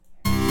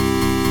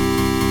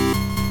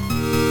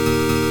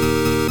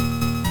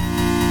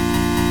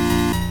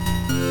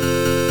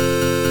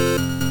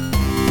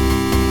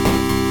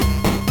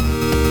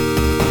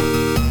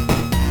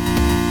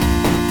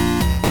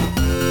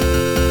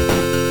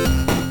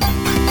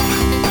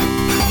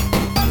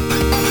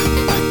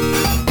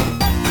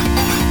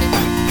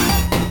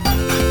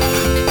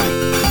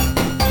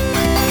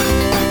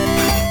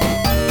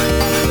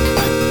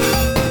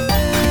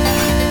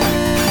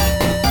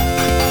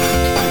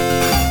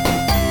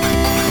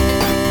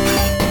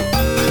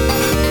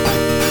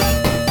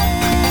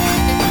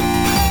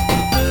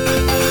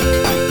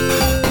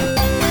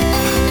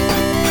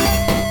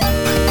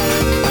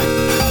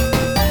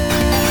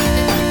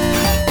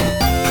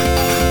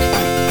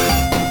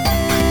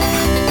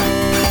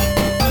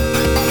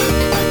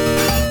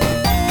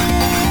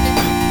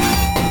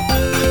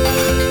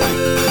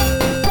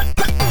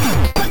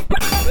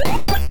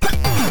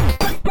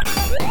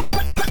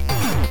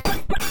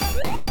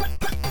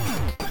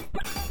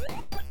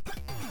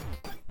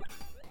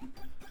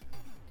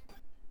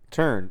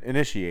turn,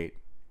 initiate,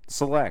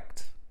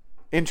 select,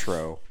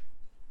 intro,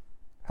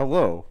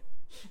 hello.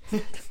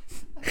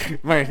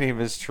 My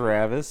name is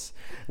Travis.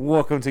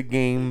 Welcome to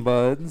Game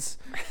Budz,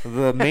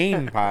 the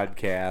main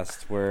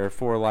podcast where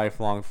four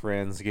lifelong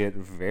friends get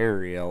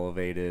very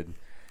elevated.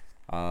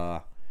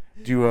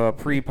 Do a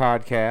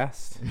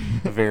pre-podcast,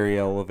 very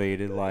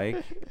elevated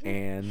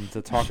and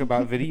to talk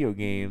about video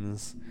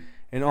games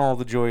and all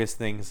the joyous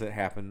things that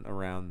happen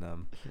around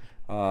them.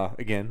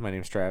 Again, my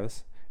name's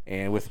Travis,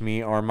 and with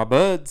me are my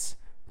buds.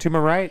 To my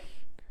right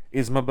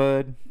is my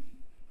bud.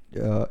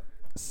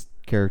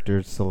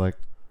 Characters select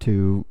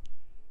to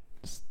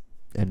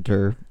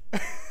enter.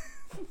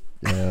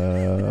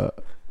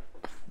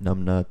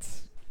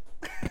 Numbnuts.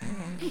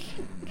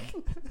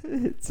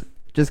 It's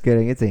just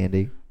kidding. It's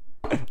Andy.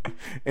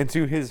 And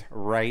to his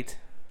right,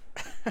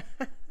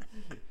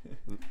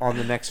 on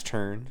the next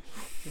turn,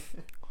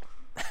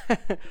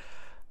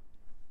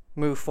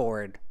 move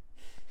forward,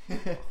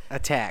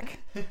 attack,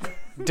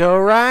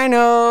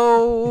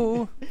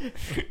 Dorino.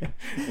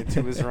 And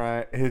to his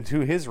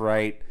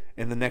right,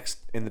 in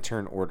the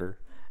turn order.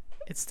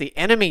 It's the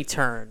enemy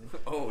turn.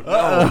 Oh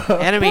no!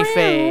 Enemy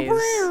phase.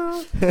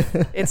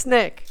 It's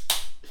Nick.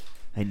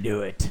 I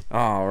knew it.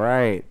 All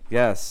right.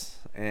 Yes.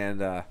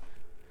 And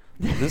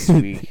this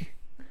week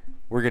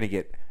we're gonna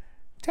get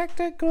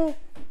tactical.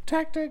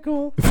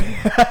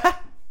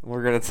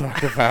 We're gonna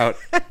talk about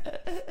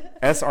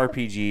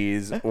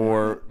SRPGs,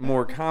 or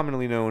more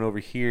commonly known over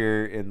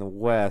here in the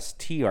West,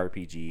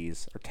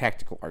 TRPGs, or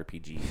tactical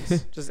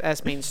RPGs. Does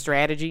S mean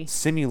strategy?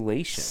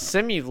 Simulation.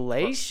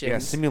 Simulation? Yeah,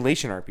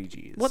 simulation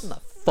RPGs. What in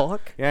the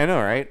fuck? Yeah, I know,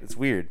 right? It's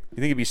weird. You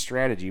think it'd be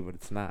strategy, but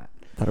it's not.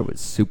 Thought it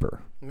was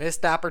super.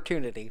 Missed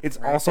opportunity. It's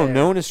right also there.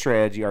 known as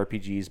strategy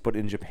RPGs, but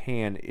in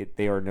Japan,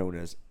 they are known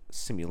as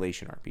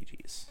simulation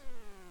RPGs.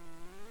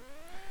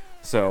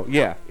 So,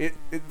 yeah, it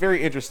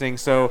very interesting.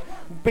 So,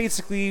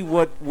 basically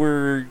what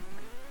we're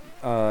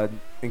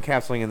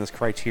encapsulating in this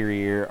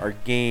criteria are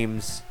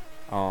games.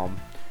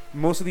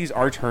 Most of these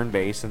are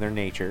turn-based in their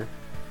nature,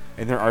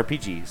 and they're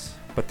RPGs,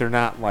 but they're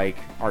not like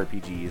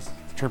RPGs,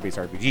 turn-based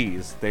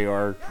RPGs. They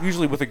are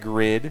usually with a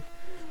grid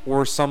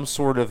or some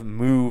sort of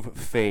move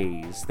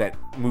phase that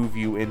move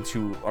you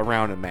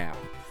around a map.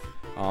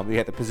 You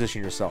have to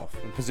position yourself,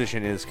 and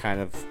position is kind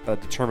of a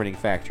determining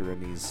factor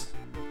in these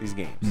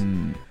games.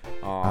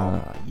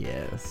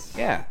 Yes.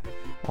 Yeah.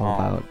 All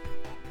about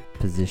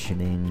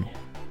positioning.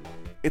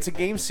 It's a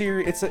game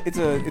series. It's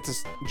a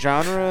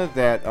genre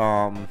that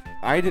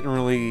I didn't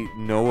really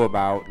know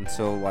about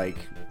until like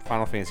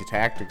Final Fantasy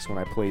Tactics, when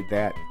I played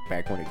that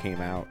back when it came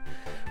out.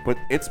 But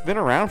it's been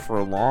around for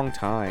a long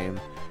time,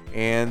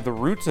 and the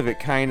roots of it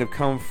kind of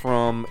come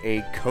from a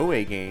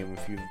Koei game,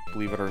 if you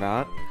believe it or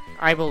not.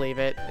 I believe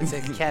it. Is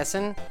it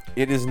Kessen?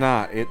 It is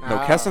not.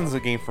 Kessen's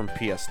a game from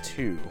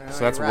PS2, so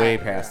that's way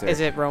past it. Is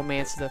it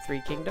Romance of the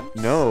Three Kingdoms?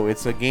 No,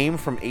 it's a game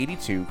from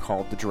 '82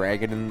 called The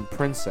Dragon and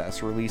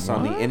Princess, released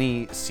on the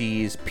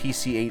NEC's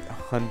PC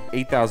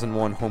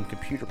 8001 home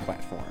computer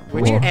platform.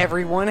 Which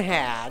everyone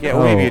had. Yeah,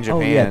 maybe in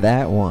Japan. Oh yeah,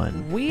 that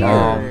one.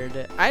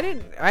 Weird. I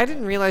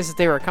didn't realize that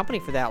they were a company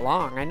for that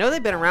long. I know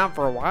they've been around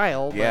for a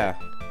while. But... Yeah,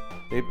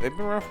 they've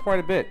been around for quite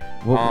a bit.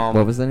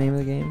 What was the name of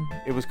the game?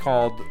 It was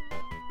called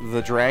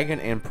The Dragon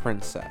and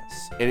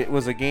Princess. It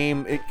was a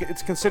game.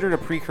 It's considered a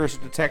precursor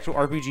to tactical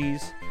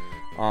RPGs.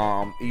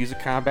 It used a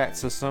combat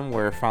system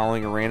where,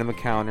 following a random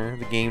encounter,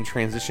 the game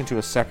transitioned to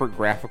a separate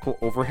graphical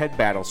overhead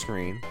battle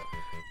screen.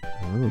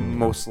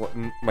 Most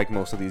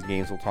of these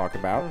games we'll talk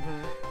about,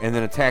 and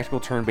then a tactical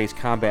turn-based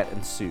combat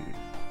ensued.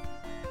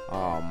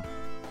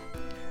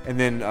 And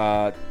then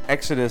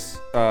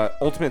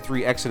Ultimate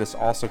 3 Exodus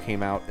also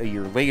came out a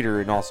year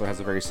later and also has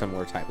a very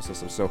similar type of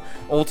system. So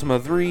Ultima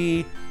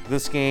 3,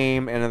 this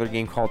game, and another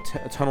game called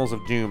Tunnels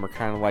of Doom are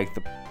kind of like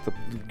the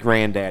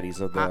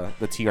granddaddies of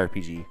the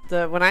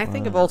TRPG. When I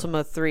think of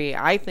Ultima 3,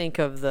 I think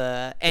of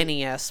the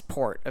NES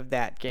port of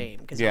that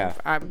game. Because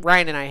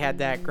Ryan and I had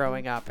that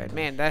growing up, and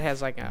man, that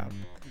has like a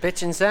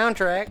bitchin'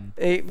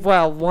 soundtrack.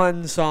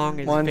 One song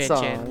is one bitchin'.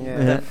 song,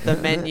 yeah. The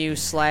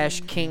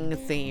menu/king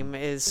theme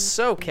is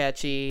so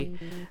catchy.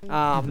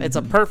 It's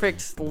a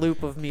perfect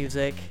loop of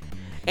music.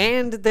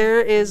 And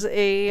there is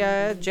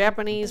a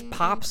Japanese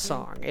pop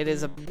song. It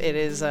is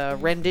a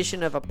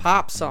rendition of a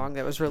pop song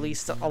that was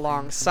released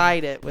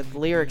alongside it with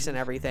lyrics and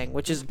everything,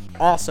 which is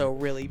also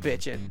really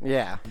bitchin'.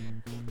 Yeah.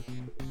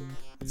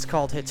 It's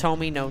called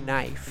Hitomi no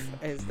Knife.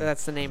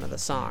 That's the name of the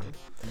song.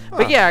 Huh.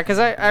 But yeah, because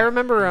I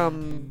remember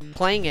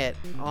playing it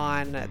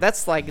on...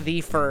 That's like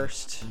the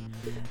first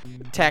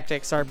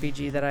tactics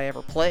RPG that I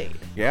ever played.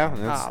 Yeah,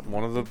 and that's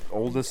one of the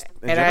oldest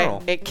in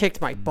general. It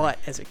kicked my butt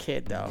as a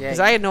kid, though. Because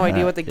I had no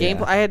idea what the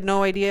gameplay... I had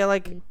no idea,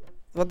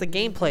 what the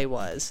gameplay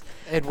was.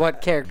 And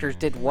what characters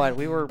did what.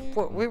 We were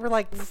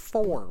like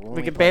 4.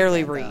 We could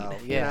barely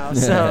read, you know.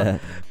 So,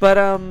 but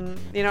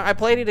I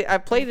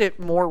played it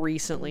more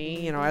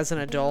recently, as an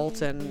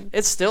adult, and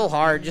it's still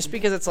hard just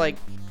because it's like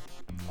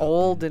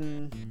old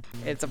and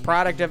it's a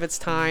product of its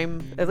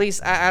time. At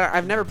least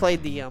I've never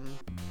played the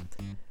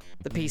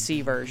the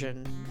PC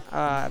version.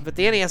 But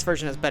the NES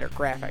version has better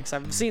graphics.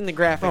 I've seen the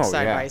graphics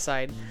side by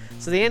side.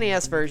 So the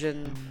NES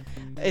version,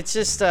 it's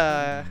just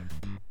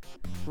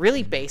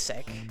really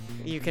basic.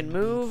 You can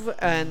move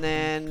and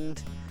then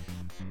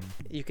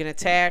you can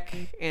attack,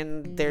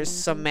 and there's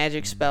some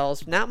magic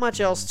spells. Not much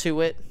else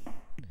to it.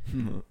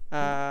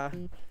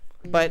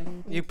 But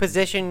You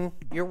position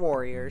your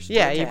warriors. to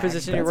yeah, you attack.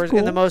 position your That's words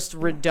in the cool. most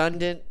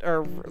redundant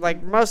or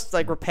most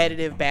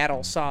repetitive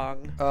battle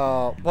song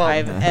Well,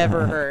 I've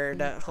ever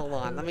heard. Hold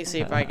on, let me see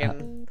if I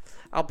can.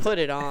 I'll put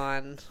it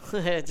on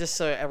just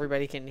so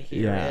everybody can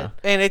hear Yeah.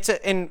 it.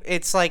 and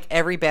it's like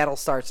every battle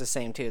starts the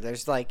same too.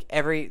 There's like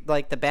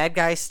the bad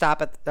guys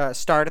start at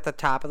the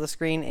top of the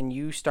screen, and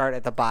you start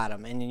at the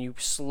bottom, and then you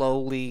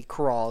slowly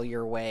crawl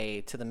your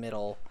way to the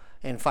middle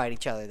and fight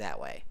each other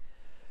that way.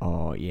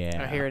 Oh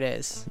yeah. Oh, here it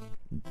is.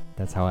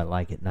 That's how I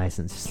like it. Nice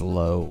and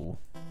slow.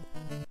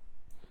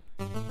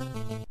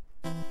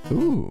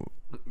 Ooh.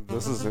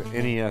 This is an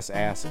NES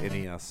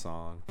NES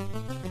song.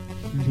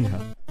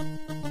 Yeah.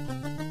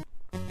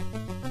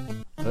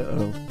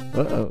 Uh-oh.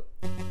 Uh-oh.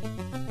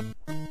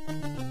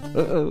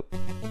 Uh-oh.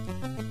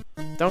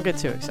 Don't get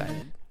too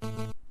excited.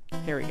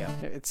 Here we go.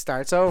 It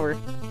starts over.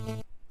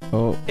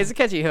 Oh. It's a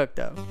catchy hook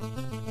though.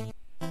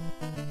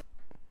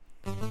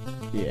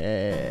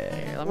 Yeah.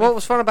 Here, let me- What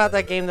was fun about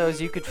that game though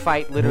is you could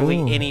fight literally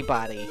Ooh.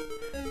 anybody.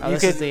 oh, you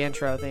this could- is the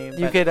intro theme.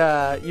 You but-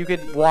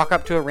 could walk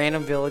up to a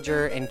random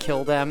villager and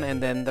kill them,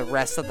 and then the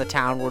rest of the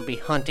town would be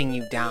hunting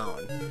you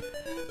down.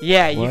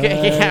 Yeah, you could.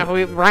 What? Yeah,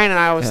 Ryan and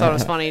I always thought it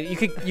was funny.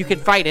 You could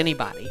fight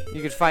anybody.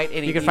 You could fight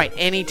any. You could fight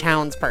any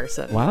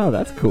townsperson. Wow,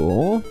 that's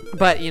cool.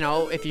 But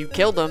if you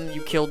killed them,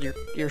 you killed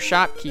your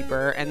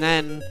shopkeeper, and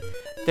then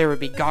there would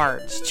be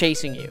guards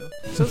chasing you.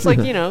 So it's like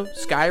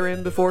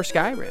Skyrim before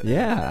Skyrim.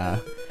 Yeah.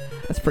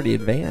 That's pretty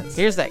advanced.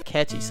 Here's that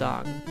catchy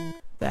song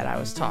that I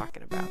was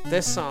talking about.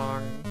 This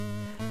song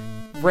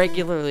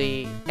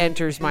regularly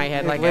enters my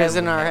head. It Like lives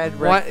in our head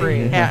what-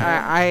 rent-free.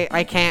 Yeah,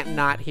 I can't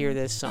not hear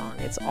this song.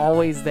 It's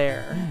always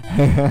there.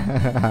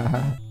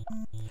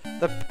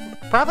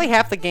 Probably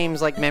half the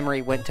game's like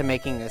memory went to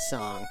making this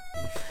song.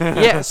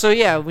 Yeah. So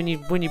yeah, when you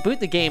boot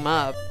the game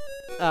up,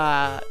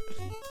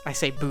 I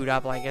say boot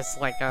up like it's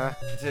like a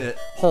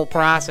whole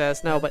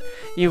process. No, but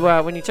you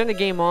when you turn the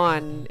game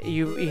on,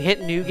 you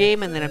hit new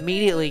game and then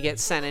immediately get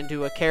sent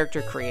into a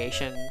character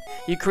creation.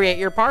 You create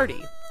your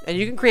party, and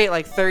you can create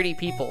like 30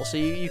 people. So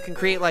you can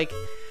create like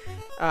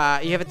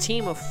you have a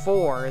team of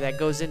 4 that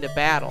goes into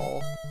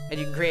battle, and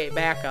you can create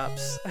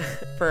backups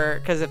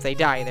because if they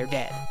die, they're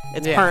dead.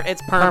 It's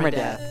it's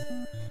permadeath.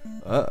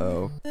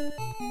 Uh-oh.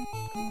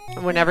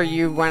 Whenever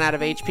you run out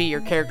of HP,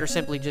 your character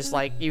simply just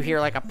you hear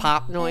like a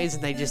pop noise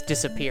and they just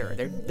disappear.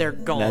 They're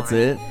gone. That's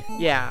it?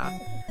 Yeah.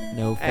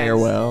 No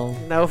farewell?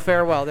 No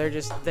farewell. They're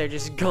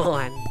just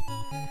gone.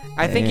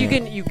 I think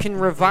you can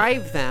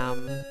revive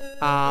them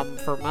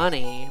for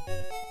money,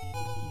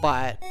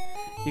 but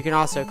you can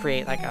also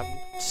create like a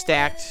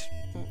stacked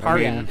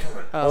party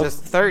of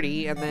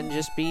 30 and then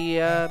just be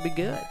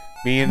good.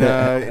 Being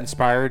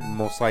inspired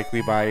most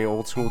likely by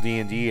old school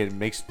D&D, it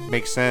makes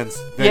sense.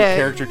 The Yeah.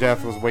 character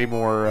death was way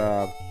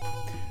more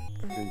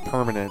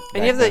permanent.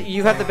 And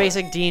you have the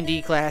basic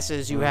D&D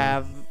classes. You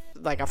have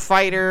like a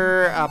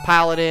fighter, a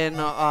paladin,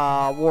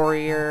 a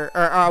warrior,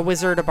 or a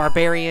wizard, a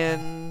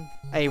barbarian,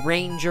 a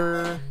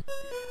ranger,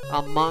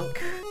 a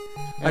monk,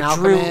 An a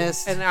druid,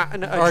 alchemist,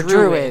 a or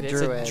druid.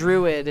 druid. It's a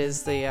druid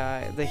is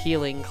the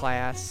healing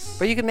class.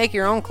 But you can make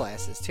your own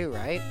classes too,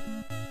 right?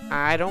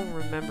 I don't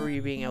remember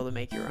you being able to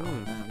make your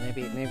own.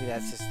 Maybe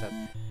that's just a.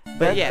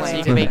 But yeah, so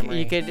you can make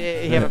you could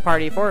you have a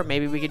party of 4.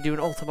 Maybe we could do an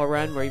Ultima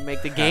run where you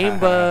make the game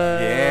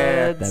buds.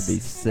 Yeah. That'd be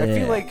sick. I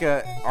feel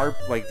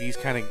like these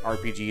kind of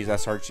RPGs,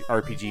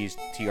 RPGs,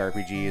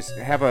 TRPGs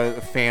have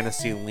a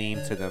fantasy lean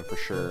to them for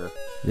sure.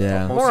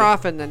 Yeah. More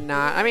often than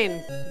not. I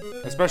mean,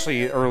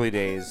 Especially early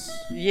days.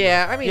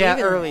 yeah. I mean, Yeah,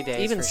 even, early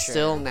days, Even for sure.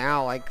 still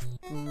now, like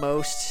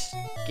most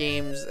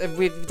games,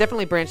 we've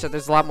definitely branched out.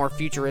 There's a lot more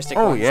futuristic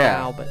Oh, ones yeah.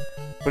 now, but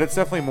But it's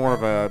definitely more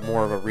of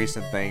a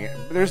recent thing.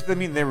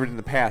 They were in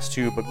the past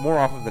too, but more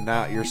often than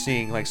not, you're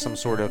seeing like some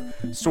sort of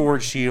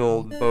sword,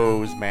 shield,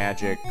 bows,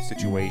 magic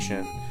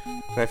situation.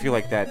 But I feel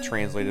like that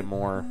translated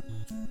more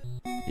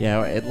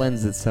Yeah, it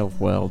lends itself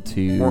well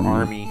to... more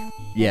army.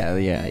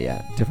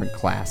 Yeah. Different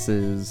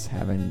classes,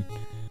 having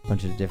a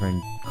bunch of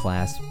different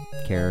class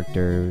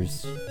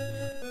characters.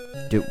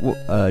 Did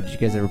you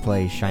guys ever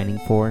play Shining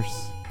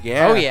Force?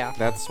 Yeah. Oh, yeah.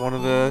 That's one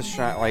of the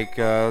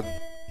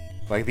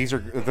like these are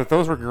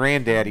those were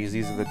granddaddies.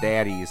 These are the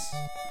daddies.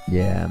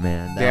 Yeah,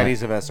 man.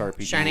 Daddies of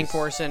SRPGs. Shining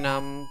Force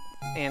and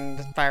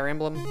Fire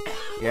Emblem.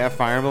 Yeah,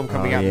 Fire Emblem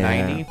coming Oh, out in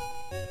yeah. 90.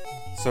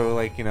 So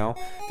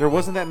there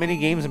wasn't that many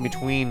games in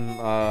between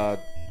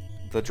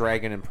the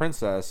Dragon and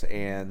Princess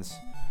and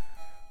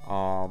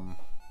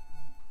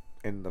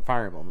the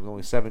Fire Emblem. It was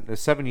only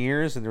 7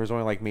 years, and there was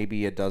only like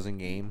maybe a dozen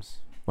games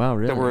Wow,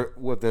 really? that were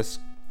with this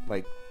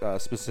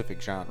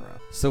specific genre.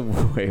 So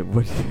wait,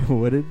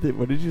 what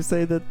did you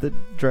say that the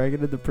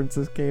Dragon and the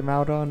Princess came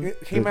out on? It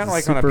came The out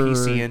like on a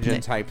PC Engine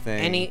type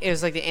thing. It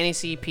was like the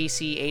NEC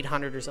PC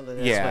 800 or something.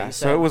 That's what Yeah, you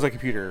so said. it was a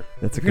computer.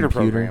 That's a computer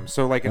computer? program.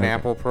 So like an Okay.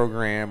 Apple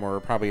program or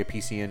probably a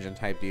PC Engine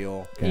type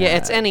deal. Yeah,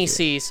 it's Gotcha.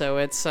 NEC, so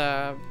it's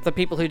the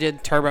people who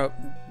developed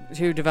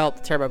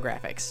the Turbo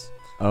graphics.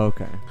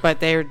 Okay. But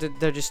they're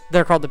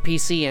called the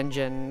PC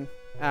Engine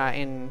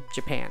in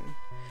Japan.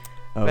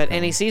 But Okay.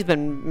 NEC's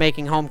been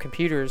making home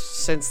computers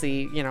since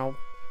the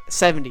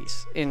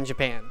 70s in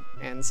Japan,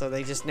 and so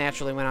they just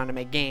naturally went on to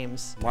make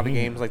games. A lot of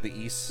games like the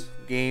East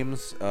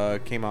games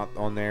came out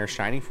on there.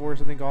 Shining Force,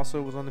 I think,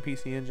 also was on the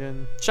PC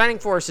Engine. Shining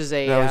Force is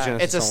a That was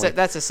Genesis only.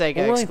 that's a Sega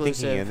What am I thinking?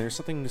 exclusive. And there's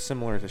something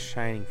similar to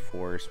Shining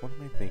Force. What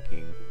am I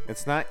thinking?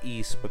 It's not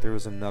East, but there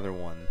was another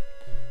one.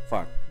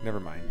 Fuck, never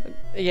mind.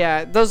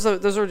 Yeah, those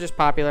were just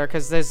popular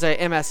because there's a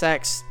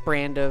MSX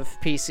brand of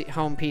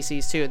home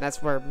PCs too, and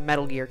that's where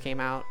Metal Gear came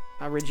out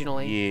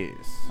originally.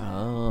 Yes.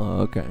 Oh,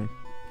 okay.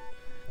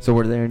 So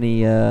were there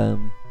any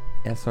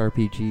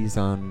SRPGs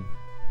on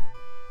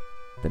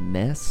the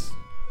NES?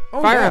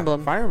 Oh, Fire yeah,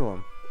 Emblem. Fire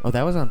Emblem. Oh,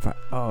 that was on Fire.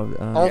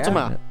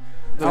 Ultima.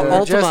 We Ultima,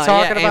 were just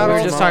talking and about we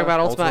were just talking about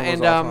Ultima. Ultima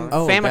and Ultima was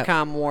also on-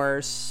 Famicom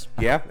Wars.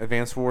 Yeah,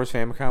 Advance Wars,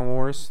 Famicom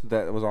Wars.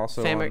 That was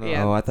also on the,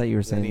 yeah. Oh, I thought you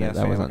were saying NES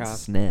that was on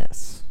Famicom.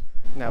 SNES.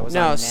 No, it was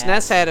No, on SNES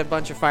NES. had a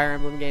bunch of Fire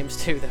Emblem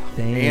games too, though.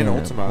 Damn. and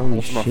Ultima. Holy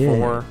Ultima shit.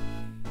 4.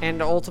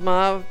 And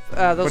Ultima,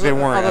 those they are,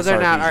 weren't although they're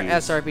not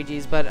SRPGs.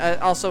 SRPGs,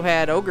 but also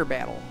had Ogre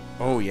Battle.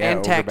 Oh, yeah. And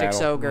Ogre Tactics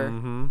Battle. Ogre.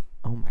 Mm-hmm.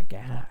 Oh my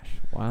gosh!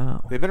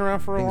 Wow. They've been around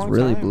for a Things long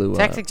really time. blew up.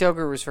 Tactics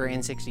Ogre was for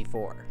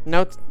N64.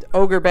 No,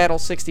 Ogre Battle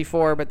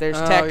 64, but there's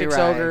Oh, Tactics you're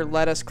right. Ogre.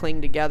 Let Us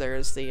Cling Together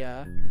is the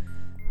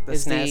SNES. the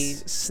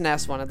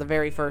SNES one, the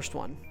very first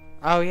one,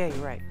 Oh yeah,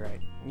 you're right.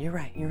 You're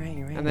right.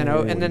 and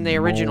then the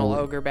original moly.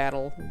 Ogre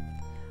Battle,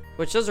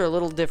 which those are a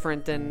little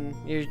different than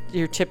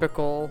your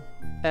typical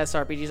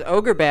SRPGs.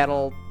 Ogre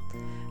Battle,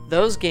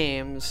 those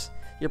games,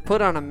 you're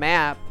put on a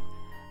map,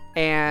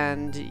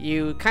 and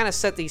you kind of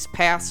set these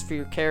paths for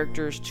your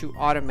characters to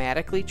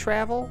automatically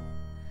travel.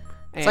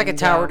 It's like a And,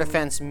 tower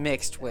defense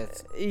mixed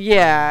with.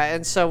 Yeah,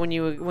 and so when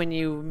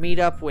you meet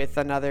up with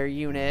another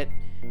unit,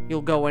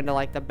 you'll go into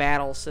like the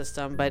battle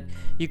system, but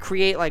you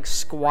create like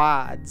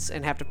squads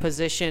and have to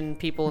position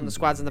people in the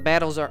squads, and the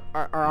battles are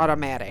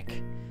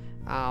automatic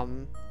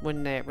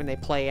when they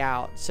play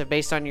out. So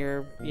based on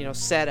your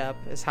setup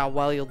is how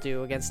well you'll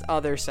do against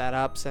other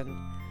setups, and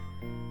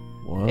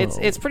Whoa.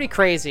 it's pretty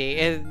crazy.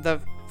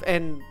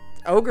 And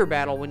Ogre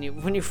Battle, when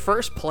you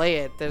first play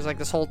it, there's like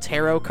this whole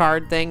tarot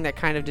card thing that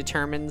kind of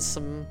determines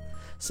some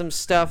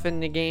stuff in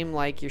the game,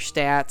 like your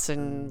stats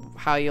and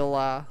how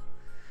you'll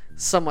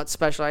somewhat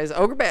specialize.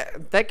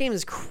 That game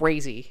is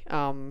crazy.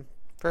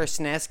 For a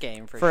SNES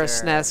game, For sure. a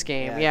SNES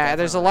game, yeah,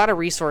 there's a definitely. lot of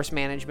resource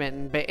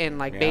management and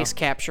like Yeah. base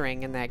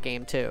capturing in that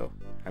game too.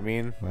 I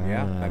mean,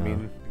 yeah. I Wow.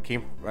 mean,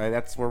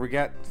 that's where we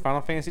got Final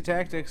Fantasy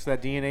Tactics,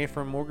 that DNA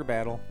from Ogre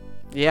Battle.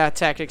 Yeah,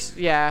 Tactics.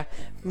 Yeah,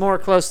 more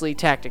closely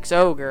Tactics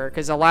Ogre,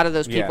 because a lot of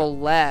those Yeah. people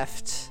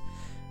left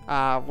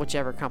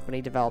whichever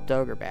company developed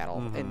Ogre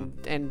Battle Mm-hmm.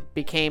 and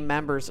became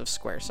members of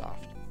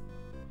SquareSoft.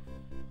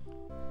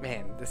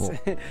 Man, this Cool.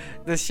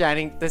 this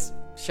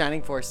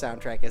Shining Force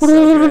soundtrack is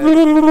so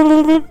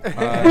good.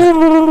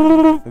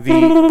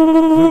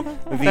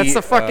 That's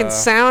the fucking uh,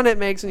 sound it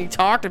makes when you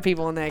talk to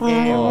people in that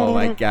game. Oh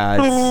my god!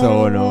 It's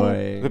so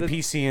annoying. The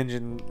PC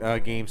Engine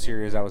game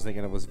series I was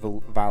thinking of was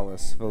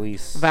Valis.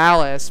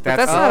 Valis, but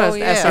that's not Oh, a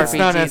yeah. SRPG. It's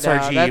not though.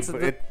 SRG,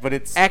 That's but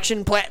it's.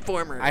 action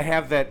platformer. I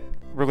have that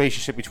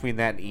relationship between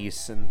that and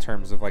East in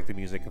terms of like the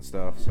music and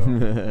stuff. So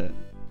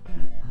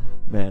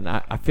Man,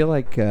 I feel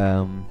like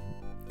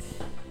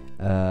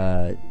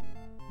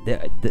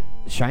the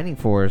Shining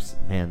Force,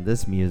 man,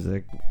 this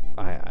music,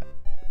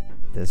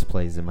 this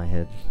plays in my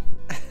head.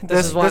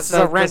 This is a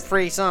the-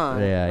 rent-free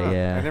song. Yeah, Huh.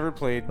 yeah. I never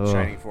played Ugh.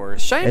 Shining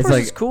Force. Shining It's Force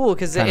like is cool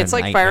because kinda it's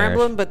like Fire nightmarish.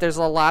 Emblem, but there's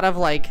a lot of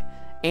like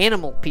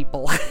animal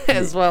people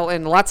as well,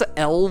 and lots of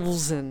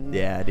elves and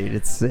Yeah, dude,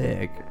 it's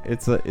sick.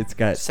 It's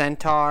got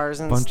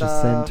Centaurs a and bunch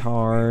stuff. of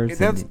centaurs.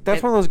 That's and-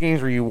 one of those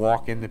games where you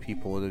walk into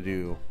people to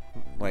do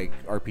like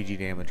RPG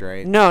damage,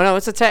 right? No,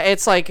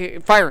 it's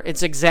like Fire.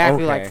 It's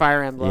exactly like Okay.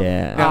 Fire Emblem.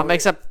 Yeah.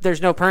 Except there's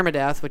no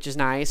permadeath, which is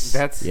nice.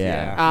 That's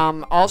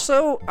Yeah.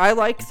 Also, I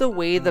like the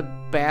way the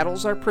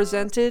battles are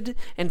presented.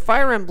 In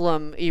Fire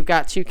Emblem, you've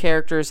got two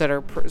characters that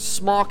are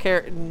small,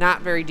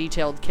 not very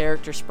detailed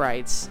character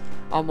sprites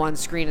on one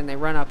screen, and they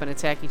run up and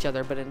attack each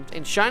other. But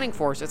in Shining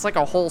Force, it's like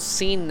a whole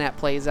scene that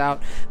plays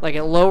out. Like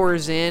it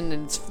lowers in,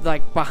 and it's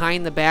like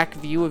behind the back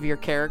view of your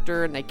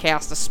character, and they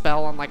cast a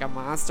spell on like a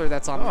monster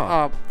that's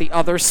on the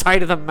other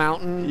side of the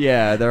mountain.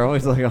 yeah, they're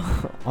always like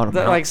on a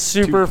They're mount- like two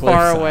super cliff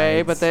far away,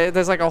 sides. but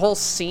there's like a whole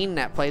scene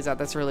that plays out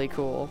that's really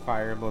cool.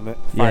 Fire Emblem,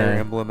 Yeah.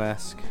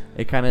 Emblem-esque.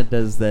 It kind of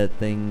does that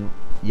thing,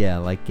 yeah,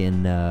 like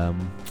in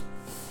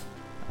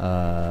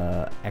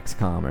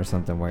XCOM or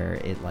something, where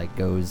it like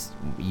goes,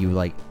 you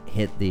like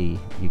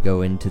you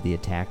go into the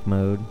attack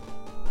mode.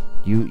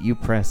 You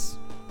press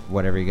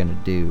whatever you're gonna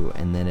do,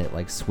 and then it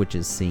like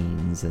switches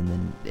scenes, and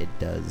then it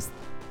does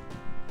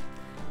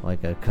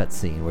like a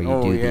cutscene where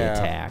you do the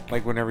attack.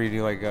 Like whenever you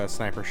do like a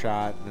sniper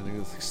shot, and then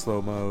it's like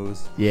slow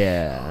mos.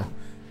 Yeah.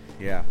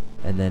 Yeah.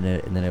 And then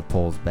it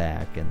pulls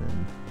back, and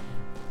then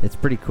it's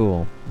pretty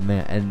cool,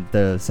 man.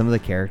 And some of the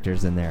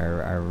characters in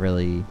there are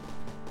really.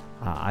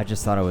 I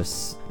just thought it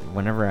was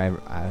whenever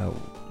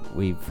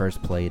we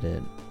first played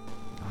it.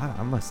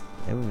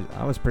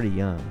 I was pretty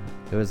young.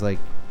 It was like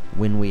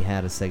when we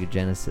had a Sega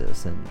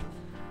Genesis, and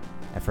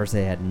at first I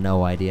had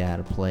no idea how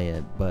to play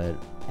it, but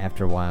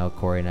after a while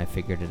Corey and I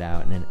figured it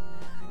out, and then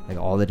like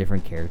all the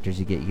different characters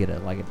you get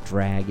a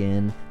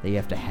dragon that you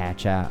have to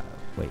hatch out.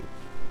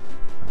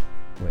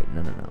 Wait,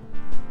 no.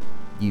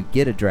 You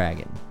get a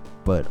dragon,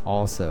 but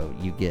also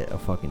you get a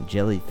fucking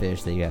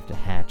jellyfish that you have to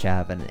hatch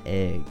out of an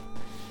egg,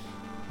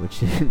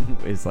 which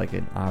is like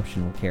an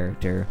optional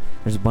character.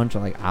 There's a bunch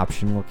of like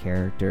optional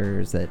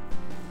characters that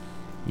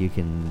you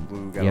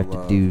have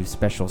to do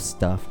special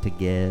stuff to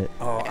get.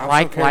 Oh,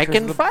 like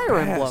in Fire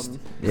Emblem.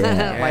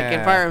 Yeah. Like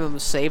in Fire Emblem,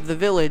 save the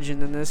village and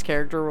then this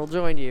character will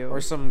join you. Or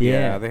some they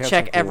have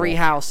check some every cool-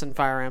 house in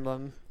Fire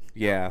Emblem.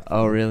 Yeah.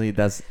 Oh, really?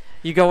 That's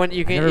You go in,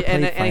 you can, never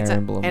and played Fire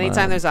Emblem,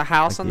 anytime there's a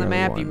house like on the the other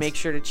map, you ones. make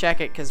sure to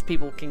check it because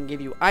people can give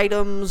you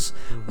items.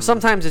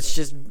 Sometimes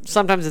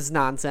it's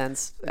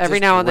nonsense. Every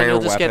Just now and then rare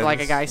you'll just get like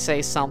a weapons. guy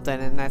say something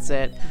and that's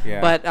it.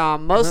 Yeah. But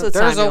most of the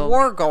time There's a you'll-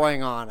 war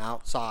going on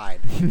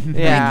outside.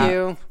 Yeah. Thank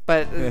you.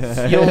 But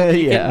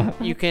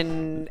you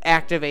can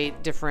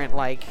activate different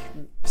like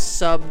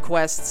sub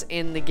quests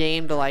in the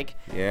game to like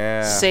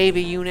save a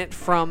unit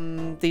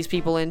from these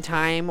people in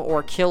time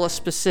or kill a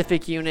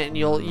specific unit, and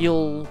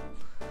you'll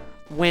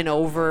win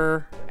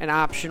over an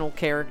optional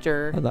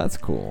character. Oh, that's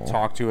cool.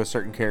 Talk to a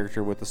certain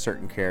character with a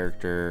certain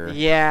character.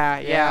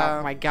 Yeah.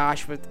 Oh my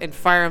gosh, in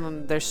Fire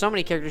Emblem, there's so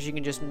many characters you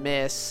can just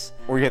miss.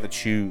 Or you have to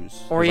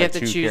choose. Or There's you like have to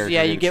two choose. characters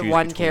Yeah, you you gotta get choose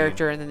one between.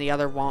 character and then the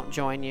other won't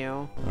join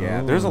you.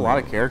 Yeah, there's a lot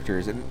of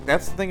characters, and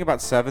that's the thing about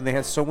 7. They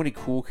had so many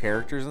cool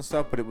characters and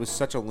stuff, but it was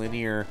such a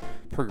linear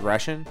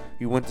progression.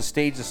 You went to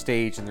stage,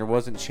 and there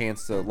wasn't a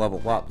chance to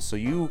level up, so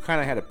you kind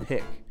of had to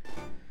pick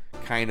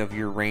kind of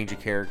your range of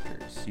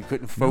characters. You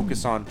couldn't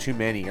focus on too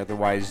many,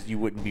 otherwise you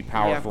wouldn't be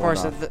powerful Yeah,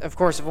 enough. of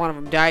course, if one of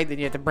them died, then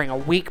you have to bring a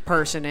weak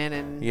person in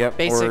and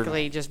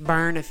basically just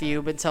burn a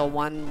few until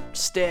one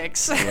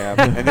sticks. Yeah,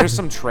 and there's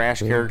some trash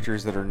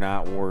characters that are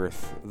not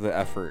worth the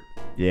effort.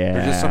 Yeah.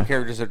 There's just some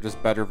characters that are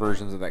just better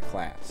versions of that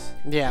class.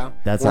 Yeah.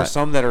 That's Or not,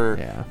 some that are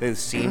yeah. they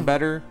seem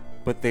better,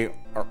 but they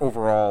are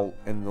overall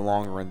in the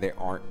long run they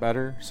aren't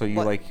better. So you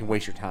can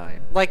waste your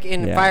time. Like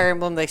in Yeah. Fire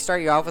Emblem, they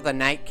start you off with a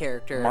knight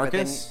character.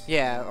 Marcus? But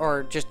then,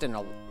 or just in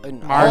all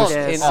Marcus, of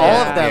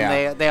them,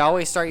 yeah. they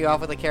always start you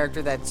off with a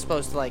character that's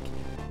supposed to like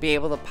be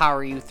able to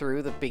power you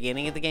through the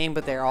beginning of the game,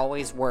 but they're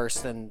always worse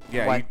than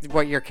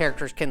what your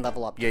characters can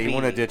level up to Yeah, you be.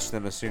 want to ditch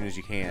them as soon as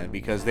you can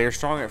because they're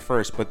strong at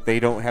first, but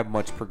they don't have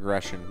much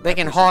progression. They at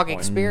can this hog point.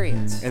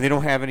 experience. And they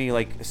don't have any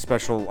like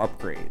special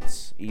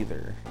upgrades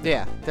either.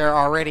 Yeah, they're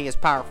already as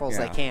powerful as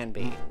Yeah. they can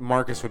be.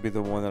 Marcus would be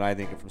the one that I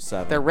think of from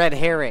 7. They're red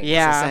herrings,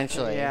 Yeah,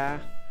 essentially. Yeah.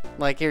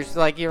 Like you're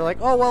like,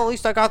 oh well, at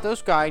least I got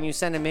this guy, and you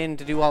send him in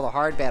to do all the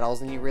hard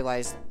battles, and you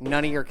realize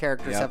none of your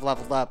characters Yep. have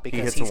leveled up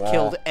because hits a he's wall.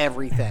 killed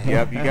everything.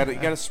 Yep, you gotta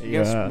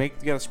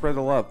Yeah. spread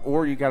the love,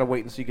 or you gotta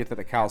wait until you get to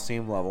the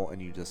Coliseum level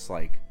and you just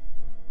like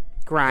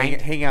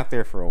Grind. hang out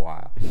there for a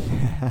while.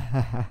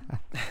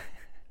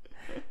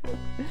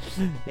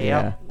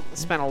 Yeah.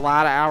 Spent a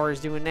lot of hours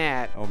doing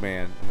that. Oh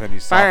man, and then you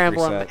Fire soft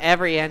Emblem, reset.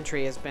 every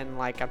entry has been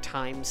like a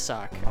time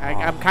suck.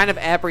 I'm kind of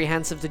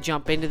apprehensive to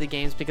jump into the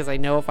games because I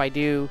know if I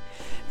do,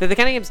 they're the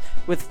kind of games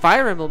with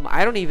Fire Emblem.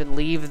 I don't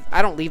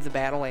leave the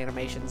battle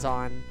animations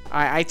on.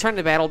 I turn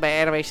the battle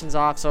animations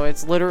off, so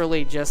it's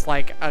literally just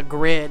like a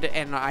grid,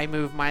 and I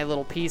move my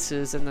little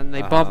pieces, and then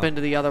they bump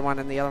into the other one,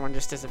 and the other one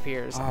just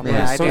disappears. Oh, Yeah,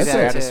 man, I it's so do that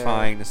too.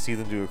 satisfying to see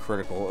them do a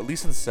critical, at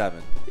least in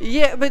 7.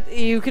 Yeah, but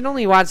you can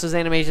only watch those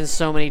animations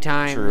so many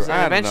times. True. And I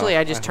don't eventually, know.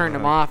 I just I turned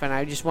don't them know. off, and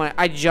I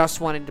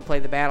just wanted to play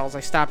the battles. I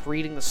stopped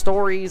reading the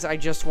stories. I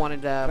just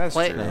wanted to That's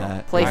play true.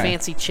 Yeah. play I-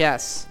 fancy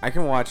chess. I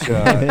can watch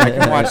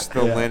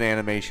the Lynn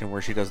animation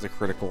where she does the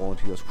critical and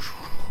she goes.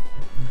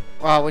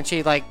 When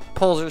she like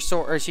pulls her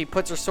sword, or she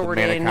puts her sword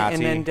in,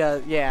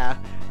 Manicotti.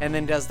 and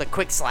then does the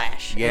quick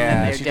slash. Yeah,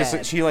 and then she they're just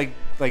dead. she like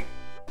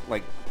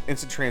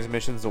instant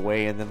transmissions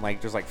away, and then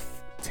like there's like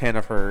 10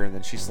 of her, and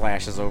then she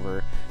slashes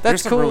over.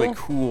 There's That's some really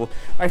cool. cool.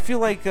 I feel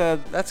like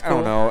That's I don't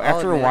cool. know. I'll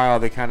After a admit. while,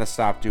 they kind of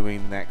stopped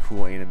doing that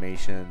cool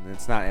animation.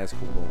 It's not as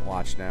cool to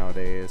watch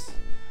nowadays.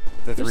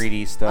 The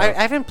 3D stuff. I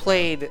haven't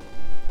played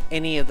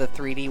any of the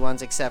 3D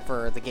ones except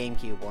for the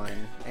GameCube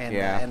one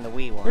and the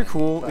Wii one. They're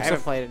cool. I except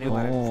haven't played a new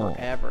one Oh. in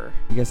forever.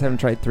 You guys haven't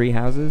tried Three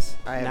Houses?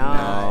 I have No.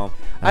 not.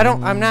 I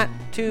don't. I'm not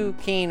too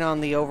keen on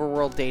the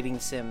overworld dating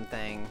sim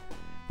thing.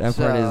 That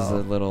part is So-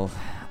 a little,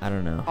 I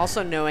don't know.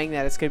 Also, knowing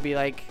that it's gonna be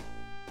like,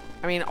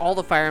 I mean, all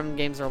the Fire Emblem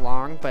games are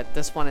long, but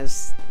this one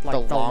is like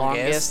the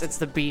longest. It's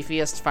the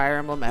beefiest Fire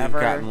Emblem They've ever.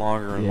 gotten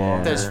longer and Yeah.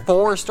 longer. There's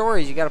 4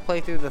 stories. You got to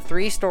play through the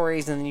 3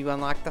 stories, and then you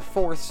unlock the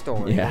 4th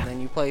story, Yeah. and then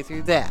you play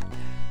through that.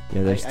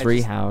 Yeah, there's I three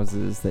just-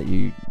 houses that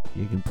you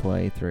can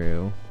play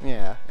through.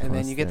 Yeah, and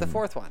then Plus you get the then-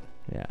 fourth one.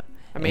 Yeah.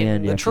 I mean,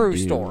 And you The have to true do-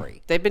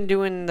 story. They've been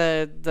doing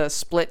the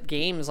split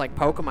games like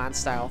Pokemon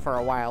style for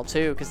a while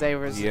too, because there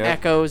was Yep.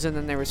 Echoes and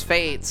then there was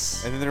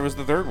Fates. And then there was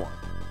the third one.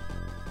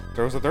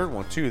 There was a third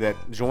one too that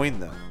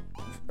joined them.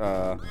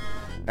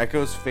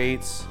 Echoes,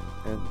 Fates,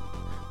 and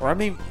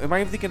am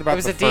I even thinking about It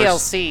was the a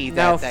first? DLC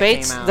No, that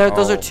Fates. came out.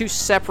 Those are Oh. two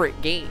separate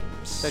games.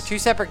 They're two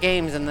separate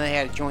games, and they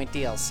had a joint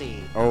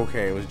DLC.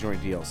 Okay, it was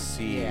joint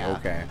DLC. Yeah.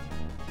 Okay,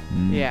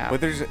 Mm. Yeah.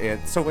 but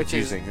it's so Which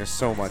is- confusing. There's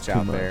so much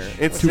out much. there. Which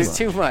It's Which is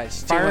too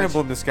much. Too Fire much.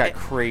 Emblem just got It's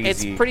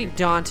crazy. pretty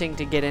daunting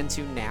to get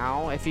into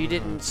now. If you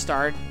didn't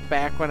start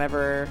back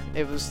whenever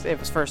it was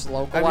first I mean,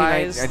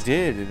 localized. I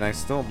did, and I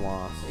still am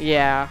lost.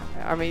 Yeah,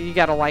 I mean you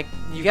gotta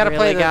gotta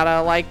play the-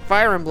 gotta like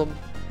Fire Emblem.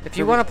 If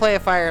you want to play a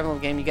Fire Emblem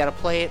game, you got to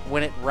play it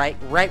when it right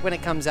when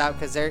it comes out,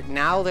 because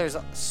there's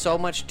so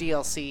much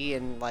DLC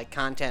and like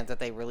content that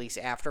they release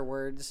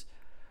afterwards,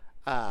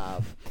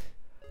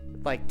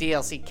 like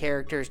DLC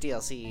characters,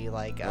 DLC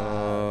like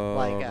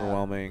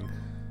Overwhelming.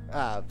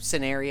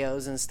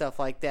 scenarios and stuff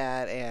like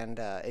that, and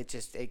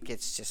it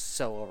gets just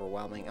so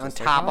overwhelming. On Just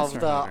like top of Monster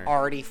the Hunter.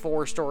 already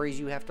 4 stories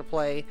you have to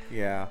play.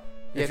 Yeah.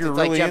 You If have you're to,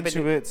 like, really jump into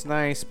into- it, it's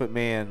nice. But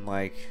man,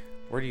 like,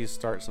 where do you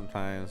start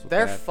sometimes? With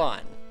They're that?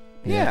 fun.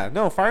 Yeah,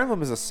 no, Fire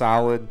Emblem is a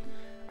solid.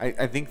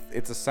 I think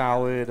it's a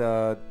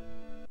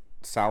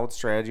solid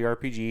strategy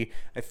RPG.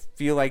 I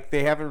feel like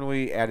they haven't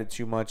really added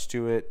too much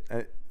to it.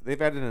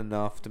 They've added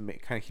enough to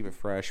kind of keep it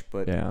fresh,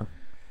 but Yeah.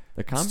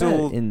 The combat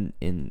Still-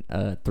 in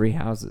Three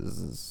Houses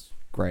is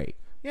great.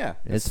 yeah,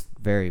 It's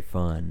very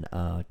fun.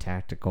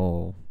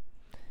 Tactical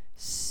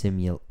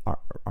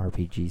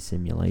RPG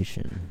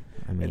simulation.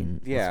 I mean,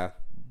 it's yeah.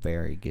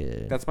 very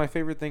good. That's my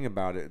favorite thing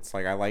about it. It's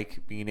like I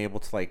like being able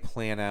to like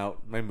plan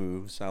out my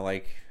moves. I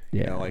like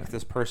you know Yeah. like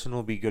this person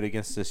will be good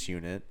against this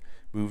unit,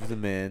 move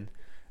them in,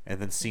 and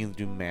then see them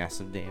do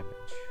massive damage.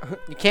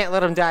 You can't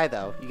let them die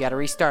though. You got to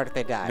restart if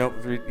they die. Nope.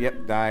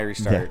 Die.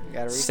 Restart. You got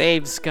to restart.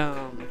 Save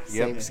scum. Yep.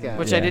 Save scum.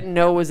 Which I Yeah. didn't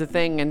know was a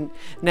thing, and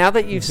now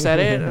that you've said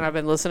it, and I've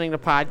been listening to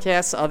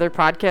podcasts, other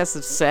podcasts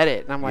have said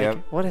it, and I'm like, Yep.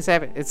 what has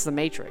happened? It's the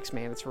Matrix,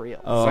 man. It's real.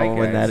 oh, Zeitgeist.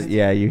 when that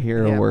you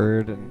hear Yeah. a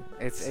word and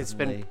It's been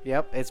suddenly-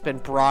 been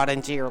brought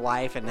into your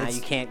life, and now It's-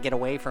 you can't get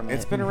away from it.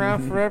 It's been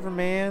around forever,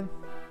 man.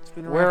 It's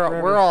been around we're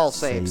forever. we're all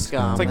saved Save scum.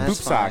 scum. It's like That's poop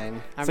sock.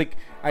 fine. It's like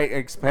I had to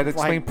explain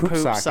Like poop poop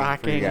socking for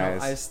socking. you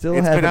guys. I still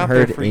It's been haven't out there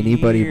heard for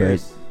anybody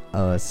years. but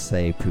us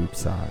say poop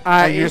sock.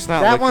 You're just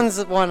not that like- one's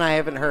the one I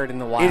haven't heard in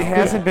the wild. It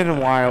hasn't been a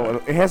while.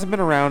 It hasn't been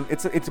around.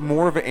 It's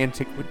more of an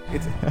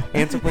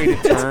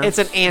antiquated term. It's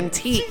an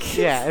antique.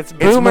 Yeah, it's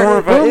more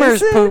of a-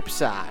 boomer's Is it? poop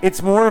sock.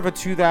 It's more of a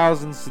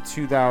 2000s to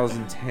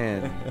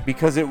 2010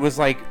 because it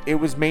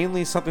was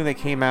mainly something that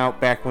came out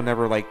back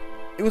whenever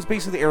it was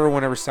basically the era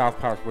whenever South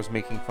Park was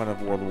making fun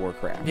of World of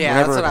Warcraft. Yeah,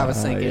 that's what I was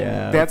thinking.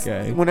 Yeah, That's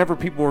okay. whenever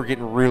people were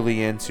getting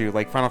really into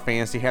Final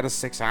Fantasy had a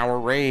 6-hour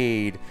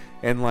raid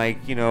and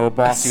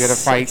boss you had to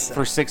fight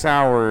for 6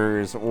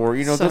 hours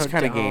or So those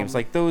kind of dumb. games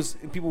those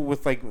people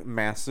with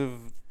massive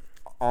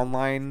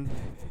online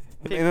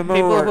MMO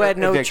People who had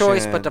no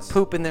choice but to addictions.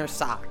 poop in their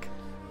sock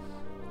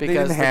didn't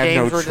because the have no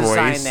games were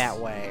designed choice. that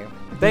way.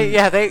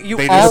 You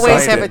They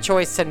always have a decided.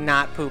 choice to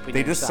not poop in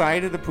They your sock.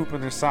 decided to poop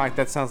in their sock.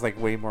 That sounds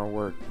like way more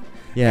work.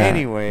 Yeah.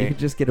 Anyway. you could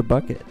just get a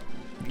bucket,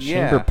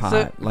 Yeah. chamber pot,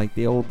 So- like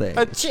the old days.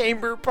 A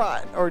chamber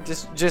pot, or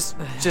just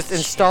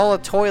install a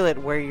toilet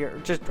where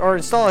or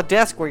install a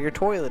desk where your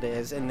toilet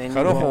is, and then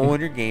Cut you a hole in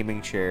your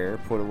gaming chair,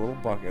 put a little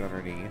bucket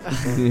underneath.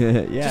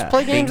 yeah. just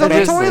play games on the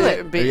Just-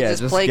 toilet.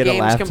 just play get a games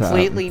laptop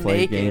completely and play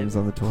naked. games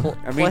on the toilet.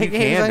 I mean, Play you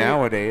games can on your-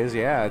 nowadays.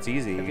 Yeah, it's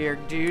easy. If you're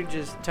a dude,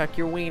 just tuck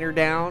your wiener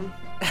down.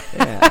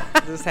 Yeah.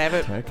 Just have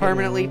it Tuck it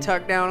permanently in.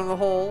 tucked down in the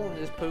hole and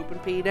just poop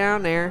and pee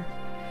down there.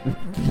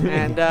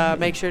 And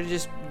make sure to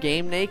just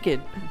game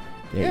naked.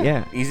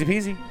 yeah. Easy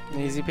peasy.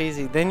 Easy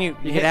peasy. Then you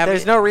could have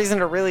there's it- no reason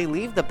to really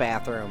leave the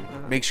bathroom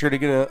Make sure to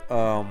get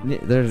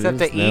There's except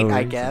to there's no eat, I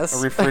reason. guess.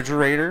 a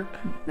refrigerator,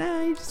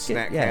 Nah, you just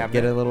Snack get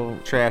cabinet. a little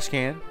trash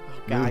can.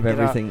 God, move get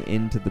a- everything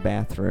into the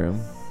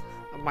bathroom.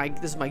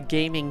 This is my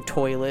gaming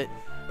toilet.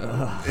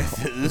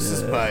 This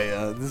is my.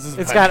 This is.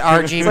 It's my, got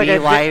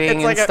RGB lighting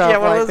it's like and stuff yeah,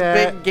 one like of those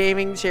that. big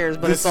gaming chairs,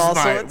 but This it's is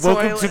also my. a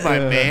Welcome toilet. to my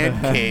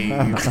man cave.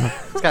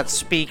 It's got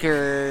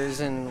speakers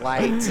and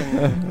lights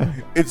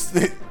and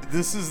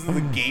This is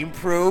the Game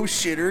Pro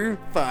Shitter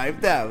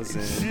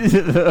 5000.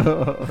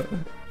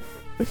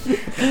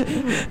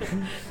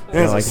 It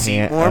has a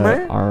seat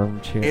warmer.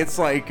 armchair. It's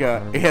like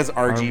it has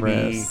RGB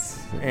armrests.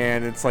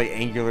 and it's like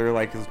angular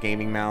like those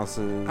gaming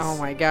mouses. Oh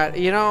my god!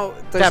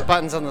 There's got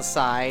buttons on the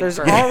side. there's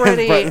for- all-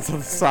 already- buttons on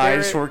the side,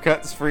 there-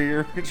 shortcuts for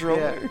your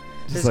controller. Yeah.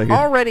 There's like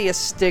already a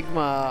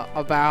stigma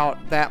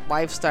about that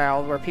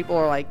lifestyle where people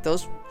are like,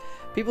 those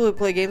people who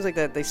play games like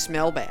that, they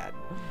smell bad.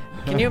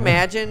 Can you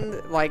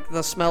imagine like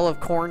the smell of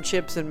corn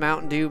chips and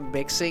Mountain Dew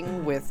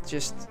mixing with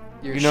just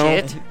your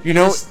shit?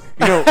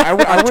 I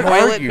would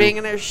Toilet argue, being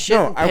in there, shit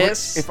and I would,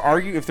 piss.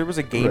 if there was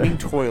a gaming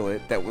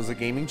toilet that was a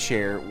gaming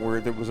chair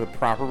where there was a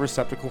proper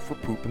receptacle for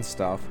poop and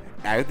stuff,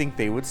 I would think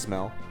they would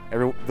smell.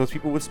 those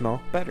people would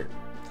smell better.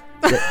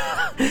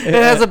 It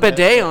has a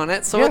bidet on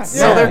it, so Yeah, it's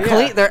so they're yeah.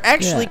 clean. They're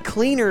actually Yeah.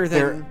 cleaner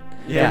than.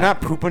 They're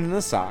not pooping in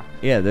the sock.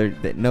 Yeah, they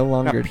no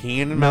longer peeing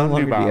in no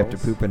Mountain Dew longer do you have to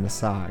bottles. poop in a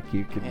sock.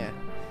 You can. Yeah.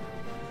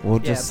 We'll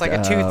Yeah, just it's like a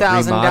remodel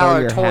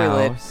 $2,000 your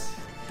toilet. house.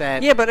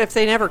 That Yeah, but if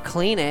they never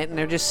clean it and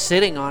they're just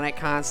sitting on it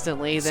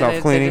constantly, then they're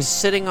Self-cleaning. just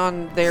sitting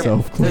on their.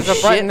 Self-cleaning. there's a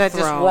shit button that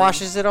just throne.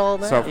 washes it all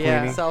down. Self-cleaning.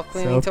 Yeah.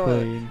 Self-cleaning toilet.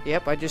 Self-clean.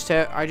 Yep,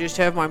 I just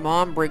have my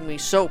mom bring me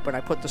soap, and I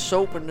put the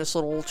soap in this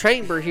little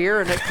chamber here,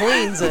 and it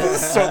cleans it.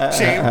 Soap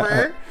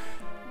chamber.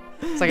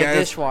 It's like Yeah, a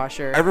it's-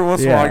 dishwasher. Every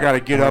once in a while, I Yeah, gotta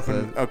get up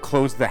that's and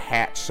close the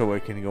hatch so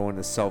it can go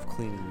into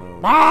self-cleaning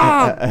mode.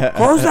 Mom,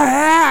 close the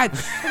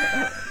hatch.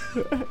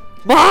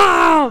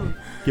 Mom.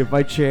 Get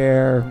my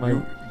chair. My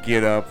You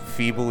get up,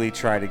 feebly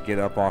try to get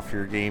up off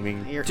your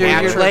gaming. Your Dude,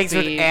 your legs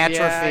would atrophy. atrophy,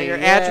 Yeah, you're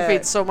yeah.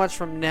 atrophied so much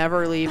from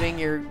never leaving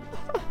your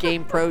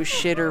Game Pro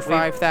shitter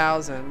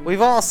 5000.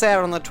 We've all sat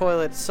on the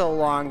toilet so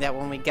long that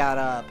when we got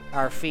up,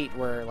 our feet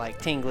were like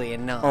tingly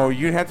and numb. Oh,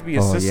 you'd have to be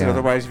Oh, assisted, yeah.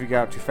 otherwise if you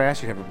got up too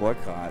fast, you'd have a blood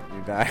clot.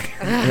 You'd die.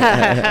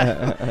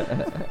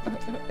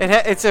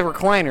 It's a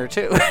recliner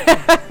too.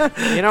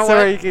 You know so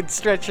what? you could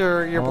stretch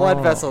your blood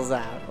Oh. vessels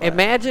out.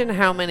 Imagine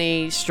how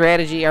many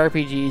strategy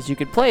RPGs you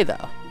could play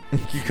though,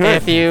 You could.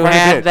 if you quite a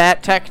had bit.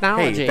 that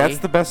technology. Hey, that's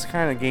the best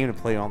kind of game to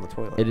play on the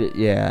toilet.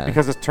 yeah.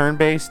 Because it's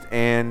turn-based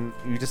and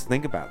you just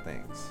think about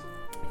things.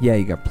 Yeah,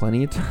 you got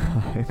plenty of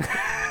time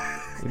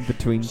in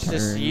between It's turns.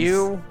 just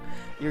you,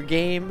 your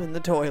game, and the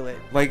toilet.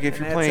 Like if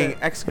And you're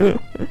that's playing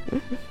it.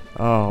 XCOM,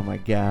 Oh my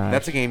god.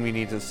 that's a game you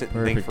need to sit and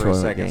Perfect think for a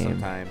toilet second game.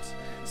 sometimes.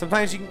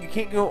 Sometimes you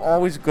can't go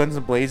always guns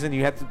and blazing.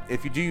 You have to.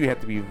 If you do, you have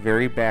to be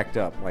very backed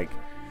up. Like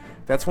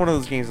that's one of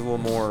those games a little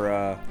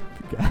more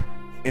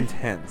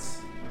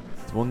intense.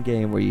 It's one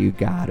game where you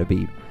gotta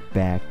be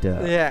backed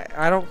up. Yeah,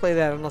 I don't play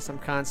that unless I'm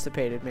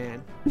constipated,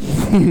 man.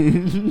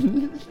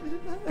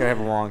 Gotta have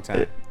a long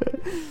time.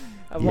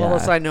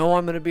 Unless Yeah. I know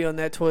I'm gonna be on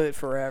that toilet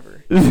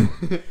forever.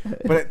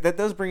 But that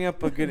does bring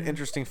up a good,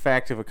 interesting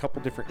fact of a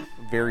couple different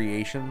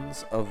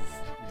variations of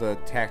the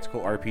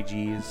tactical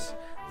RPGs.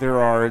 There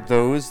are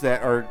those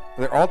they're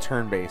all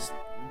turn-based,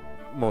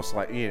 most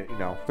likely. You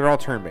know, they're all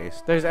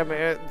turn-based. There's, I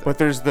mean, But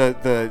there's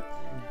the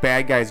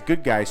bad guys,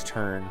 good guys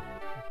turn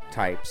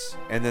types,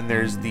 and then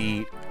there's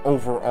the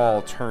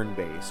overall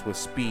turn-based with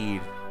speed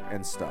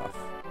and stuff.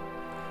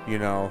 You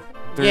know,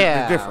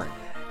 they're different.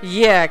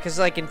 yeah, because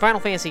like in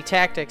Final Fantasy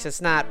Tactics, it's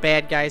not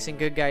bad guys and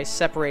good guys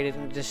separated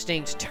into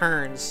distinct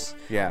turns,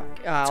 Yeah.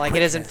 like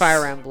it is in quickness.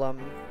 Fire Emblem.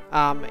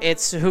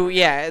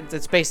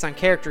 It's based on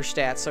character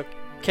stats, so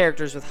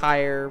characters with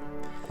higher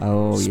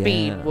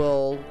speed yeah.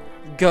 will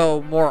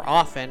go more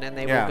often, and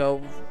they Yeah. will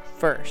go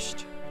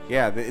first.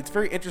 Yeah, it's a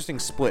very interesting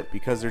split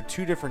because there are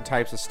two different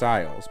types of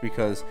styles.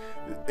 Because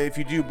if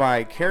you do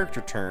by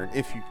character turn,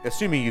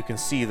 assuming you can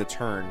see the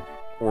turn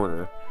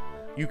order,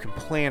 you can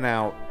plan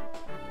out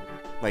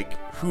like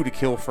who to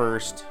kill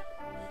first,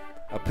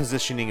 a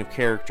positioning of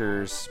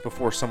characters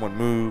before someone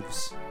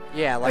moves.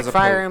 Yeah, like As a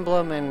Fire pro-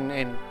 Emblem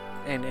and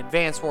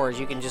Advance Wars,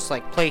 you can just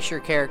like place your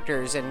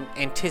characters and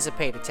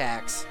anticipate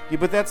attacks. Yeah,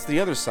 but that's the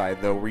other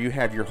side though, where you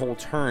have your whole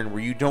turn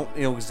where you don't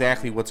know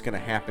exactly what's going to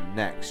happen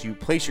next. You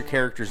place your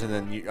characters and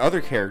then your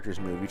other characters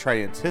move. You try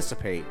to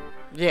anticipate,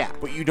 Yeah.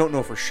 but you don't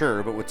know for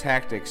sure. But with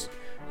tactics,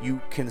 you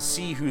can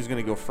see who's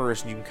going to go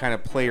first, and you can kind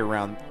of play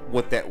around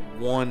what that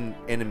one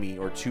enemy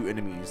or two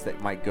enemies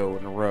that might go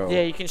in a row.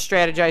 Yeah, you can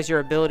strategize your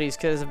abilities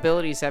because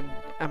abilities have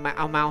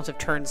amounts of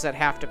turns that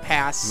have to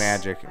pass.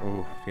 Magic.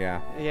 Ooh,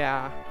 yeah.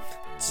 Yeah.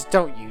 Just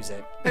don't use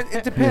it.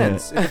 It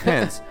depends. It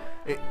depends.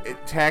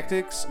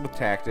 Tactics,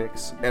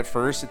 at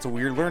first, it's a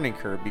weird learning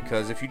curve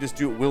because if you just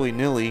do it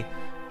willy-nilly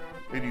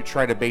and you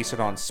try to base it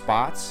on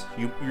spots,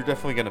 you're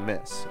definitely going to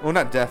miss. Well,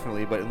 not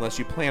definitely, but unless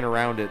you plan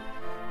around it,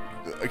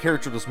 a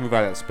character will just move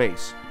out of that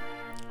space.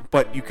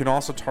 But you can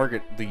also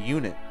target the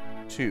unit,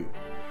 too.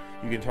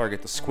 You can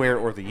target the square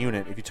or the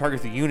unit. If you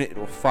target the unit, it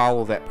will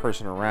follow that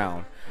person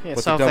around. Yeah,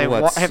 But so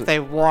the if they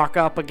walk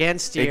up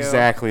against you,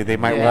 Exactly. They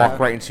might Yeah. walk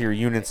right into your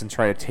units and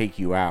try to take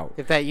you out.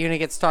 If that unit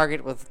gets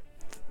targeted with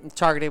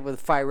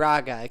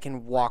Firaga, it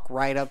can walk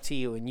right up to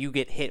you and you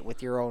get hit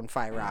with your own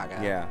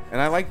Firaga. Yeah. And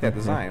I like that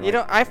design. You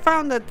know, I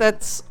found that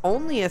that's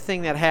only a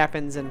thing that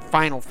happens in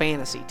Final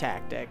Fantasy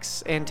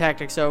Tactics and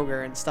Tactics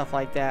Ogre and stuff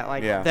like that.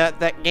 Like Yeah.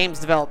 that game's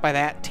developed by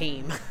that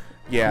team.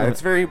 Yeah, it's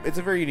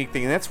a very unique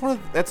thing, and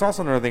that's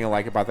also another thing I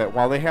like about that.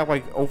 While they have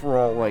like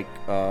overall like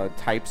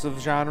types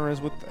of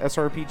genres with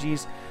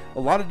SRPGs, a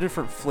lot of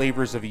different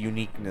flavors of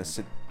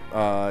uniqueness.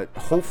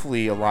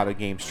 Hopefully, a lot of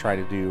games try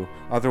to do.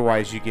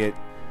 Otherwise, you get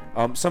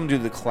some do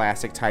the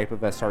classic type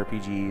of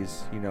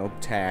SRPGs, you know,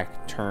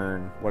 tack,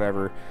 turn,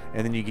 whatever,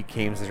 and then you get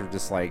games that are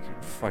just like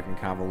fucking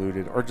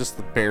convoluted or just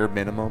the bare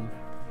minimum.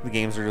 The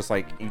games are just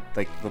like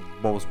the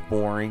most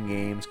boring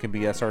games can be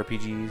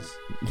SRPGs.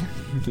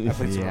 I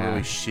played some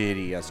really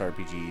shitty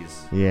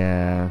SRPGs.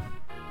 Yeah.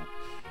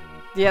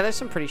 Yeah, there's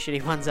some pretty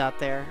shitty ones out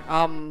there.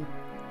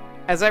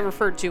 As I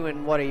referred to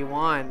in What Are You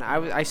On,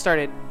 I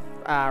started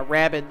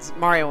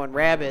Mario and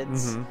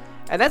Rabbids, Mhm.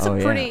 and that's Oh, a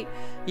yeah. pretty,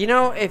 you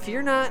know, if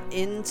you're not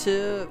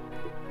into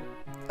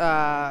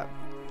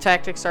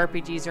tactics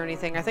RPGs or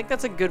anything, I think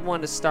that's a good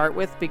one to start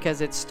with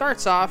because it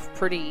starts off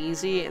pretty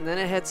easy and then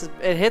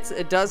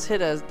it does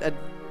hit a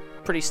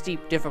pretty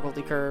steep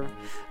difficulty curve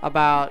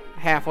about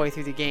halfway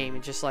through the game.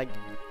 It just like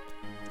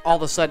all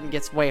of a sudden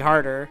gets way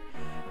harder,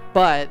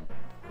 but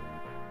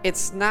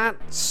it's not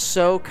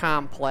so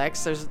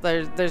complex.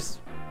 There's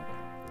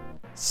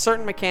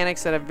certain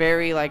mechanics that have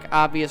very like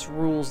obvious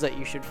rules that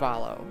you should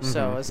follow.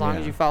 So as long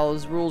as you follow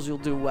those rules, you'll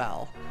do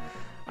well.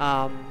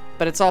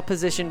 But it's all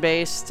position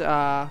based,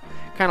 kind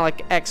of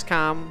like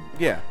XCOM.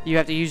 Yeah. You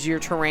have to use your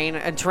terrain,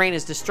 and terrain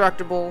is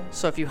destructible.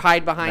 So if you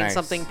hide behind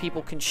something,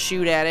 people can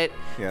shoot at it.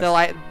 Yes.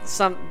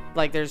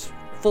 They'll there's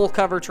full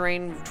cover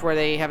terrain where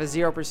they have a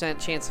 0%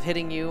 chance of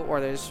hitting you, or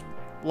there's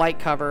light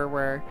cover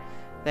where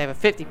they have a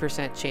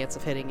 50% chance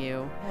of hitting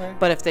you. Right.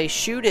 But if they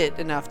shoot it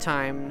enough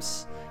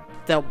times,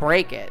 they'll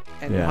break it,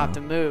 and you'll have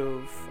to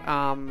move.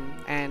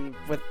 And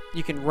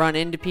you can run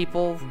into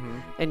people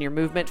in your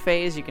movement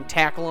phase. You can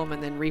tackle them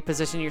and then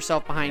reposition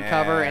yourself behind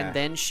cover and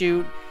then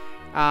shoot.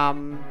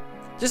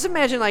 Just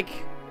imagine like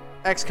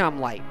XCOM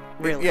Lite.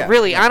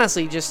 Really,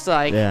 honestly, just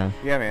like yeah,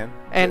 man.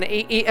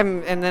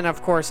 And then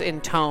of course in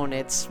tone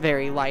it's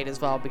very light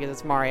as well because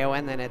it's Mario,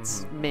 and then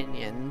it's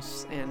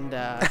minions and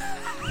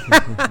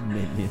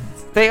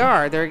Minions.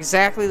 they're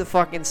exactly the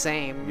fucking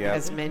same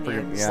as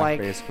minions.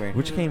 Basically.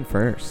 Which came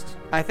first?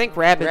 I think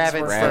Rabbids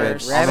were Rabbids.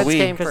 first. On the Wii.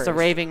 Came first. The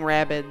Raving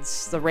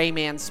Rabbids, the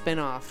Rayman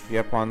spin-off.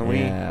 Yep, on the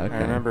Wii. Yeah, okay.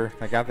 I remember.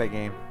 I got that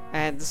game.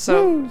 And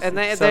so, Woo!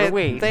 and So did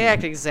we. they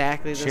act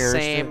exactly the Cherished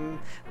same.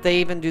 They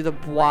even do the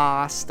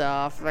blah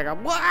stuff, like a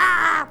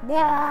blah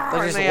blah. They're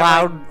and just they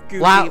have, like,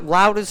 goofy-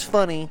 loud is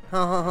funny.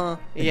 Ha ha ha.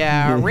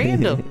 Yeah,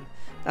 random.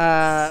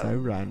 So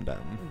random.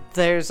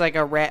 There's like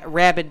a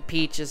Rabid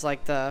Peach is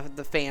like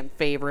the fan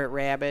favorite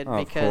rabbit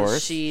Of because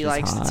course. she She's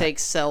likes hot. to take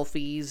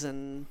selfies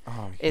and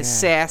Oh, is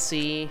yeah.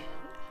 sassy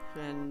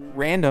and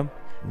Random.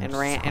 and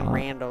She's hot.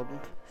 random.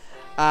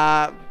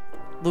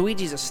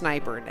 Luigi's a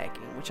sniper in that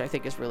game, which I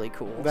think is really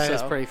cool. That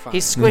is pretty fun.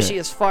 He's squishy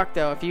as fuck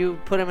though. If you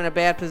put him in a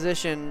bad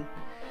position,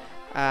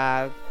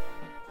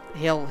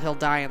 he'll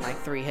die in like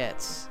 3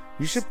 hits.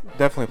 You should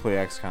definitely play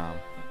XCOM.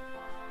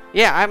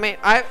 Yeah, I mean,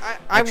 I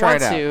Try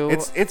want it out.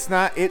 to. It's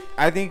not it.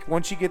 I think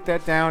once you get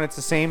that down, it's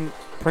the same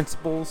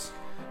principles.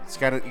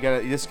 You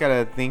just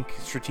gotta think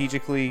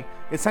strategically.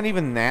 It's not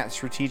even that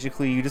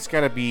strategically. You just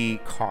gotta be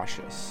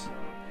cautious.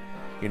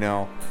 You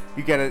know,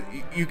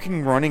 you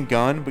can run and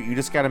gun, but you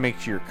just gotta make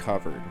sure you're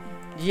covered.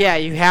 Yeah,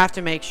 you have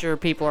to make sure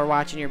people are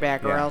watching your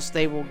back, or Yeah. else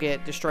they will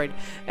get destroyed.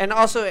 And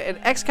also, in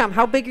XCOM,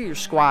 how big are your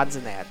squads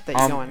in that you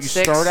go on? You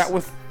 6? start out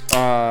with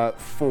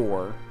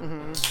 4,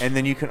 and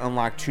then you can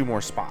unlock 2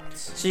 more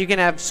spots. So you can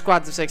have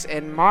squads of 6.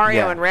 In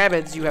Mario Yeah. and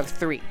Rabbids, you have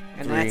 3,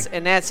 and 3.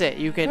 that's it.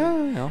 You can,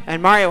 You know, and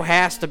Mario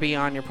has to be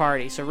on your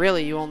party. So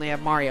really, you only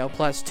have Mario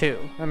plus 2.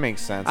 that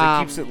makes sense. It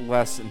keeps it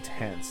less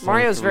intense. It's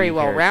only Mario's 3 very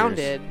well characters.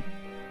 rounded,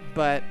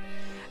 but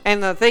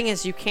and the thing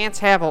is, you can't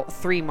have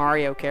 3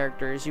 Mario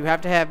characters. You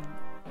have to have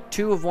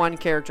 2 of one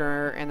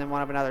character and then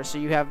 1 of another. So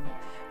you have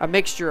a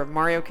mixture of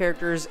Mario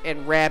characters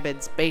and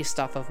Rabbids based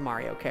off of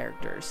Mario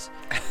characters.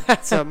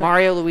 So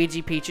Mario,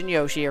 Luigi, Peach, and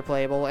Yoshi are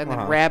playable, and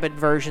then Rabbid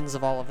versions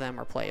of all of them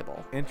are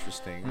playable.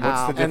 Interesting.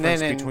 What's the And difference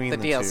then in between the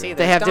the DLC, two?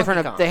 They have Donkey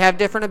different. Kong. They have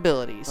different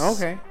abilities.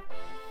 Okay.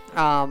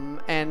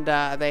 And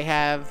they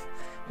have,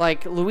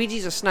 like,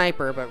 Luigi's a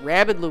sniper, but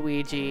Rabid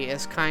Luigi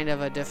is kind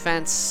of a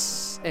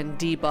defense and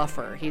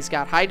debuffer. He's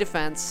got high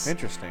defense.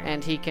 Interesting.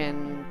 And he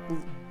can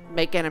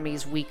make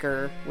enemies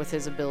weaker with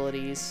his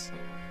abilities.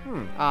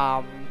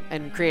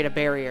 And create a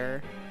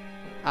barrier.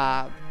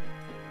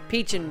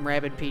 Peach and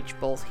Rabid Peach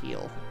both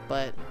heal,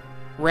 but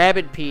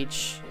Rabid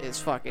Peach is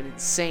fucking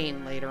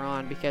insane later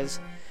on because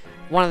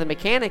one of the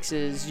mechanics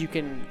is you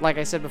can, like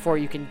I said before,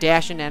 you can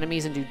dash into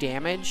enemies and do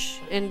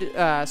damage,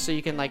 and so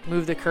you can like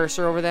move the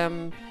cursor over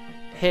them,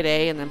 hit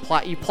A, and then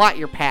plot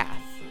your path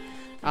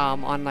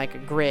on like a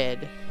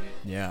grid.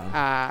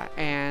 Yeah.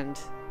 And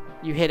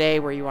you hit A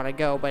where you want to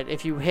go, but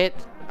if you hit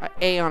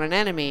A on an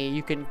enemy,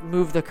 you can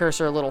move the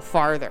cursor a little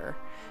farther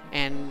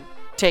and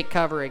take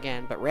cover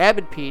again. But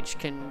Rabid Peach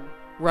can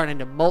run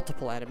into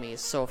multiple enemies,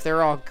 so if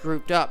they're all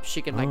grouped up,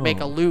 she can like make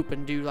a loop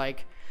and do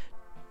like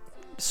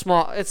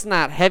small, it's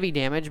not heavy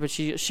damage, but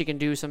she can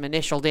do some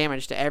initial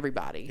damage to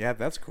everybody. Yeah,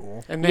 that's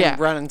cool. And then Yeah.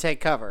 run and take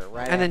cover,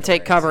 right? And then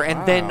take afterwards. cover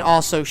and then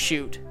also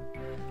shoot.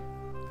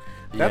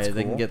 That's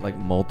They can cool. get like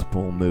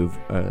multiple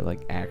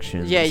like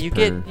actions. Yeah, you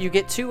per-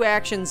 get 2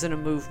 actions and a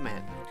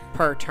movement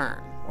per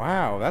turn.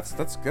 Wow, that's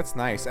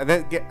nice.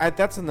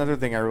 That's another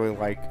thing I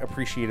really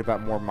appreciate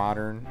about more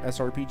modern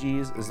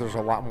SRPGs is there's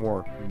a lot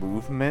more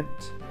movement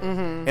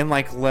and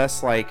like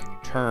less like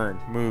turn,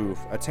 move,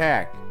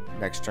 attack,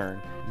 next turn,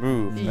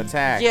 move,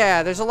 attack.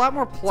 Yeah, there's a lot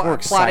more, more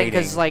plotting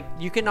because exciting. like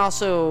you can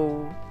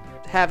also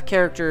have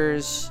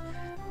characters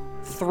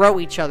throw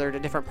each other to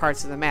different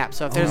parts of the map.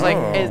 So if there's like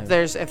Oh.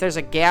 if there's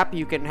a gap,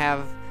 you can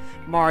have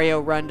Mario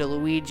run to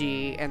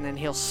Luigi and then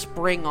he'll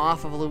spring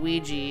off of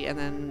Luigi, and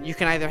then you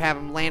can either have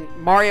him land.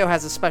 Mario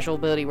has a special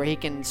ability where he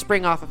can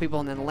spring off of people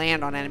and then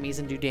land on enemies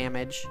and do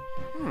damage.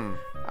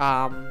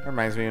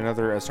 Reminds me of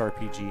another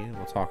SRPG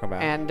we'll talk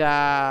about. And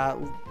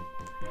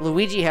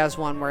Luigi has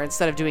one where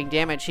instead of doing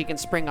damage, he can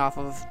spring off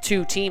of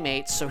 2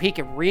 teammates, so he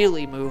can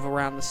really move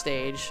around the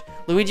stage.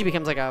 Luigi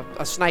becomes like a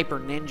sniper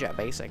ninja,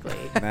 basically.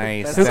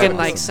 Nice. Who That can was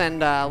like send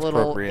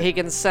little? appropriate. He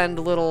can send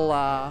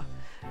little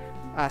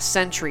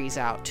sentries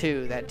out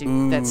too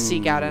that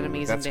seek out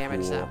enemies and that's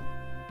damage cool. them.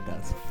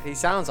 That's He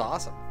sounds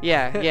awesome.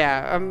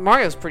 Yeah.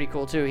 Mario's pretty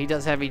cool too. He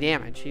does heavy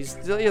damage. He's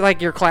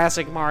like your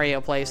classic Mario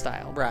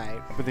playstyle.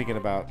 Right. I've been thinking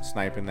about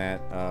sniping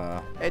that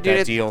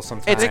Dude, deal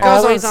sometime. It's It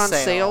goes always on on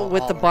sale sale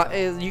with all the the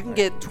time. you can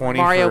get 20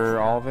 Mario for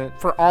all of it.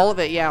 for all of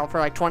it, yeah, for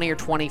like 20 or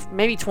 20,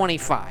 maybe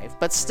 25,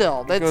 but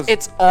still, Goes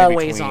it's in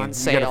always between. on You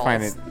sale. gotta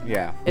find it.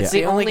 Yeah. It's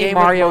The the only game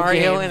Mario, with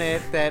Mario game. in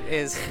it that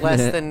is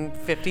less than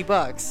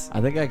 $50.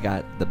 I think I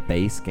got the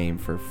base game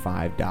for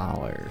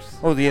 $5.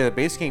 Oh yeah, the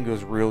base game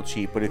goes real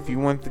cheap, but if you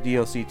want the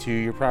DLC too,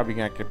 you're probably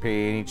not gonna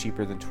pay any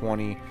cheaper than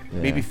 20,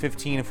 maybe Yeah.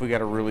 15 if we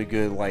got a really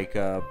good like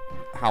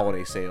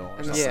holiday sale. Or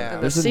And something. Yeah. and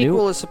the There's a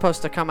sequel new- is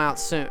supposed to come out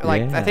soon.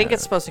 Like I think Yeah.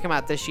 it's supposed to come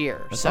out this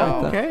year. That's So all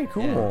I thought. Okay,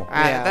 cool.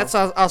 Yeah. that's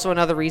also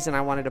another reason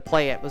I wanted to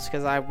play it was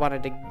because I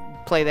wanted to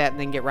play that and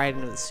then get right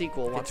into the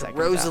sequel once It's that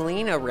comes out.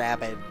 Rosalina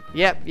Rabbit.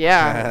 Yep,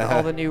 yeah,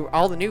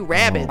 all the new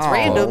rabbits, Oh,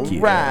 random.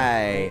 cute.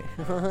 Right.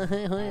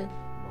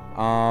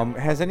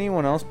 Has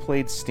anyone else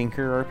played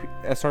stinker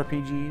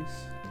SRPGs?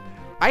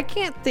 I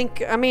can't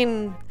think. I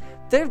mean,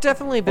 there've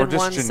definitely been just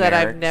ones that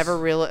I've generics. never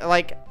really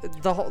like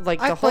the whole I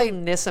whole played-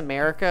 NIS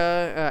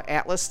America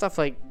Atlas stuff,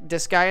 like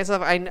Disgaea and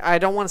stuff. I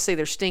don't want to say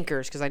they're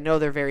stinkers because I know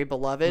they're very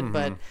beloved,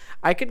 but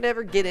I could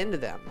never get into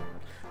them.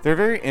 They're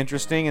very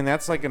interesting, and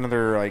that's like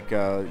another like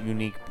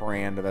unique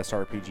brand of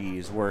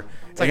SRPGs where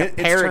It's like a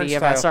parody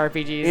of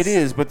SRPGs. It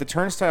is, but the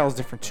turnstile is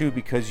different too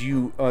because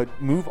you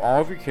move all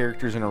of your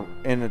characters in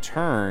a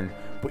turn,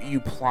 but you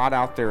plot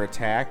out their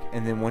attack,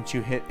 and then once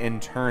you hit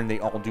in turn, they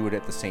all do it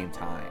at the same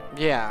time.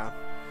 Yeah.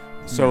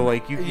 So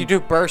like you You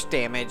do burst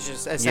damage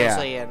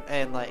essentially, and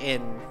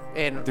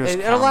There's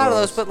a lot of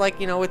those. combos. But like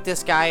with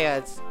this guy,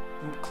 it's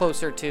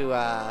closer to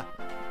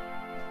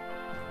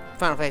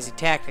Final Fantasy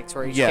Tactics,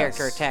 where each Yes.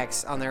 character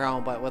attacks on their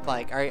own. But with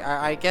like,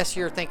 I guess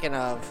you're thinking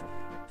of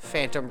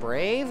Phantom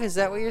Brave. Is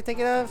that what you're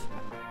thinking of?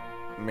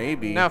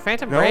 maybe No,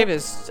 Phantom No? Brave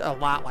is a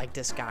lot like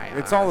Disgaea.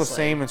 It's all the honestly.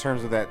 same in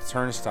terms of that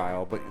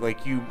turnstile, but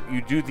like you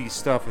do these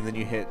stuff and then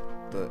you hit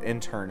the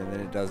intern and then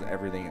it does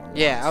everything at once.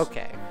 Yeah.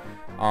 Okay.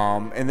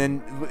 And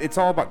then it's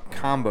all about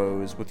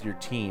combos with your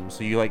team.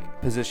 So you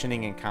like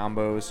positioning and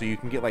combos. So you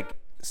can get like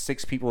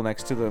 6 people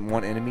next to the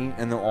one enemy,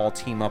 and they'll all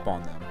team up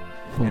on them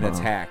and Wow.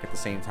 attack at the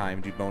same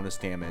time, do bonus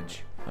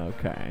damage.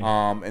 Okay.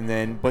 And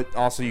then, but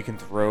also you can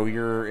throw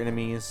your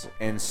enemies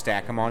and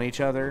stack them on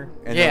each other,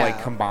 and they like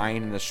Yeah.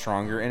 combine into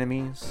stronger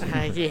enemies.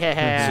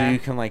 Yeah. So you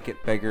can like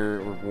get bigger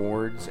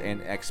rewards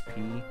and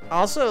XP.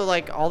 Also,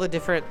 like all the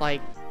different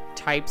like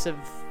types of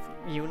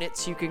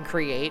units you can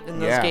create in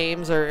those Yeah.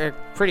 games are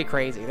pretty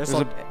crazy. There's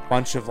There's a, a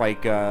bunch of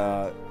like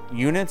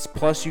units,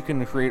 plus you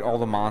can create all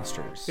the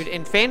monsters. dude,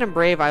 in Phantom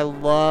Brave, I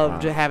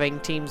loved Wow. having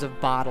teams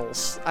of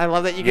bottles. I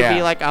love that you could be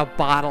Yeah. like a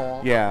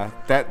bottle Yeah,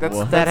 that's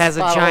What? that has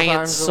a Bottles, giant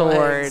arms, and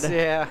legs, sword.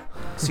 Yeah.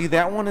 See,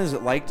 that one is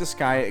like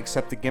Disgaea,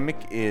 except the gimmick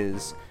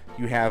is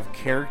you have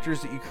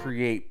characters that you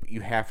create, but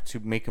you have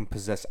to make them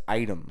possess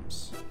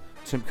items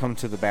to come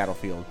to the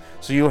battlefield.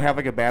 So you'll have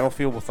like a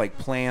battlefield with like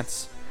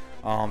plants,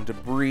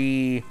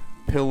 debris,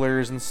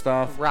 pillars and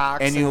stuff.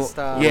 Rocks and you'll,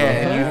 stuff. Yeah,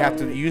 and you Yeah. have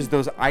to use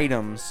those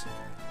items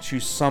to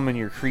summon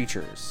your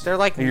creatures. They're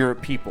like- your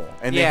people,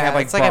 and they Yeah, have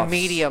like it's like a buffs.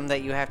 medium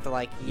that you have to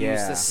like use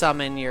Yeah. to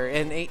summon your,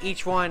 and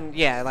each one,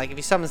 yeah, like if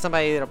you summon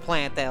somebody at a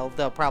plant, they'll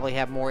probably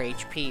have more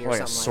HP or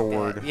Like a something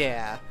like sword. that.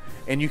 Yeah.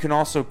 And you can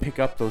also pick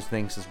up those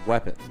things as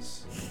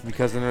weapons,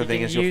 because another You thing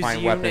can is you'll use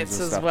find weapons units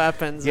and as stuff.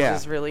 weapons, Yeah.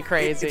 which is really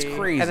crazy. It's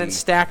crazy. And then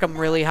stack them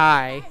really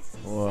high.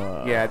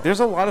 Whoa. Yeah, there's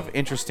a lot of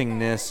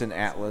interestingness in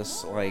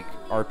Atlas like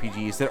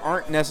RPGs that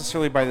aren't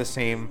necessarily by the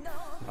same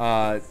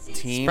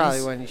teams.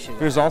 probably one you should-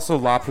 There's also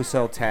La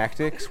Pucelle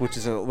Tactics, which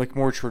is a like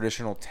more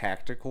traditional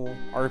tactical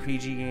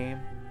RPG game.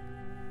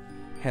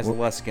 Has What-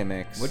 less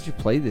gimmicks. What'd you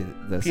play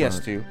this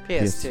PS2. on?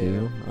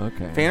 PS2.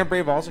 Okay. Phantom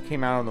Brave also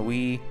came out on the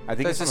Wii. I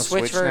think There's it's a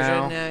on the Switch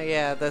now. version.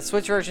 Yeah, the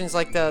Switch version's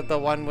like the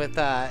one with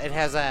it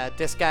has a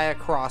Disgaea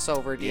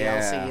crossover DLC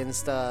Yeah. and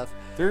stuff.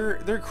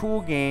 They're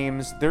cool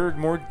games. They're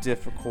more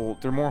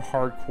difficult. They're more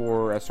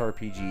hardcore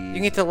SRPGs. You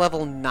can get to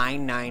level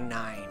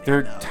 999. in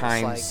They're those,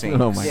 time like, synced.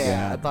 Oh my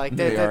yeah, god. like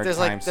They are there's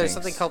time there's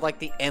something sinks. called like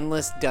the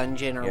endless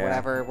dungeon or Yeah.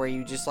 whatever, where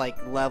you just like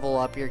level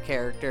up your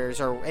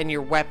characters, and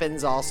your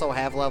weapons also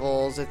have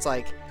levels. It's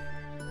like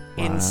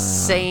Wow.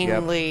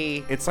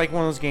 insanely. It's like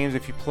one of those games.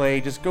 If you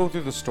play, just go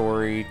through the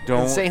story.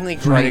 Don't Insanely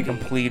try to greedy.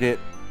 complete it.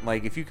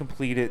 Like if you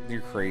complete it,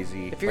 you're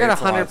crazy. If you're Like, gonna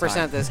it's a lot of 100%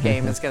 time. this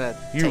game, it's gonna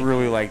You take,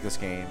 really like this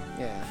game.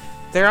 yeah.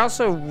 They're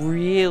also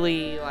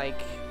really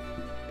like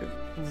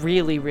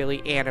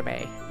really anime.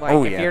 Like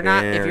Oh, if yeah, you're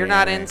not very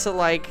anime. into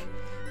like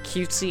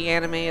cutesy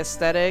anime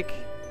aesthetic,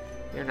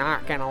 you're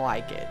not gonna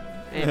like it.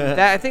 And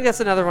I think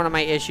that's another one of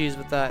my issues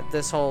with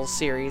this whole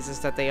series is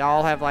that they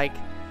all have like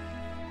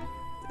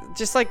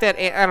just like that.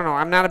 I don't know.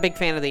 I'm not a big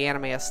fan of the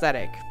anime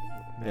aesthetic.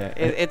 Yeah.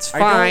 It's I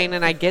don't- fine,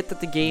 and I get that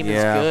the game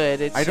is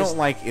good. It's I just, don't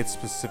like its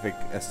specific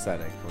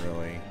aesthetic,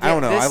 really. I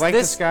don't know. This, I like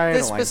this, this guy.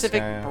 This I don't like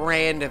specific this guy.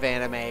 brand of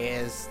anime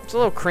is It's a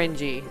little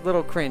cringy. a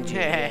little cringy.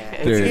 Yeah.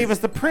 Yeah. Dude. They gave us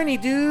the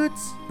printy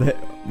dudes.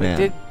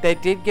 Man. They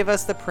did give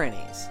us the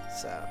printies,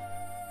 so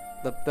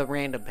the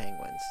random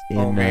penguins.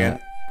 Oh man,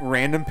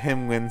 random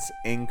penguins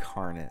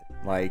incarnate.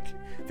 Like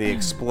they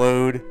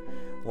explode.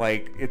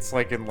 Like it's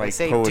like in like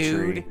say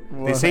poetry.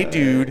 dude. They say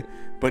dude,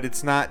 but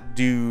it's not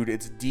dude.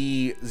 It's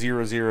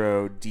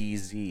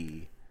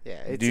D00DZ. Yeah,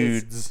 it's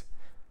Dudes.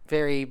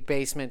 very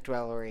basement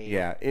dwellery.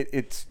 Yeah,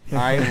 it's.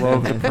 I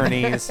love the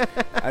printies.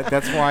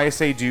 That's why I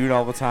say dude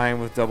all the time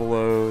with double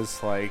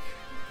O's. Like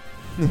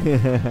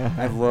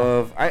I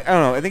love. I don't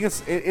know. I think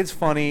it's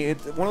funny.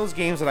 It's one of those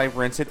games that I've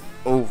rented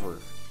over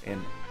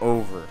and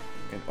over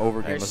and over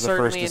again. There's Was the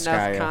first certainly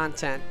enough Disgaea.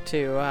 content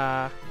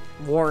to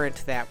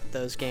warrant that with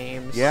those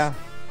games. Yeah.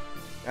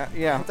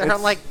 Yeah. They're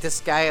not like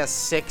Disgaea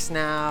 6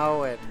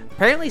 now, and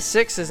Apparently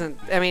 6 isn't.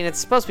 I mean, it's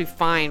supposed to be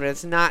fine, but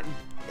it's not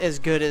as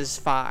good as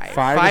 5.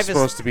 Five is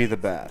supposed to be the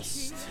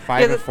best.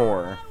 5 Yeah, and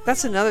 4.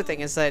 That's another thing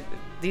is that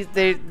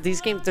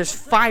these games. There's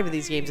 5 of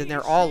these games, and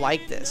they're all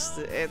like this.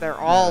 They're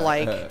all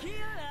like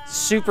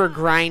super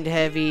grind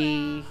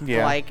heavy,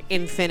 Yeah. like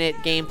infinite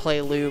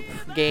gameplay loop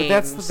games. But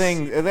that's the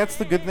thing. That's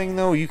the good thing,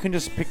 though. You can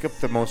just pick up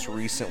the most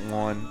recent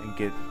one and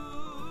get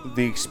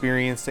the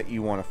experience that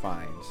you want to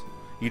find.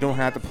 You don't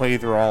have to play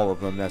through all of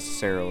them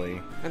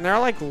necessarily. And they're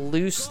all like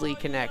loosely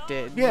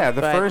connected. Yeah,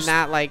 the but first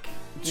not like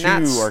 2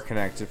 not are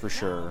connected for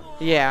sure.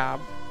 Yeah,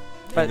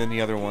 but And then the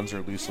other ones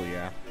are loosely,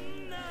 yeah.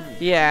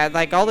 yeah,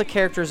 like all the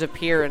characters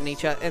appear in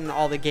in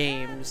all the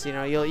games. You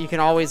know, you can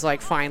always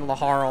like find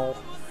Laharl.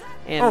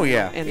 In, Oh,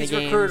 yeah. in he's the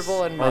games.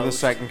 recruitable in Or the most.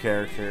 second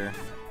character.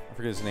 I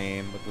forget his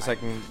name, but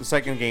the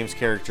second game's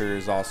character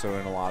is also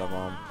in a lot of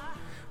them.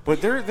 But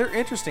they're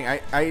interesting.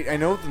 I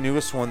know the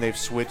newest one they've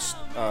switched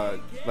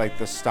like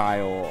the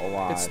style a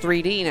lot. It's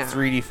 3D now.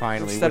 3D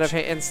finally.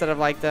 Instead of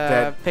like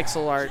the that-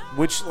 pixel art.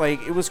 Which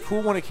like it was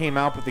cool when it came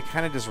out, but they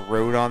kind of just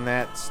rode on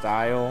that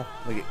style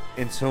like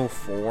until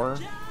 4,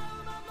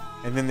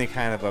 and then they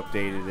kind of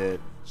updated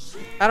it.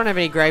 I don't have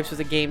any gripes with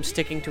the game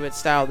sticking to its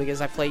style because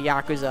I play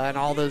Yakuza and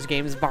all those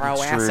games borrow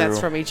True. assets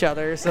from each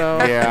other. So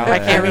Yeah, I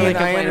can't really mean,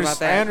 complain about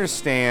that. I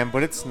understand,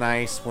 but it's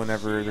nice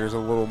whenever there's a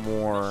little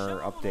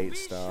more update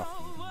stuff.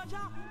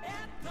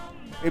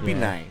 It'd be Yeah.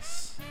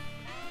 nice.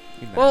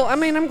 Well, I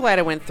mean, I'm glad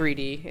it went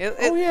 3D.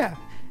 Oh yeah.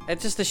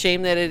 It's just a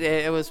shame that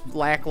it was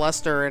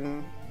lackluster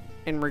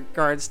in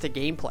regards to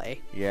gameplay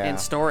Yeah. and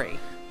story.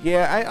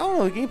 Yeah, I don't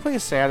know. The gameplay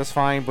is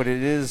satisfying, but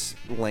it is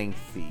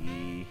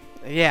lengthy.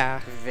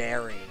 Yeah.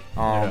 Very.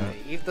 Um,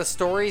 The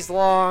story's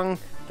long.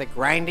 The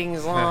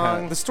grinding's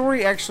long. the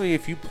story actually,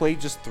 if you play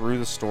just through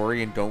the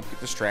story and don't get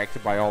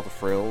distracted by all the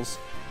frills,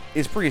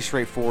 is pretty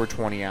straightforward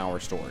 20-hour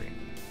story.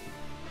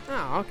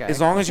 Oh, okay. As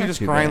long as you not just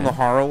too grind bad.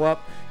 Laharl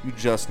up, you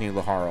just need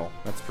Laharl.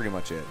 That's pretty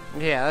much it.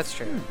 Yeah, that's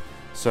true.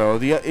 So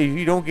if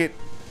you don't get,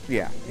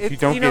 if you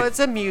don't get, it's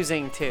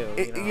amusing too.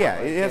 it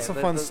has some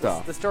fun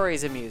stuff. The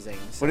story's amusing.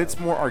 So. but it's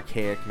more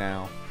archaic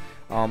now.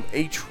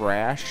 A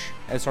trash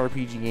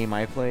SRPG game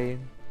I played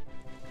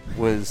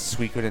was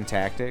Suikoden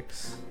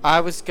Tactics.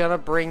 I was gonna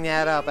bring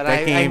that up, and That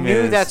I game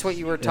knew is- that's what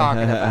you were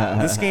talking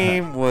about. This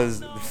game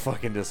was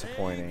fucking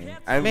disappointing.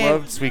 I Man.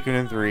 loved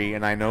Suikoden 3,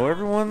 and I know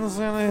everyone's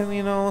gonna,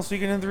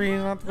 Suikoden 3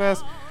 is not the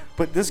best,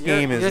 but this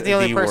game is You're the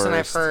only person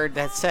worst. I've heard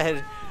that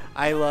said,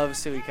 "I love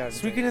Suikoden."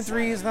 Suikoden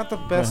 3 is not the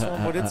best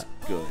one, but it's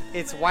good.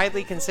 It's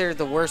widely considered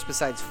the worst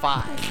besides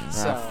 5.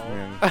 So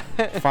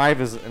Man. 5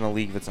 is in a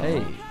league of its own.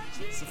 Hey,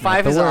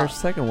 5 the is worst,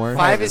 aw- second worst.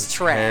 5 is is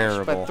trash,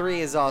 terrible. but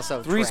 3 is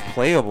also 3's trash.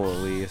 playable at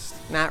least.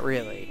 Not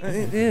really.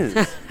 It is.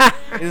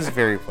 It is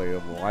very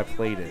playable. I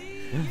played it.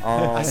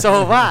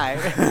 So have I.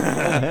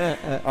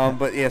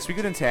 But yeah,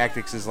 Suikoden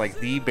Tactics is like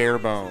the bare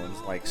bones,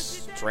 like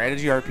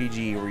strategy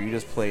RPG where you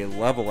just play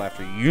level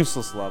after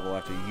useless level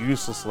after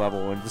useless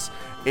level, and just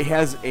it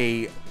has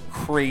a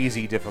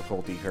crazy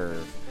difficulty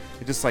curve.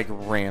 It just like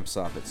ramps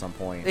up at some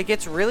point. It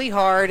gets really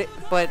hard,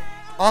 but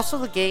also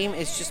the game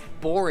is just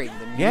boring.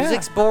 The Yeah.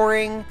 music's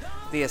boring.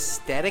 The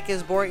aesthetic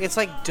is boring. It's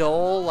like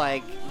dull,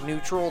 like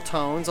neutral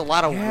tones, a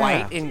lot of Yeah.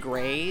 white and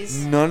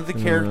grays. None of the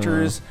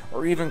characters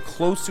are even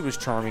close to as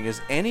charming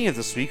as any of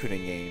the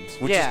Suikoden games,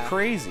 which Yeah. is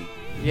crazy.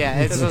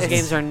 Yeah, it's, Those it's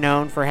games are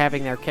known for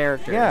having their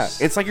characters. Yeah,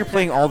 it's like you're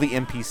playing all the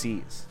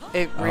NPCs.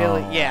 It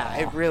really, Oh. yeah,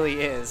 it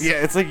really is. Yeah,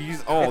 it's like you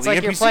It's the like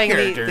NPC you're playing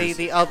characters.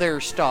 the other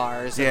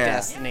stars Yeah. of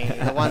Destiny,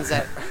 the ones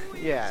that,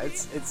 yeah,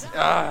 it's.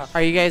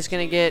 Are you guys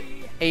gonna get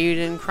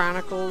Eiyuden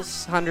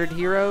Chronicles 100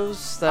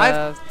 Heroes,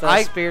 the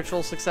I-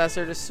 spiritual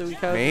successor to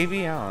Suikoden?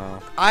 Maybe, I don't know.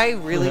 I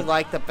really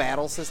like the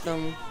battle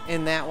system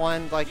in that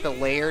one, like the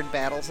layered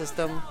battle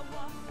system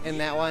in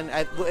that one.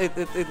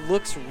 It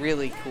looks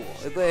really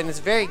cool, and it's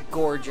very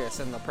gorgeous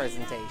in the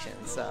presentation.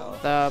 So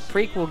The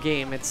prequel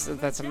game, that's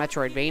a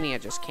Metroidvania,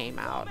 just came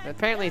out.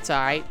 Apparently, it's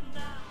alright.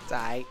 it's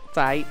aight. It's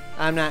alright.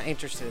 I'm not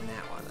interested in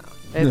that one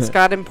though. It's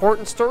got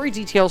important story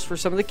details for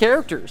some of the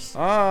characters.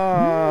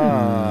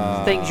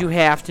 Things you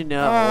have to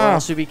know, or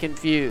else you'll be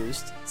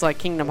confused. It's like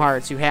Kingdom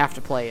Hearts. You have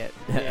to play it.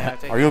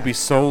 Or you'll be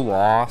so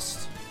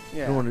lost.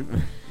 Yeah.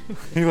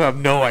 You'll have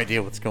no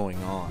idea what's going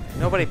on.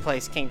 Nobody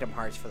plays Kingdom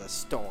Hearts for the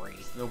story.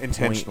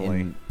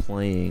 Intentionally.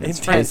 Playing. It's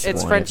this one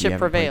if friendship you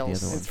haven't played the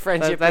prevails. other It's one.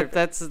 friendship.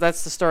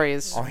 That's the story.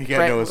 Is All you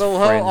gotta know is all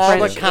the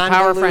friendship. the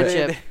power of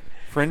convoluted- friendship.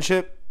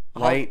 Friendship,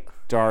 light,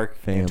 dark,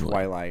 and Family.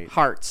 twilight.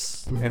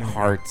 Hearts. And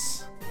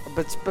hearts.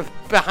 But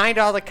behind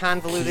all the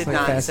convoluted Just like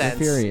Fast and nonsense,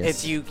 Furious.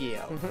 it's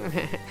Yu-Gi-Oh.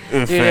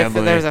 Dude, if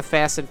there's a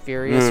Fast and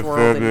Furious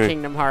world in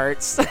Kingdom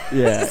Hearts.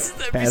 Yeah, That'd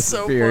be Fast so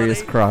and Furious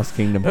funny. cross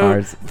Kingdom Ooh,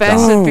 Hearts.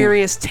 Fast Done. and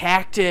Furious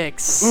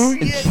Tactics.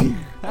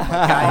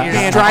 God, you're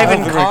And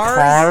driving they're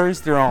cars.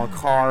 They're on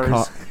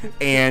cars,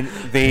 and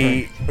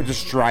they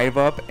just drive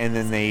up, and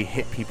then they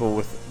hit people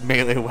with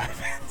melee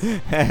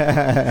weapons,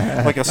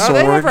 like a Oh, sword.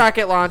 they have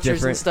rocket launchers and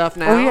Different- stuff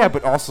now. Oh yeah,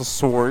 but also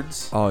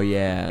swords Oh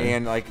yeah.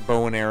 and like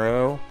bow and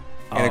arrow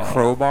and a Oh.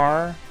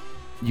 crowbar.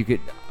 You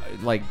could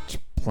like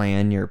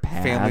plan your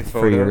Family path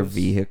for your photos.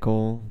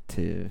 vehicle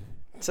to.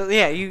 So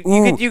yeah, you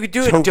Ooh, could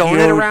do a Tokyo-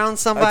 donut around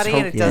somebody,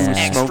 and it does Yeah.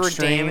 extra Smoke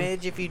screen.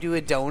 damage if you do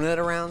a donut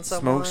around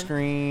someone. Smoke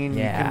screen. You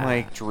Yeah. can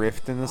like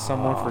drift into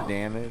someone for Oh.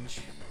 damage.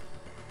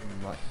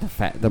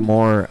 The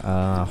more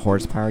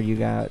horsepower you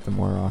got, the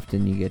more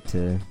often you get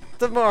to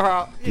The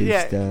more, do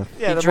yeah, stuff.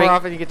 yeah, You the drink- more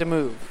often you get to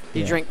move.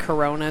 You Yeah. drink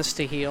Coronas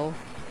to heal.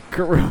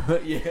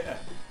 yeah.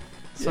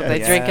 So they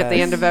drink at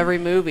the end of every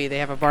movie. They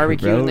have a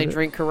barbecue and they Corona.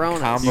 drink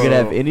Coronas. Combo. You can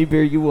have any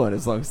beer you want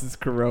as long as it's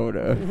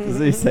Corona. Does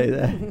he say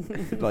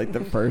that? Like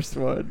the first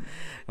one.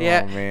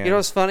 Yeah, Oh, man. you know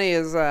what's funny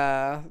is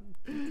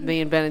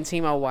me and Ben and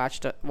Timo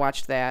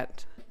watched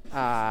that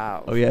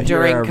Oh yeah, during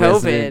you're our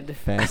COVID. resident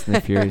Fast and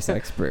the Furious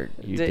expert.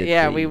 You did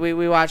Yeah, the-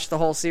 we watched the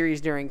whole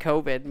series during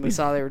COVID, and we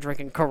saw they were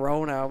drinking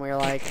Corona, and we were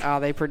like, oh,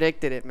 they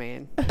predicted it,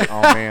 man.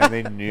 Oh man,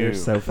 they knew. You're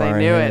so They far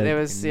knew ahead. it. It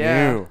was They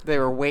yeah. knew. They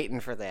were waiting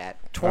for that.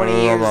 I 20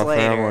 love years our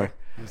later. family.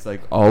 It's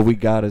like all we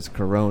got is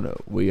Corona.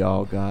 We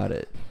all got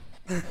it.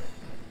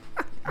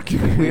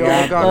 We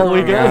all got all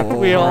we Corona. got.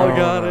 We all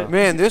got it.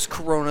 Man, this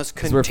Corona's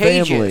 'Cause we're family.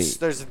 contagious.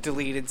 There's a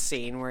deleted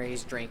scene where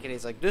he's drinking.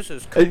 He's like, "This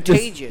is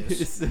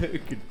contagious."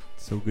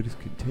 So good as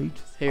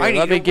contagious. Here, I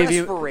let need me a give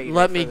you. respirator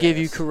Let me for give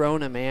you this.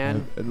 Corona,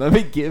 man. And let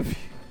me give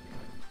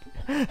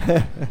you.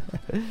 Let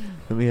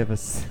me have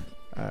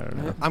I don't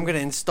know. I'm gonna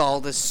install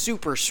this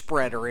super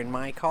spreader in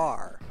my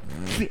car.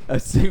 A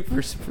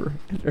super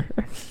spreader.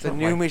 The Oh my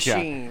new God.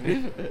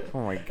 machine.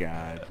 Oh my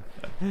god.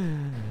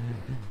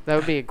 That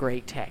would be a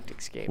great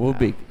tactics game.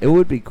 It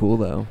would be cool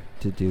though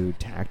to do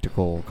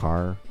tactical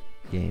car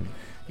game.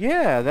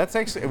 Yeah, that's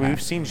actually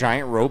we've seen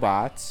giant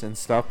robots and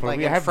stuff, but Like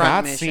we in have front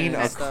not missions seen a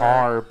and stuff.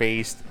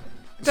 car-based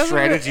Doesn't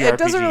really- strategy it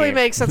doesn't RPG really game.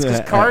 make sense because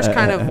cars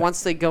kind of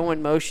once they go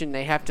in motion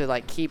they have to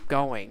like keep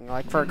going.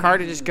 Like for a car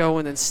to just go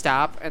and then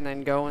stop and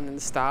then go and then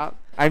stop.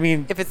 I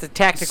mean, If it's a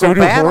tactical so do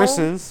battle,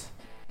 horses.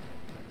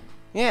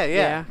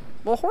 Yeah.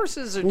 Well,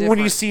 horses are different. When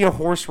you see a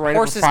horse ride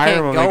Horses up a fire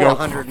can't emblem, go they go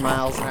 100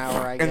 miles an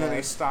hour. I guess. and then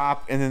they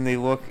stop, and then they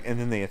look, and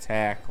then they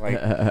attack. Like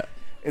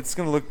it's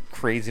gonna look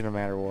crazy no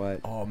matter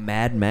what. Oh,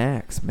 Mad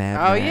Max. Oh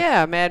Max.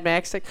 yeah, Mad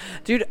Max.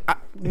 Dude,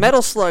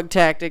 Metal Slug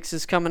Tactics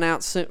is coming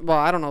out soon. Well,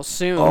 I don't know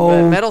soon, but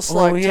Oh, Metal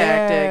Slug yeah,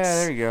 Tactics.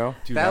 there you go.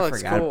 Dude, That I looks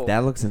forgot. cool. That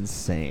looks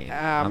insane.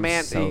 I'm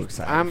Man, so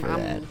excited I'm, for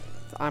that.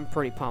 I'm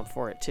pretty pumped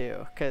for it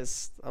too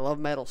because I love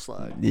Metal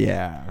Slug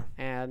Yeah.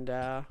 and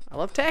I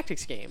love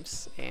tactics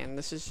games, and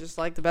this is just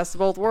like the best of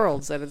both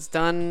worlds, and it's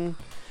done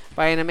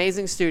by an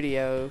amazing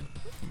studio.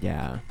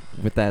 Yeah.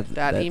 With that.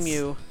 that's-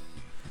 Emu.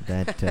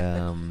 That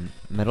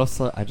Metal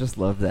Slug. I just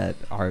love that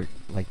art,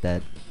 like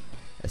that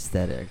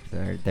aesthetic.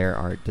 Their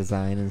art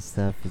design and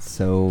stuff. It's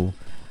so.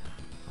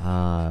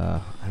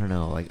 I don't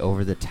know, like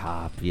over the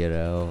top, you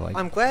know. Like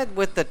I'm glad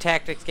with the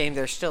tactics game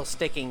they're still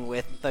sticking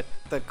with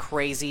the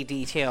crazy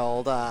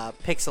detailed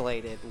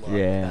pixelated look.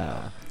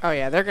 yeah. Oh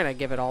yeah, they're gonna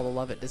give it all the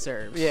love it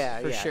deserves. Yeah,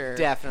 for yeah, sure.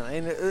 definitely.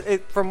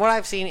 And from what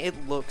I've seen,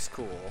 it looks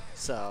cool.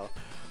 So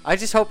I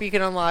just hope you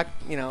can unlock,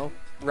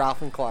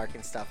 Ralph and Clark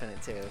and stuff in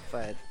it too.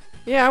 But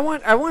Yeah, I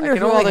wonder I can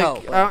who all only the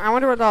hope, like- I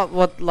wonder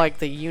what like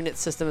the unit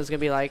system is gonna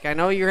be like. I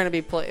know you're gonna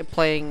be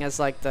playing as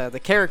like the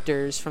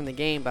characters from the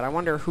game, but I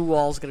wonder who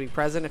all's gonna be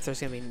present. If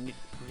there's gonna be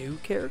new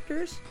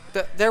characters,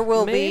 there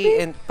will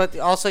Maybe? be, but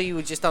also you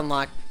would just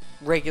unlock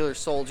regular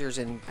soldiers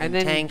and then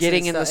tanks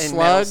getting and in the stu- and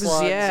metal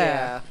slugs,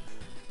 yeah.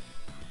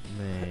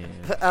 Man.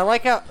 I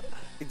like how.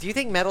 Do you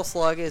think Metal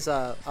Slug is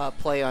a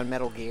play on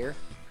Metal Gear?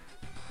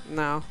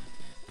 no.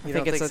 I You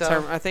think don't it's think a so?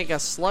 term. I think a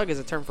slug is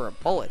a term for a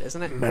bullet,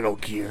 isn't it? Metal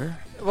Gear.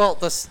 Well,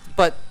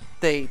 but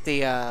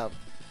the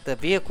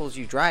vehicles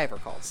you drive are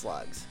called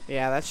slugs.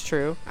 Yeah, that's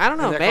true. I don't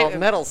know. And they're Maybe, called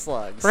metal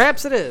slugs.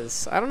 perhaps it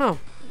is. I don't know.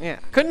 Yeah.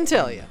 Couldn't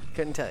tell you.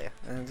 Couldn't tell you.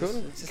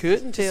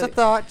 Couldn't tell Just a you.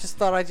 thought. Just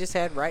thought I just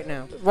had right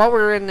now. While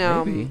we're in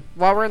Maybe.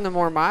 the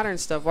more modern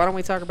stuff, why don't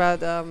we talk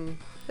about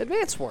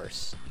Advance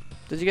Wars?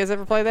 Did you guys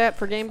ever play that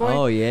for Game Boy?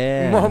 Oh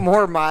yeah.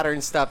 More modern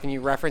stuff, and you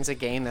reference a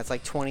game that's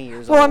like 20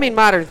 years old. Well, I mean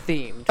modern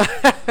themed.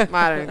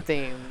 Modern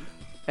themed.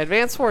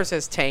 Advance Wars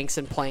has tanks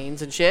and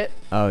planes and shit.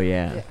 Oh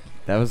yeah.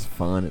 That was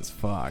fun as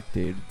fuck,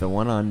 dude. The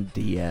one on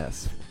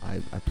DS, I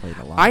played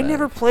a lot. I of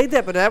never that. played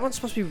that, but that one's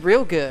supposed to be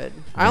real good.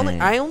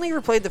 Man. I only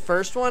ever played the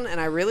first one, and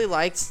I really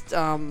liked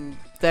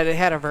that it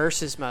had a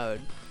versus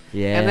mode.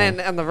 Yeah. And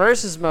then on the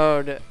versus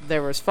mode,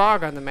 there was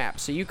fog on the map,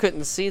 so you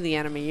couldn't see the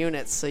enemy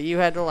units. So you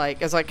had to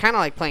it's like kind of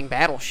like playing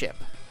Battleship.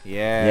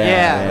 Yeah.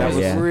 Yeah, That was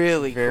yeah.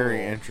 really very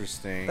cool.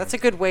 interesting. That's a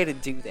good way to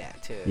do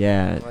that too.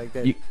 Yeah. Like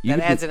that. You that could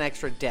adds do- an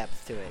extra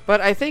depth to it.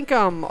 But I think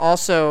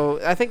also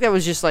I think that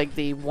was just like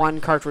the one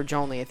cartridge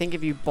only. I think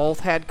if you both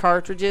had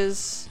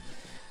cartridges,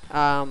 You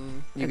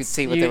could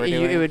see what they were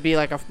doing. It would be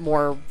like a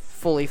more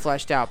fully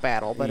fleshed out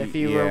battle. But if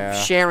you were Yeah.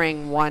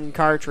 sharing one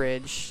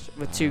cartridge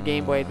with two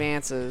Game Boy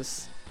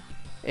Advances,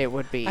 it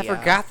would be. I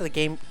forgot the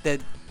Game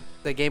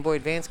Boy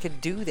Advance could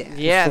do that.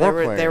 Yeah, Four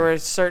there player. were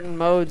certain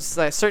modes,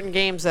 certain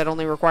games that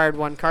only required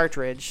one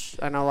cartridge.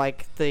 I know,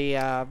 like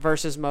the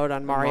versus mode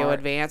on Mario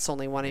Advance,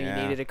 only one of you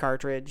Yeah. needed a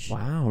cartridge.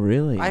 Wow,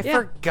 really? I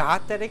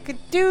forgot that it could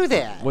do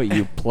that. What,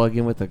 you plug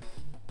in with a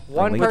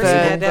One link person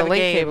cable? had to have The a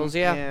link game. cables,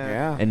 yeah.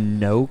 Yeah. and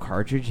no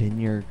cartridge in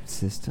your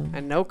system?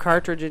 And no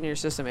cartridge in your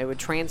system. It would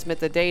transmit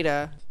the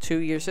data to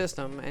your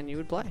system, and you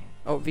would play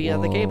via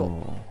the cable.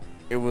 Whoa.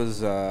 It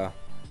was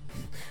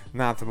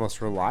not the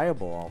most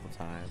reliable all the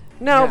time.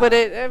 No, Yeah. but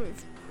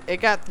it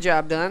got the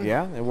job done.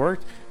 Yeah, it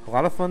worked. A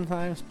lot of fun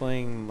times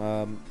playing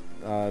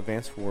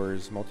Advance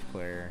Wars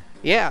multiplayer.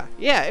 Yeah,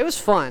 it was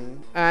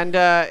fun, and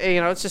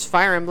it's just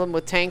Fire Emblem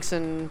with tanks,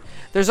 and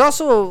there's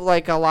also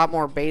like a lot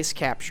more base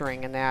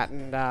capturing in that,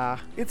 and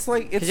It's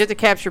like because you have to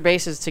capture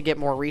bases to get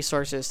more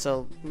resources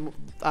to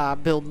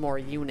build more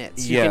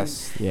units.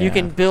 Yes. You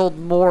can Yeah. build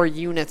more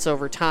units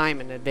over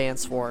time in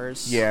Advance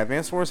Wars. Yeah,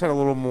 Advance Wars had a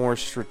little more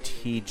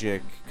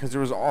strategic because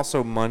there was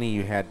also money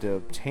you had to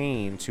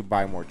obtain to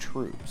buy more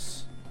troops.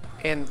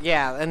 And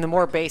the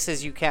more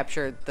bases you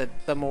capture,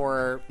 the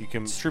more You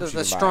can the troops you can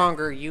buy.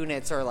 stronger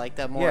units, or like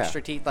the more Yeah.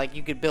 strategic. Like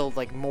you could build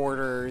like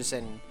mortars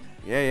and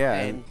Yeah,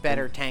 and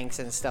better tanks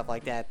and stuff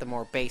like that. The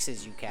more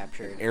bases you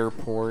captured,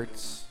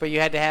 airports. but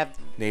you had to have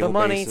Naval the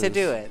money to bases.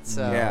 do it.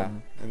 So Yeah,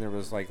 and there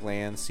was like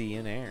land, sea,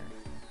 and air.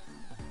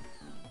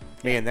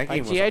 Man, that Like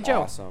game was G.I.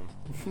 Joe. awesome.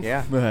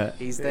 Yeah. But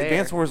he's there.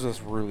 Advance Wars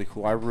was really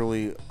cool.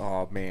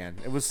 Oh man,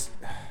 it was.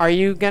 Are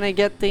you gonna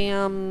get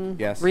the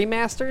Yes.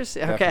 remasters?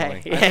 Okay.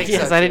 Definitely. I think so,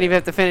 Yes, I didn't too. even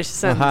have to finish the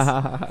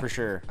sentence. For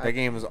sure. That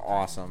game was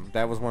awesome.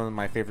 That was one of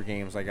my favorite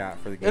games I got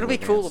for the game. It'll be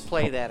Boy cool Advance. to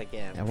play that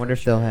again. I wonder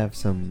if they'll have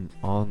some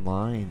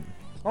online.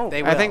 Oh,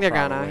 They I think will, they're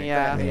gonna. probably.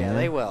 Yeah. Yeah.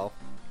 they will.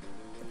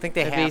 I think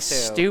they It'd have be to.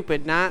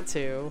 stupid not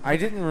to. I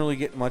didn't really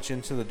get much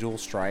into the dual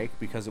strike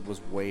because it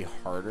was way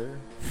harder.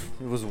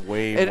 It was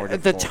way more The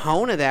difficult.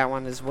 tone of that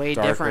one is way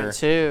Darker. different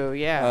too.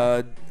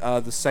 Yeah.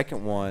 The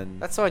second one,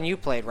 That's the one you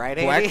played, right?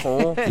 Black Andy?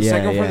 Hole. The Yeah,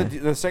 second one yeah.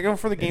 the second one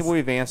for the Game It's- Boy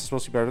Advance is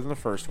supposed to be better than the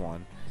first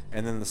one,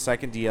 and then the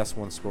second DS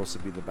one's supposed to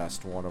be the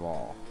best one of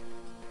all.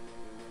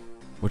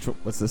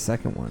 What's the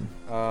second one?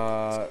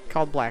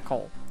 Called Black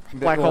Hole. Ba-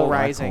 Black well, Hole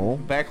Black Rising. Hole?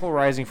 Black Hole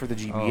Rising for the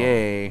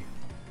GBA.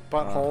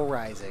 Butthole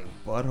Rising.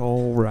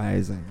 Butthole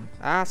Rising.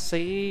 I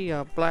see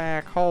a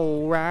black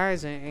hole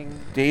rising.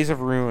 Days of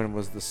Ruin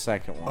was the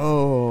second one.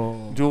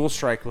 Oh. Dual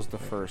Strike was the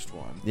first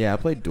one. Yeah, I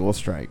played Dual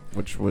Strike,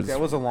 which was That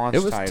was a launch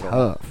it was title.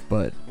 tough,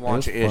 but it was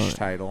Launch-ish fun.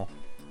 title.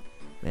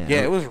 Man,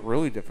 Yeah, it was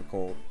really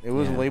difficult. It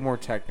was Yeah. way more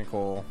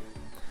technical.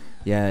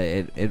 Yeah,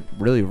 it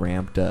really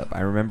ramped up.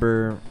 I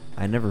remember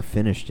I never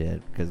finished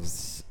it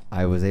because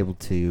I was able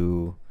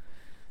to,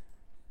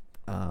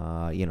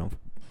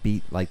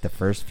 beat like the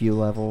first few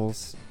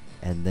levels,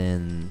 and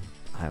then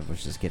I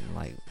was just getting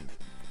like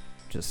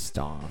just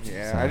stomped.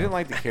 Yeah, so- I didn't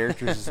like the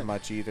characters as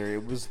much either.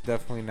 It was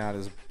definitely not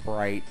as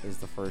bright as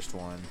the first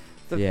one.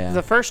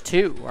 The first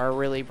two are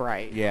really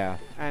bright. Yeah.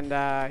 And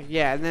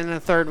and then the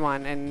third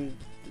one, and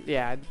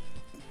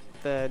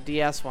the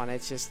DS one,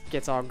 it just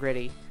gets all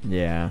gritty.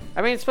 Yeah.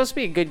 I mean, it's supposed to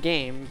be a good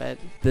game, but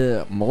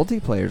The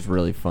multiplayer is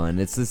really fun.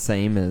 It's the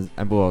same as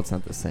well, it's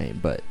not the same,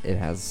 but it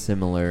has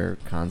similar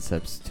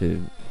concepts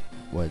to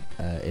what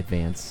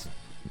Advance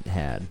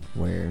had,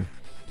 where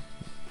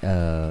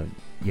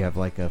you have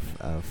like a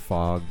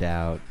fogged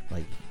out,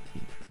 like,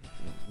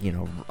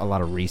 a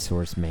lot of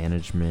resource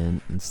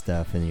management and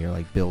stuff, and you're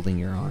like building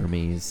your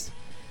armies,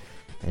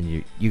 and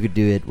you could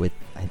do it with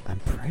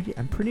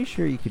I'm pretty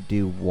sure you could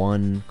do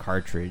one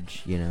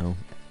cartridge,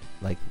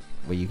 like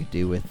what you could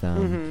do with I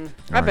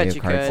bet Mario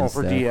you Karts could. and Oh,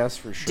 for stuff. DS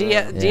for sure.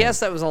 DS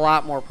that was a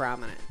lot more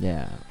prominent.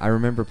 Yeah, I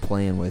remember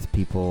playing with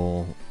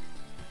people,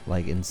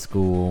 like in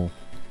school,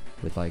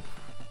 with like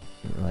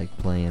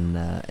playing,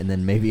 and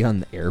then maybe on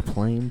the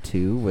airplane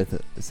too,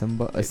 with some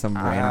random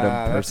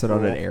that's person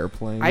on an cool.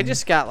 airplane. I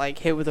just got like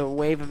hit with a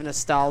wave of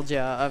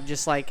nostalgia of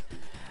just like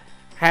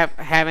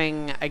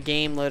having a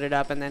game loaded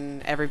up and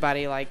then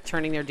everybody like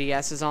turning their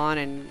DSs on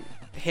and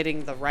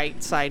hitting the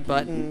right side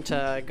button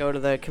to go to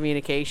the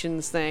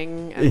communications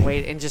thing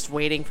and just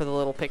waiting for the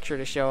little picture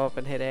to show up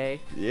and hit A.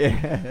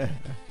 yeah,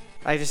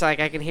 I just like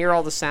I can hear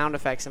all the sound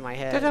effects in my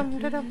head.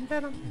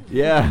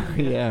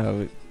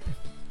 yeah.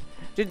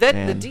 Dude, the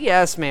Man.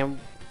 DS, man,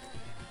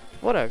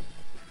 what a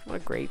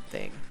What a great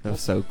thing. That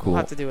was so We'll cool.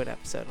 have to do an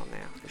episode on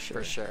that for sure.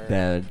 For sure.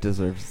 That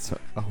deserves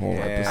a whole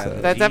Yeah.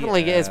 episode. That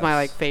definitely is DS. my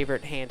like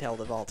favorite handheld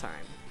of all time.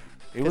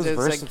 It was 'Cause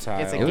versatile.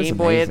 It's a It was Game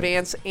Boy amazing.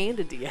 Advance and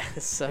a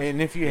DS. So.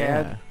 And if you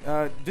Yeah.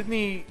 had, didn't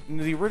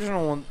the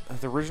original one,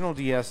 the original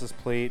DS's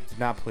did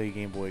not play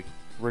Game Boy,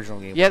 original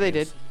Game Boy Yeah, they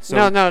did. games.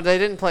 So No, they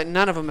didn't play.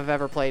 None of them have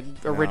ever played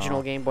original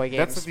No. Game Boy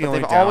games. That's the but only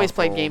they've always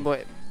played downfall.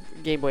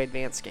 Game Boy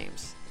Advance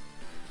games.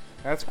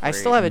 That's great. I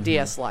still have a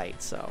DS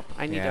Lite, so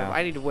I need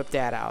Yeah. to whip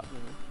that out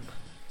and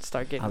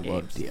start getting I games.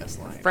 love DS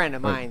Lite. A friend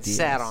of Love mine DS.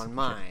 sat on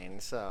mine,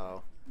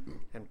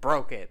 and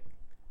broke it.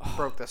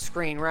 Broke the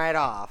screen right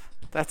off.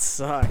 That He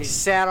sucks.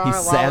 sat on He it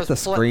while sat I was the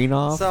screen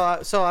off?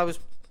 So I was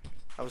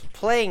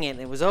playing it and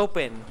it was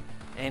open,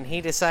 and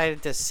he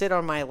decided to sit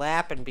on my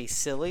lap and be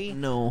silly.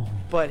 No.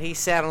 But he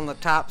sat on the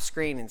top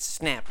screen and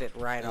snapped it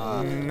right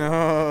off.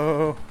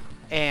 No.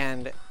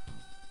 And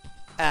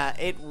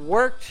it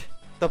worked.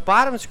 The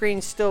bottom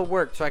screen still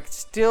worked, so I could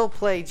still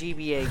play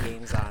GBA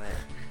games on it.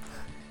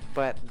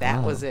 But that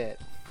Wow. was it.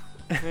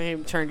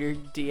 You turned your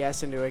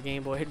DS into a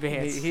Game Boy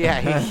Advance. He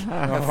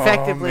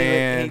effectively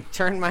man. he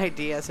turned my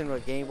DS into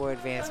a Game Boy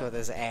Advance with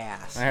his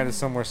ass. I had a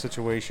similar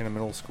situation in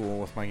middle school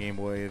with my Game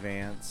Boy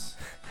Advance,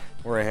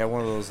 where I had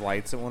one of those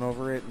lights that went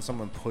over it, and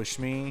someone pushed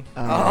me,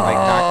 Oh. like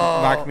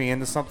knocked me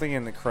into something,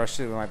 and it crushed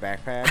it with my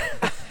backpack.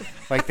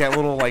 Like that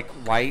little like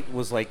light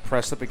was like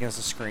pressed up against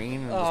the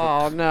screen. And it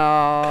was Oh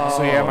no. like,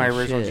 so yeah, my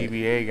original shit.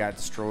 GBA got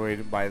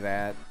destroyed by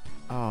that.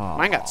 Oh.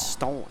 Mine got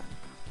stolen.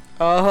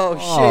 Oh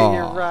shit, Aw.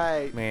 you're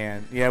right.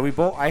 Man, yeah, we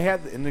both. I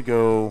had the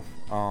Indigo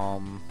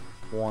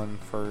one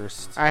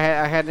first. I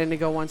had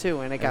Indigo one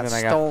too, and it got and then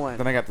stolen.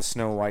 then I got the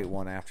Snow White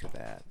one after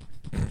that.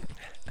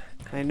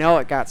 I know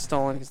it got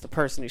stolen because the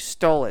person who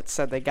stole it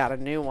said they got a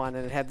new one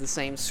and it had the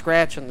same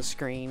scratch on the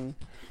screen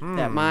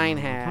that mine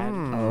had.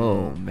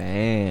 Oh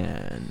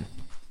man.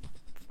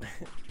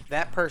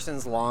 That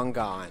person's long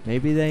gone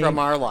Maybe they from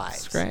our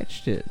lives.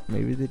 scratched it.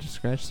 Maybe they just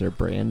scratched their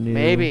brand new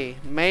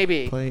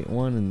Maybe. plate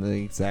one in the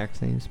exact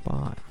same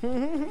spot.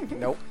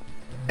 Nope.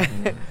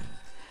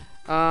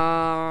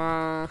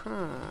 Huh.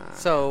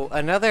 So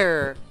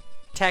another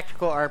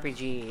tactical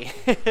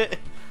RPG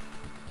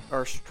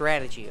or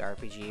strategy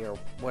RPG or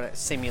what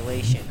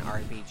simulation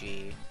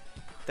RPG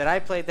that I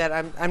played that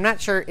I'm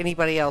not sure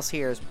anybody else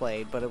here has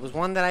played, but it was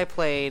one that I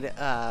played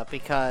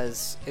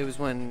because it was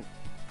when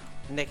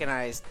Nick and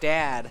I's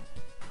dad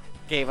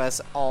gave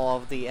us all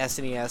of the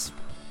SNES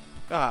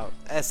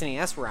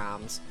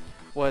ROMs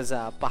was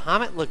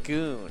Bahamut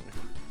Lagoon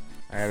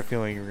I had a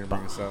feeling you were gonna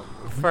bring this up.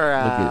 for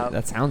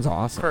That sounds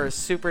awesome. for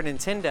Super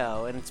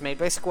Nintendo, and it's made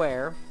by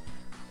Square.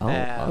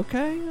 Oh,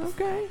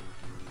 okay.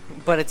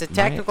 But it's a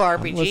tactical I'm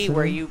RPG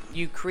where listening.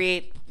 you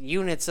create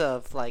units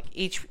of like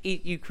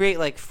you create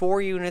like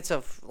 4 units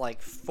of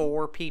like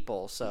 4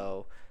 people.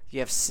 So you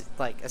have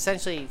like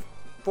essentially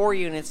 4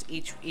 units.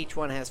 Each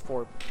one has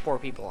four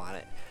people on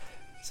it.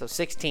 So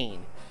 16.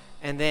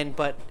 And then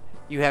but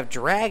you have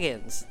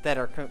dragons that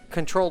are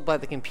controlled by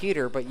the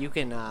computer, but you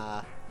can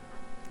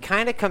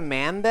kind of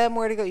command them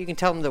where to go. You can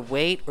tell them to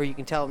wait, or you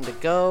can tell them to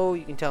go.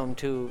 You can tell them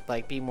to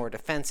like be more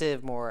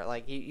defensive, more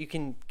like you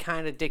can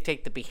kind of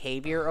dictate the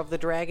behavior of the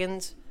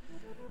dragons,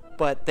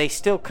 but they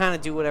still kind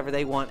of do whatever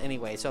they want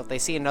anyway. So if they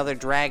see another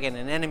dragon,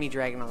 an enemy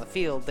dragon on the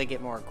field, they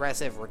get more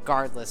aggressive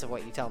regardless of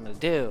what you tell them to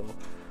do.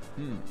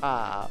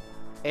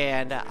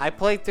 And I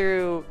played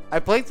through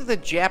the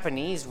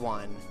Japanese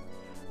one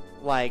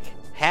like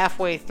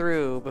halfway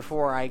through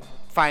before I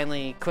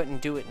finally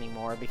couldn't do it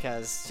anymore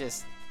because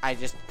I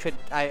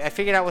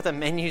figured out what the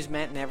menus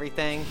meant and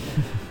everything.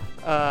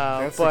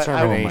 That's but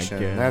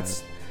determination. God.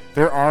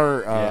 There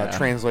are Yeah.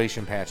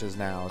 translation patches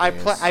now.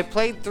 I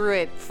played through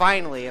it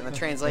finally in the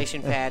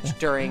translation patch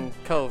during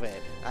COVID.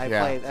 I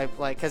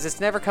played because it's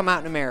never come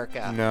out in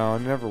America. No,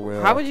 never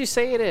will. How would you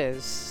say it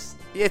is?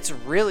 It's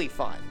really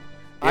fun.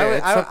 Yeah,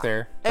 it's up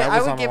there. That I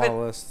was would on give a lot it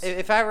of lists.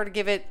 if I were to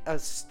give it a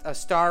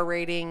star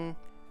rating,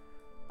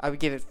 I would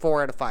give it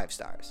 4 out of 5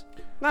 stars.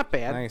 Not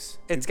bad. Nice.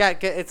 It's got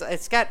good.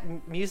 It's got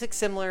music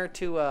similar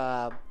to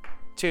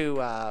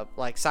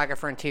like Saga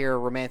Frontier,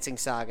 Romancing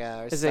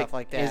Saga, or stuff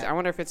like that. I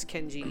wonder if it's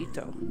Kenji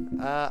Ito.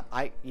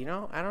 I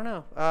don't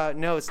know.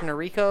 No, it's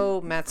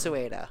Noriko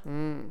Matsueda.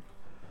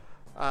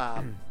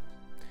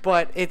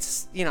 But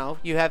it's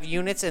you have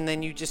units and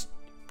then you just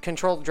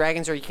control the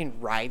dragons or you can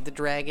ride the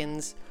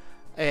dragons,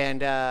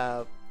 and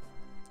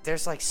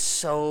there's like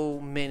so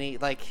many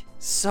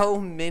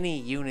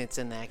units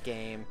in that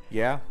game.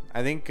 Yeah,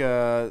 I think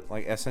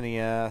like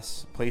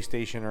SNES,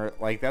 PlayStation, or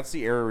like that's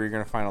the era where you're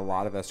gonna find a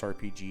lot of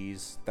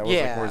SRPGs. That was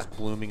like where it's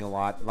blooming a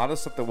lot. A lot of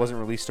stuff that wasn't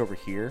released over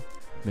here.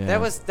 Yeah.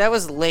 That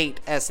was late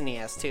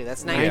SNES too.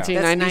 That's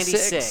 1996.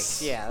 That's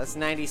 96. Yeah, that's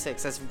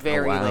 96. That's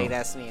very wow. late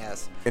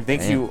SNES. And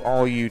thank Damn. you,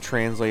 all you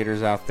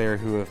translators out there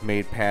who have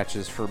made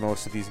patches for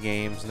most of these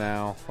games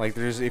now. Like,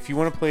 if you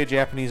want to play a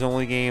Japanese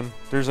only game,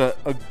 there's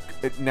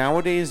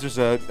nowadays there's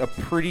a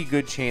pretty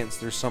good chance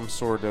there's some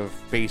sort of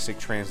basic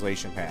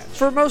translation patch.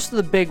 For most of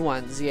the big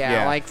ones,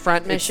 Yeah. like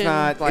Front Mission, It's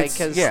not, like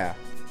because yeah.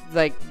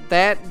 like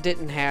that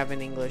didn't have an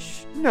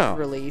English No.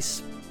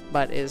 release.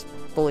 but is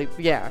fully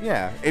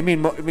Yeah, I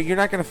mean, you're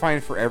not going to find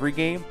it for every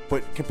game,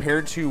 but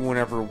compared to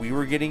whenever we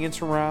were getting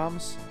into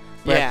ROMs,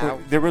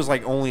 there was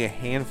like only a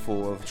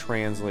handful of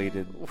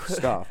translated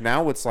stuff.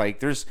 Now it's like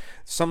there's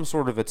some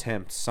sort of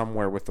attempt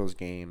somewhere with those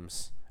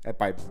games.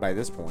 By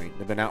this point,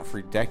 they've been out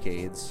for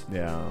decades.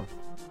 Yeah.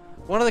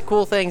 One of the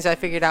cool things I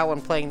figured out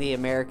when playing the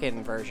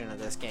American version of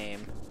this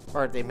game,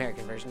 or the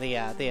American version,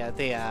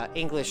 the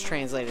English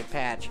translated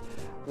patch,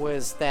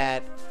 was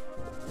that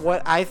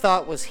what I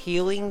thought was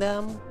healing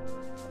them.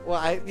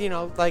 Well,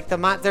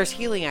 there's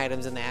healing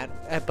items in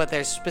that, but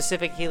there's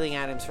specific healing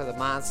items for the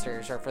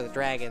monsters or for the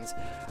dragons.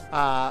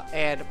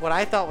 And what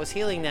I thought was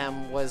healing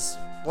them was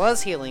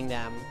healing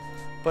them,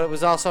 but it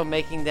was also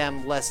making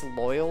them less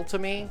loyal to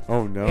me.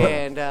 Oh no!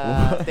 And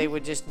they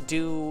would just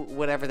do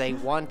whatever they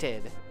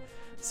wanted.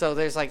 So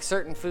there's like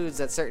certain foods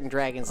that certain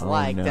dragons that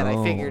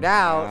I figured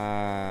out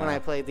when I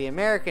played the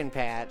American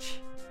patch,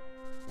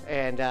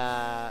 and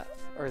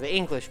or the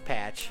English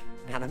patch,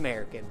 not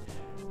American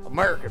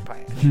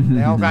patch.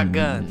 They all got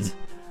guns.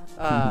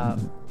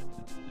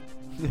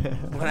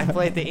 When I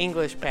played the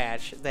English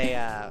patch,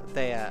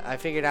 I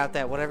figured out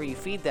that whatever you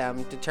feed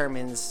them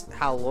determines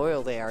how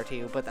loyal they are to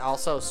you, but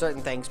also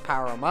certain things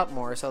power them up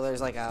more. So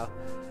there's like a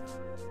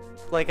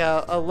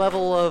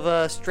level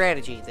of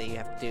strategy that you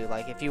have to do.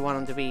 Like if you want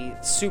them to be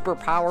super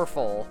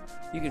powerful,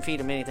 you can feed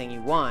them anything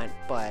you want,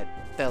 but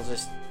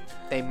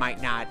they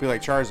might not be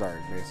like Charizard,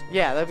 basically.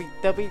 Yeah,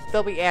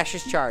 they'll be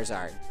Ash's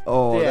Charizard.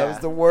 Oh, yeah. That was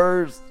the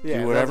worst. Yeah,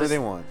 do whatever they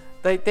want.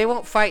 They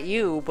won't fight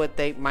you, but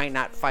they might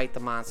not fight the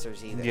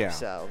monsters either. Yeah.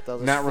 So they'll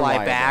just not fly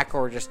reliable. back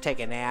or just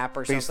take a nap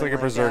or basically something like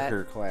a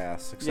berserker that.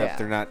 class, except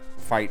they're not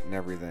fighting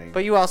everything.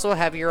 But you also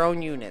have your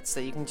own units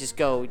that you can just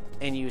go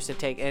and use to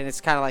take, and it's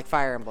kind of like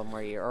Fire Emblem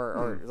where you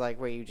or like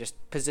where you just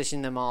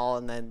position them all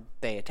and then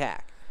they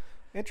attack.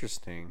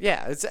 Interesting.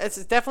 Yeah,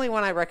 it's definitely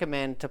one I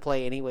recommend to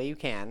play any way you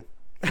can.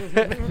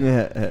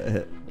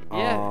 Yeah.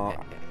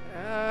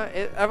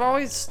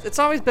 It's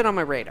always been on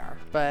my radar,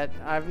 but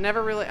I've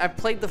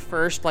played the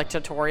first like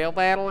tutorial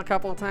battle a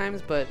couple of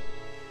times, but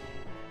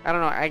I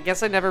don't know. I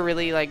guess I never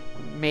really like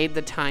made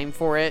the time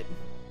for it.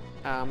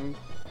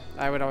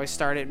 I would always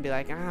start it and be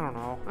like, I don't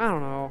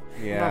know.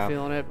 Yeah, I'm not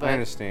feeling it, but I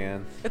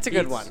understand. It's a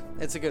good one.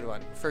 It's a good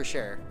one for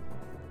sure.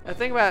 The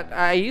thing about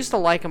I used to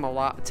like them a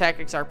lot,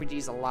 tactics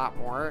RPGs a lot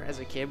more as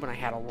a kid when I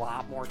had a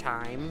lot more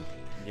time.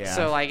 Yeah.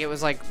 So like it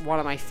was like one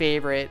of my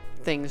favorite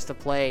things to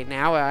play.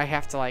 Now I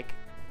have to like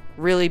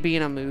really be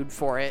in a mood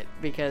for it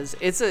because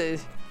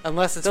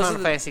unless it's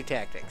Final Fantasy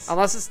Tactics.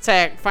 Unless it's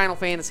Final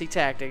Fantasy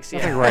Tactics, yeah.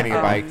 Nothing riding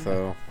a bike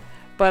though.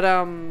 But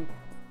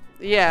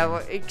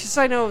yeah, because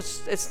I know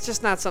it's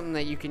just not something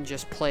that you can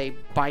just play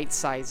bite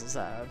sizes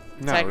of.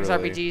 Not Tactics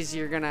really.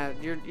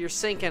 RPGs, you're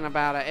sinking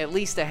about at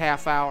least a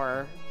half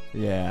hour.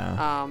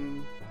 Yeah.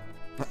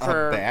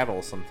 Per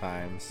battle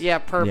sometimes. Yeah,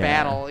 per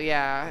battle.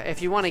 Yeah,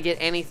 if you want to get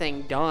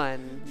anything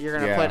done, you're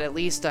gonna put at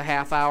least a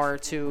half hour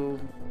to.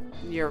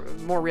 You're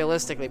more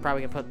realistically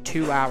probably gonna put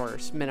 2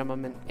 hours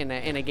minimum in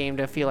a game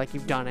to feel like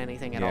you've done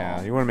anything at all.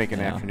 Yeah, you want to make an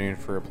afternoon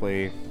for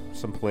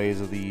some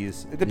plays of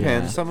these. It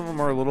depends. Yeah. Some of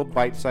them are a little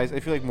bite-sized. I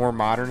feel like more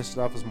modern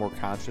stuff is more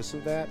conscious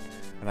of that,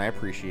 and I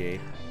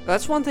appreciate.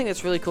 That's one thing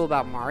that's really cool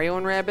about Mario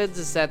and Rabbids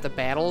is that the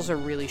battles are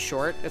really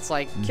short. It's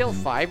like kill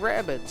 5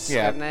 Rabbids,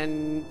 and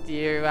then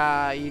you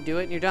do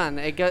it and you're done.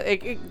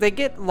 They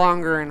get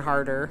longer and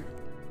harder.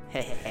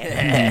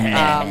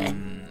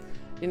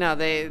 You know,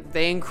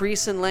 they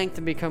increase in length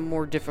and become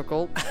more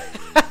difficult.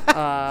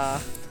 I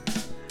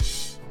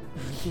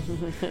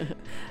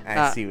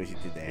see what you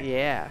did there.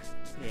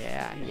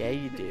 Yeah,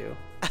 you do.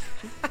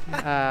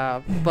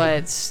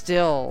 But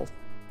still,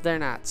 they're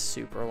not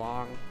super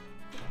long.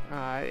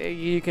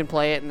 You can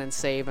play it and then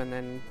save and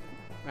then...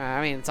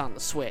 I mean, it's on the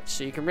Switch,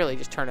 so you can really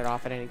just turn it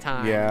off at any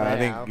time. Yeah, I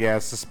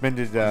think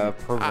suspended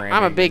programming.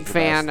 I'm a big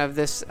fan of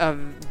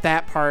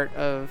that part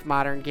of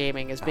modern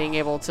gaming is being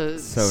able to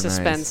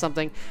suspend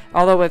something.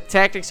 Although with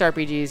tactics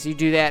RPGs, you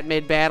do that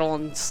mid-battle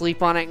and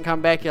sleep on it and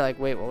come back. You're like,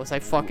 wait, what was I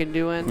fucking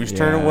doing? Whose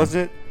turn was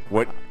it?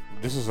 What?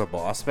 This is a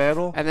boss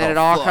battle? And then it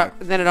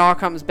all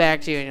comes back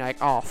to you, and you're like,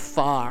 oh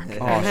fuck.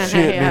 Oh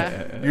shit!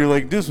 Man. You're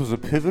like, this was a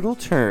pivotal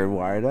turn.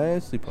 Why did I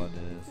sleep on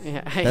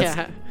this?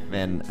 Yeah.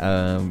 Man,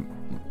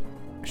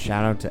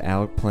 shout out to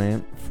Alec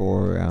Plant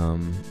for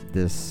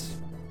this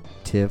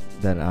tip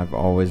that I've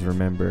always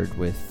remembered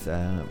with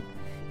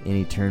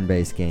any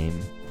turn-based game.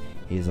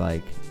 He's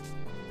like,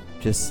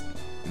 just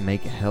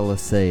make hella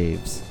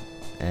saves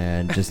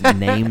and just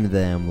name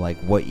them like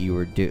what you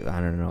were doing.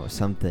 I don't know,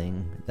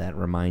 something that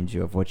reminds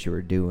you of what you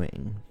were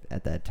doing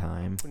at that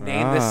time.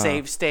 Name the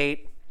save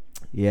state.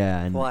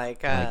 Yeah, and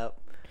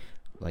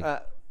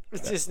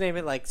just name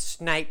it like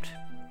sniped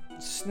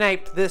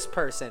this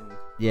person.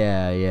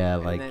 Yeah,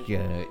 like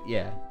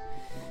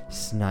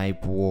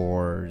Snipe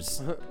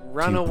Wars,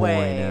 Run 2.0,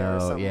 away, or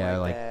something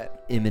like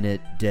that.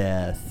 Imminent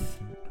Death,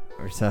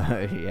 or so,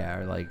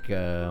 or like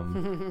a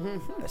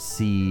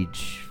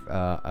siege,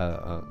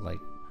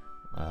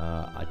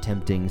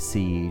 attempting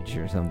siege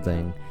or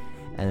something,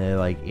 and they're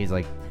like, he's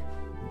like,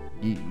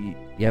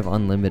 you have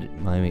unlimited.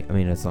 I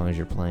mean, as long as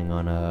you're playing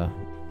on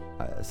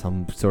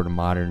some sort of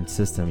modern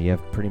system, you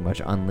have pretty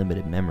much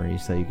unlimited memory,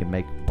 so you can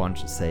make a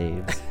bunch of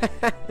saves.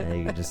 And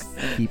you can just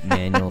keep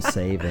manual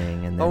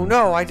saving. And then, Oh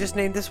no! I just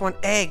named this one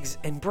eggs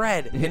and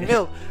bread and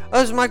milk.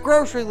 That's my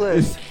grocery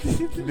list.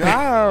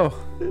 No.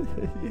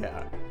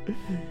 Yeah.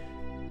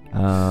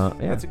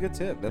 That's a good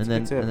tip. That's a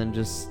good tip. And then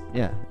just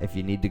if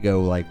you need to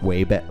go like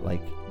way back,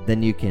 like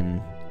then you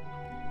can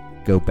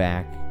go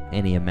back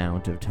any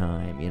amount of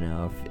time. You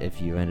know,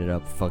 if you ended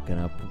up fucking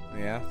up.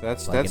 Yeah,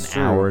 that's Like that's an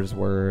true. hour's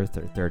worth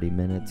or 30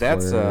 minutes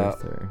That's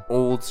worth. Or...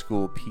 old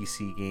school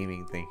PC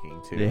gaming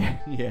thinking too.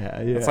 Yeah.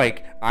 It's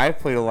like I've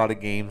played a lot of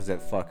games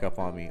that fuck up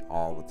on me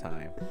all the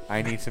time.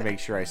 I need to make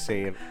sure I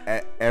save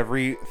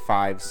every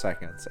 5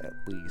 seconds at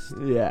least.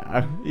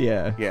 Yeah.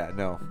 Yeah,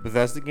 no.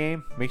 Bethesda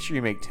game, make sure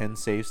you make 10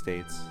 save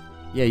states.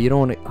 Yeah, you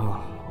don't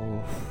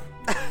want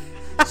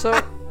to So,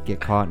 get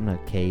caught in a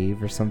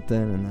cave or something,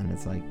 and then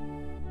it's like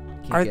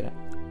can't get out.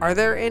 are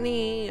there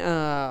any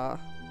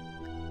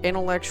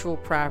intellectual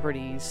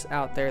properties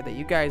out there that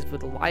you guys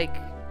would like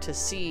to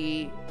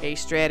see a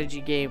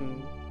strategy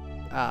game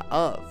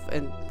of?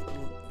 And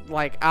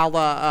like a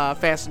la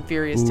Fast and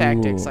Furious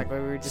Tactics, like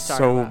what we were just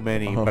talking So about.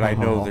 many, but I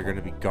know they're going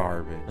to be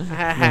garbage.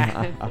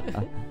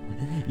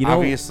 You know,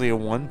 Obviously a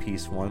One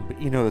Piece one,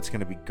 but you know it's going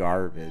to be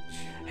garbage.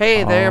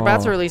 Hey, they're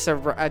about to Oh. release a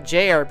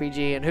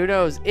JRPG, and who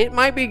knows? It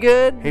might be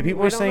good. Hey,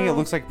 people We are don't saying know. it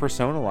looks like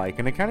Persona-like,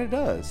 and it kind of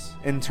does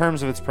in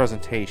terms of its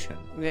presentation.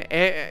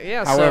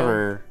 Yeah.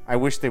 However, I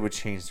wish they would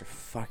change their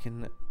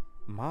fucking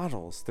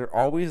models. They're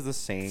always the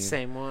same.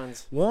 Same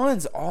ones.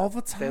 Ones all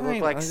the time. They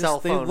look like I just- cell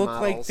They phone look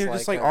like models, they're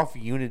just like like off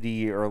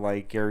Unity or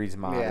like Gary's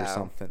mod or Yeah.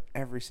 something.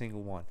 Every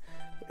single one.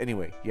 But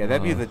anyway, yeah,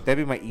 that'd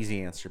be my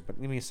easy answer.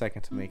 But give me a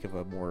second to make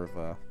more of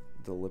a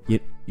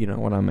deliberate. you know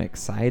what? I'm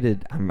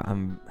excited.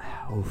 I'm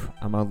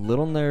a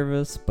little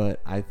nervous, but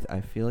I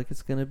feel like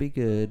it's gonna be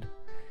good.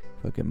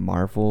 Fucking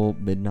Marvel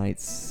Midnight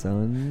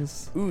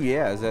Suns. Ooh,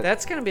 yeah, is that?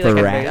 That's gonna be like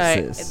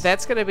Firaxis.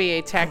 that's gonna be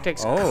a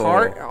tactics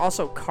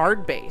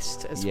card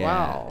based as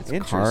well. It's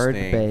Interesting. card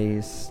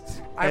based.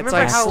 I It's remember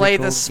like how Slay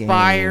the Tactical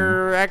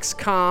Spire,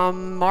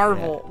 XCOM,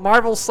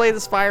 Marvel Slay the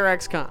Spire,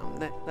 XCOM.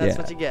 That's Yeah.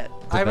 what you get.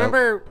 I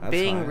remember That's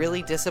being fine.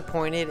 really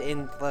disappointed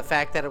in the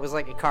fact that it was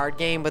like a card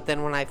game, but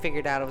then when I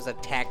figured out it was a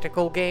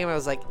tactical game, I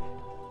was like,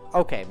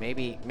 okay,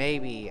 maybe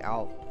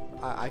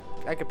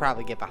I could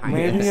probably get behind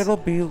Maybe this. it'll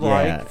be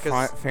like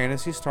Yeah.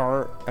 Phantasy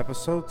Star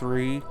Episode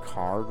 3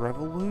 Card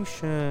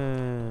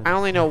Revolution. I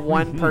only know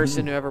one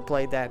person who ever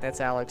played that. That's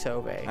Alex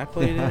Hove. I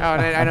played it. Oh,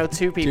 and I know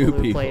two people Two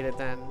who people. played it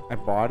then. I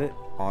bought it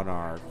on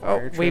our Oh,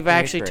 Fire Trip we've in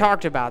actually 8th grade.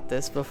 talked about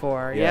this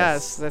before. Yes.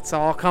 Yes, that's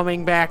all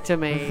coming back to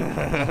me.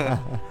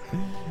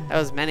 That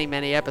was many,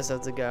 many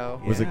episodes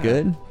ago. Was it Yeah.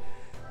 good?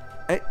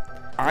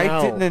 I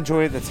No. didn't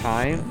enjoy it at the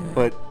time,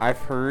 but I've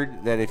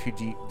heard that if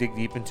you dig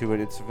deep into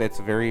it, it's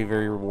a very,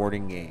 very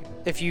rewarding game.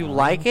 If you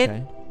like Okay.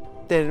 it,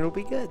 then it'll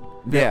be good.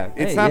 Yeah,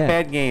 it's Hey, not yeah. a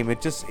bad game.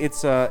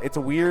 It's a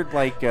weird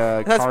like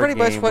card pretty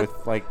much game what-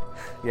 with like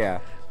yeah.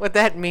 What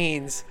that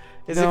means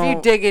is No, if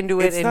you dig into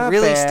it it's and not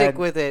really bad. stick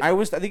with it. I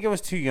think I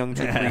was too young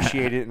to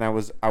appreciate it, and I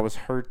was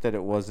hurt that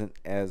it wasn't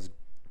as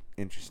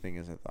interesting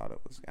as I thought it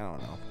was. I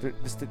don't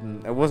know.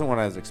 It wasn't what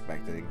I was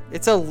expecting.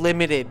 It's a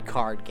limited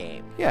card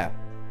game. Yeah,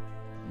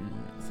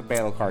 it's a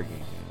battle card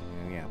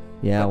game. Yeah.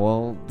 Yeah,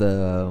 well,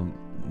 the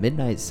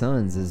Midnight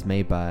Suns is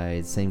made by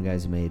the same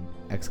guys who made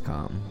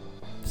XCOM.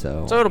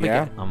 So So it'll be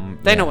Yeah. good.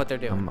 They know what they're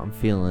doing. I'm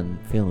feeling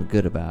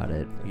good about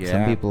it. Yeah.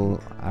 Some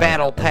people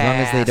Battle as long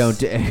as they don't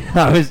Pass. do,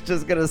 I was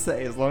just gonna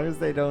say, as long as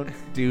they don't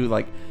do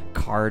like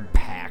card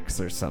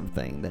packs or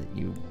something that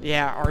you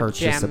Yeah, or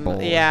Purchasable.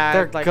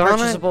 They're like gonna-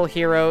 purchasable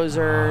heroes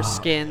or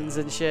skins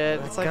and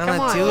shit. It's like, gonna come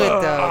on. do it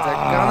though. They're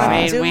I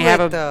gonna mean, do we it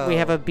have though. we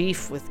have a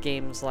beef with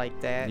games like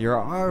that. you're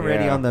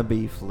already Yeah. on the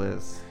beef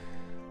list.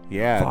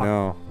 Yeah. Fuck.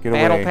 No. Get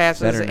Battle away.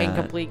 passes, Better not.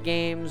 incomplete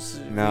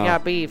games. No. We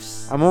got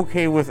beefs. I'm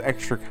okay with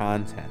extra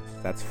content.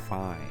 That's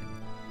fine.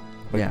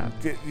 But Yeah.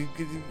 get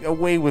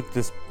away with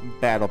this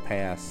battle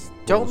pass.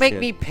 Don't make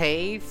bullshit. me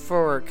pay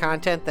for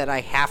content that I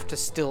have to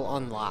still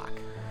unlock.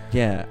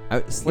 Yeah,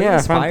 Slay Yeah, the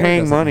if I'm Spire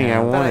paying doesn't money, I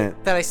have- want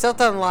it. That I still have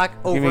to unlock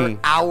Give over me-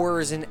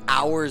 hours and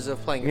hours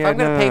of playing. If Yeah, I'm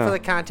gonna no, pay no, for no. the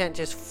content,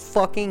 just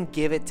fucking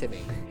give it to me.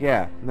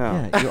 Yeah.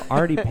 No. Yeah, you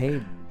already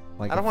paid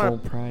like I a don't wanna- full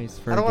price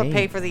for I don't a want to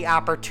game. pay for the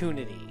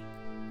opportunity.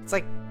 It's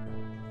like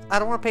I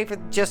don't want to pay for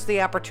just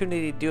the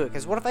opportunity to do it.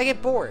 Because what if I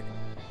get bored?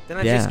 Then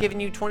I've just Yeah. given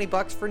you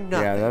 $20 for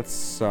nothing. Yeah, that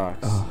sucks.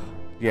 Ugh.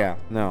 Yeah.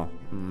 No.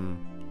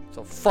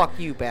 So fuck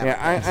you, Battle.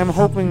 Yeah, I'm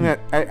hoping that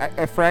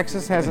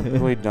Firaxis hasn't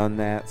really done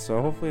that, so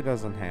hopefully it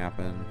doesn't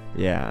happen.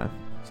 Yeah.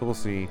 So we'll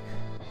see.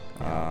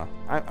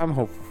 I'm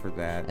hopeful for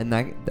that. And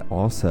that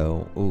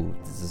also,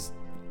 this is,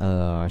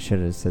 I should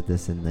have said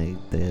this in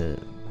the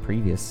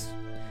previous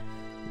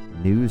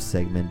news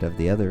segment of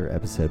the other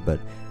episode, but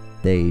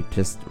they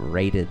just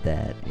rated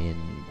that in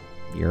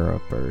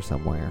Europe or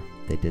somewhere.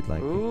 They did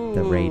like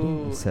the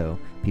rating, Ooh. so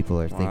people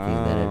are thinking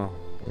that Wow.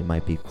 it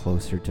might be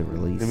closer to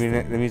release. I mean,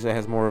 that than- means it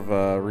has more of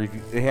a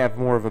review. They have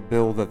more of a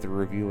build that they're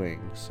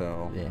reviewing,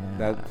 so Yeah.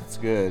 that's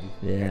good.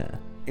 Yeah.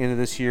 End of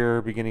this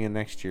year, beginning of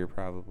next year,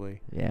 probably.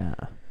 Yeah.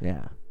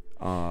 Yeah.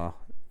 Uh,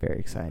 Very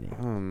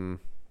exciting.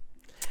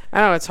 I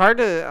don't know. It's hard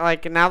to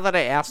like now that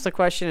I asked the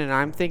question and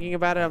I'm thinking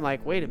about it. I'm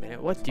like, wait a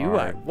minute. What do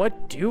I hard.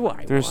 want?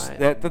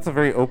 That's a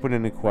very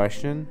open-ended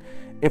question.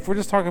 If we're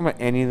just talking about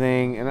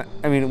anything, and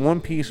I mean,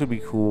 One Piece would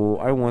be cool.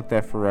 I want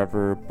that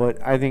forever. But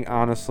I think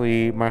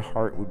honestly, my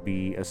heart would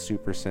be a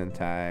Super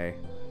Sentai.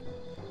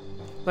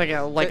 Like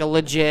a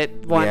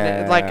legit one,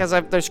 Yeah. like because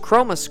there's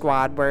Chroma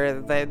Squad where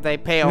they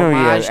pay No, yeah,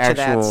 homage to that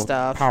actual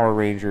stuff. Power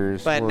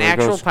Rangers. But an where it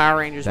actual goes- Power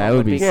Rangers That one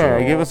would be cool.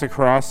 Yeah, give us a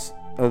cross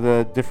of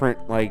the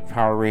different like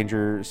Power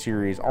Ranger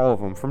series, all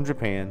of them from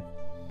Japan.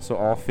 So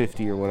all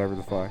 50 or whatever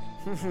the fuck.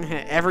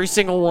 Every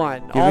single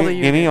one. Give All me,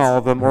 the give me units. all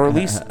of them, or at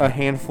least a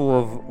handful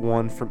of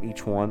one from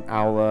each one.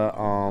 A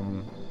la,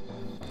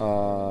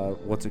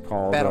 what's it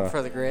called? Battle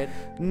for the Grid.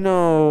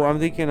 No, I'm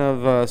thinking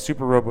of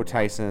Super Robo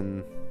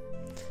Tyson.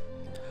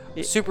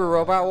 Super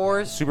Robot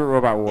Wars. Super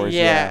Robot Wars.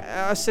 Yeah.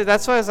 Yeah, so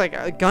that's why I was like,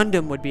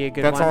 Gundam would be a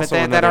good That's one, but also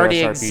that another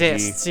already SRPG.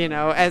 exists, you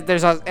know.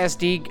 There's a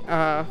SD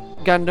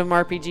Gundam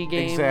RPG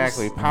games.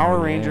 Exactly. Power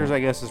Yeah. Rangers,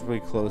 I guess, is really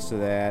close to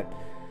that.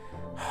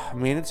 I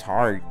mean, it's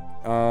hard.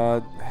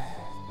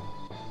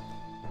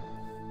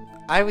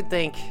 I would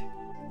think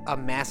a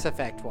Mass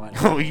Effect one.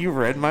 Oh, you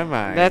read my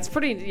mind. That's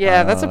pretty.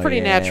 Yeah, that's a Oh, pretty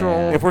yeah.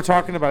 natural. If we're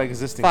talking about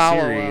existing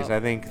Follow series, up. I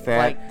think that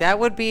Like that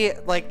would be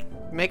like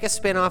make a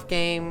spin-off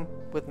game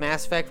with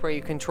Mass Effect where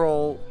you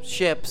control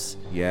ships,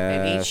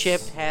 and each ship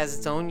has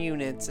its own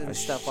units and A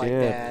stuff like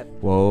ship. that.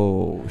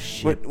 Whoa,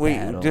 shit But wait,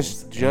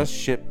 battles. just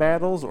ship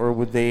battles, or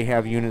would they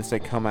have units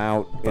that come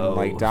out in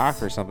like Both.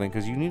 dock or something?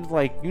 Because you need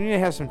to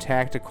have some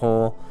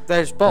tactical.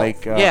 There's both.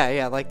 Like,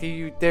 yeah. Like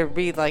there'd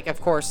be like, of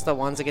course, the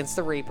ones against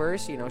the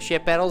Reapers. You know,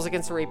 ship battles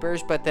against the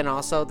Reapers. But then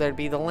also there'd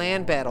be the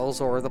land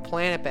battles or the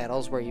planet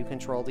battles where you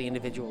control the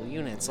individual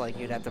units. Like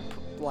you'd have to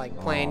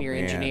plan Oh, your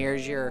man.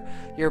 engineers, your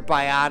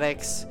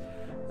biotics,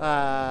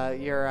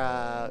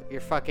 your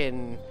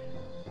fucking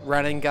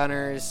running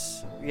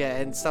gunners, yeah,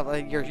 and stuff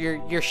like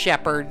your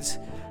shepherds.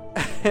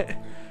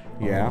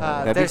 Yeah,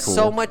 that'd There's be cool.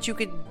 so much you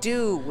could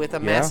do with a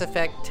Yeah.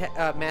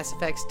 Mass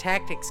Effect's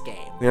tactics game.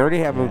 They already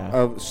have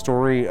Yeah. a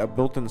story, a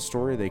built-in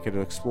story they could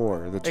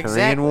explore. The Turian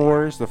Exactly.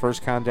 Wars, the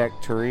First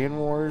Contact Turian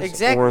Wars,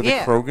 Exactly, or the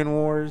yeah. Krogan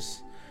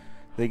Wars.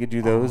 They could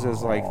do those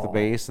as like the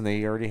base, and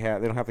they already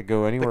have. They don't have to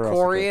go The anywhere else.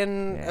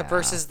 Korean Yeah.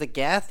 versus the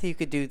Geth, you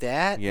could do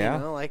that. Yeah.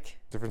 You know, like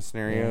Different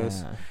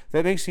scenarios. Yeah.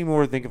 That makes me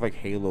more think of like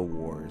Halo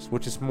Wars,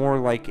 which is more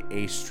like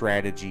a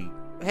strategy.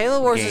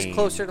 Halo Wars Game. is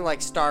closer to like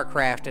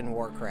StarCraft and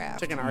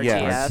Warcraft. It's like an RTS.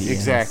 Yes, RTS,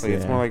 exactly.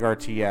 It's yeah. more like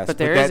RTS. But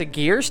there is that- a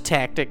Gears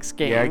Tactics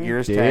game. yeah,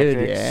 Gears Dude,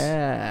 Tactics.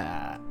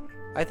 yeah.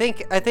 I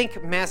think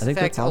Mass I think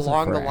Effect that's awesome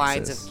along for the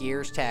lines Axis. of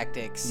Gears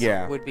Tactics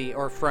Yeah. would be,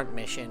 or Front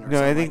Mission. Or No, I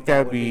something think like that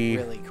that would be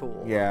really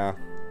cool. Yeah,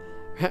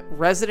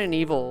 Resident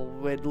Evil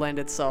would lend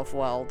itself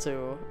well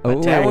to a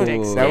Oh,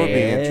 tactics that would be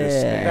game.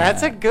 interesting.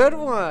 That's a good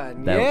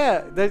one. That-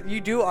 yeah, that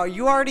you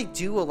already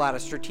do a lot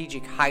of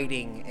strategic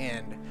hiding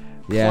and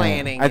Yeah.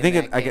 planning. I think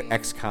in it, that I get game.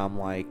 XCOM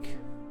like.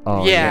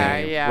 Oh,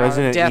 Yeah.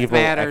 Resident Death Evil,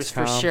 matters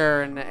for XCOM.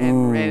 sure, and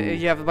Ooh.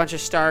 you have a bunch of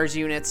Stars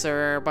units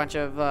or a bunch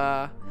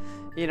of,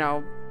 you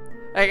know,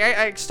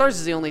 Stars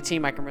is the only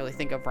team I can really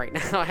think of right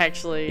now,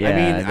 actually. Yeah, I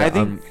mean, I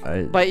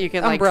think- But you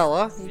can like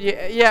Umbrella.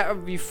 yeah,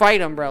 you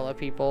fight Umbrella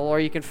people, or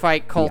you can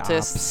fight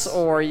cultists, Ops.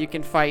 or you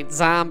can fight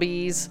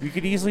zombies. You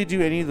could easily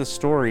do any of the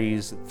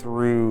stories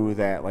through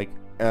that, like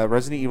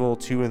Resident Evil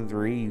 2 and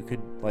 3. You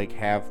could like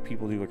have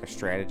people do like a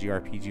strategy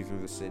RPG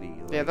through the city.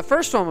 Like, Yeah, the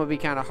first one would be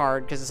kind of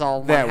hard because it's all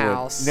one that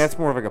house. would. That's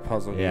more of like a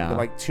puzzle game. Yeah. But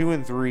like 2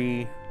 and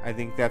 3, I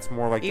think that's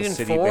more like Even the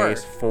city 4.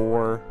 based.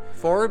 4,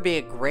 4 would be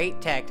a great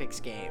tactics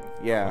game.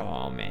 yeah.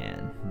 Oh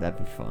man, that'd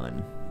be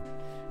fun.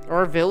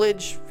 Or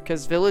Village,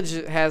 because Village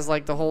has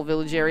like the whole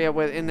village area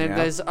with, and then Yeah.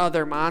 there's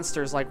other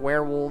monsters like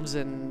werewolves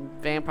and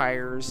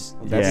vampires.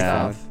 That'd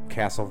Yeah. be fun.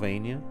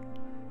 Castlevania.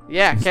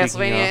 Yeah, Speaking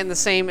Castlevania of-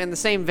 in the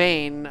same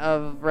vein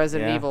of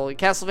Resident Yeah. Evil.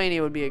 Castlevania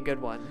would be a good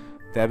one.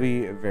 That'd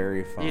be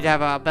very fun. You'd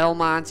have a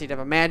Belmont, you'd have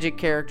a magic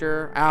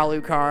character,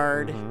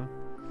 Alucard, Mhm.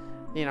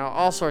 you know,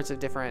 all sorts of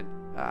different.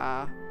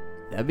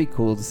 That'd be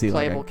cool to see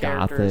like a Playable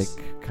characters.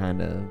 gothic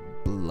kind of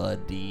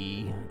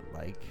bloody,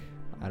 like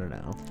I don't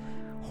know,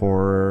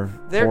 horror.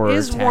 There horror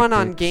is one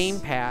on tactics. Game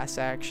Pass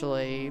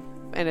actually,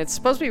 and it's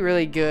supposed to be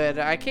really good.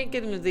 I can't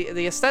get into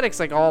the aesthetics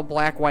like all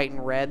black, white,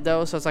 and red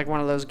though, so it's like one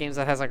of those games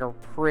that has like a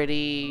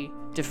pretty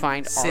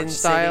defined Sin art City.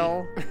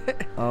 style.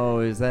 Oh,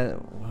 is that?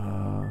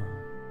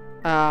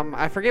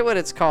 I forget what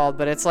it's called,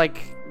 but it's like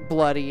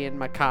bloody and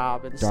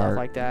macabre and stuff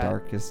like that.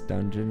 Darkest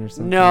Dungeon or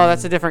something. No,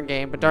 that's a different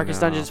game, but Darkest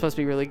No. Dungeon is supposed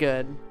to be really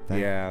good.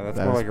 Yeah, that's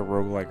that more was- like a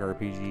roguelike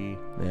RPG.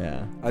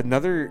 Yeah.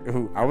 Another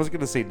who I was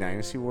gonna say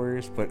Dynasty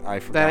Warriors, but I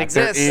forgot That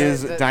exists. there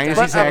is That-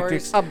 Dynasty but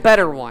Tactics. a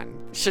better one.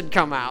 should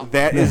come out.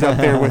 That is up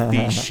there with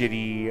the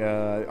shitty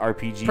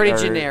RPG. Pretty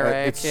art.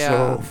 generic, It's yeah.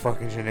 so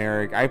fucking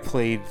generic. I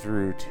played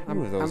through two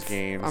of those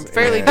games. I'm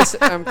fairly and-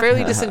 I'm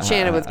fairly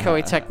disenchanted with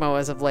Koei Tecmo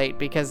as of late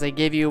because they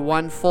give you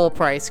one full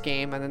price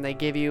game and then they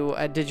give you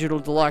a digital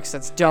deluxe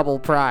that's double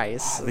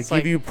price. They It's give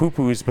like, you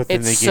poo-poos, but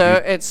then it's they so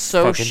give you it's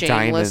so fucking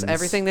shameless. diamonds.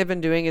 Everything they've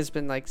been doing has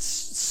been like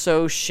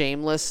so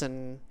shameless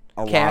and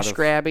A lot cash of-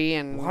 grabby A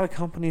and lot of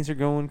companies are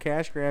going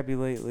cash grabby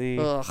lately.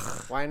 ugh.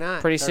 Why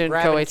not? Pretty They're soon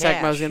grabbing Koei cash.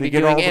 Tecmo's gonna They be get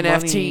doing all the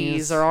NFTs.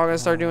 monies. They're all gonna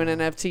start doing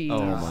NFTs.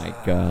 Oh my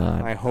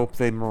god. I hope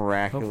they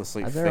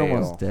miraculously They're fail.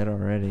 almost dead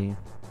already.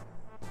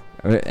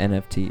 Or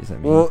NFTs, I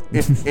mean. Well,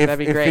 if That'd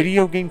be great.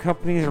 video game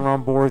companies are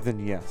on board,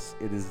 then yes,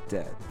 it is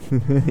dead.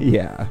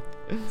 yeah.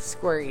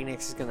 Square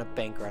Enix is gonna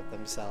bankrupt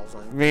themselves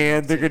on.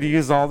 Man, they're gonna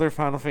use all their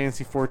Final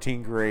Fantasy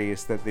 14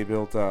 grace that they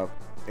built up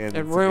and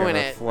And it's ruin gonna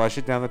it. flush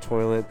it down the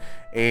toilet.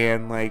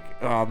 And like,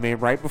 oh man,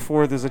 right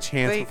before there's a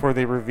chance They- before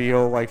they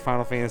reveal like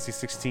Final Fantasy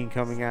 16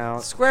 coming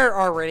out. Square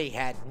already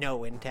had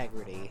no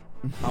integrity.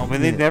 Oh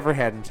man, they never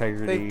had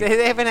integrity.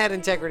 They haven't had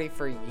integrity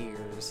for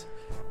years.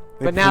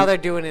 They But now poop- they're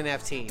doing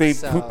NFTs. They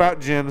so. poop out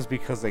gems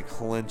because they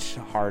clench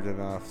hard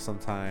enough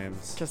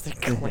sometimes. Just they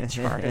clench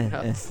hard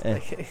enough.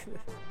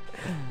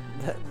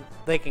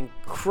 They can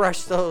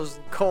crush those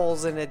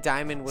coals in a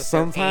diamond with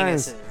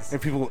Sometimes, their anuses.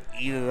 and people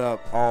eat it up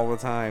all the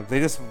time. They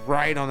just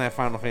ride on that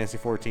Final Fantasy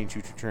 14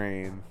 choo-choo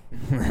train.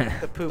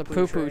 The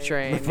poo-poo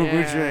train. The poo-poo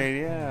yeah. train,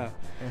 yeah.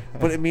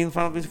 But I mean,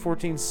 Final Fantasy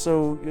 14 is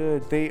so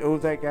good. They owe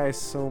that guy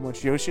so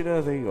much.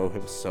 Yoshida, they owe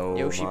him so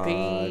Yoshi much.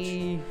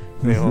 P.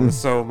 They owe him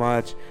so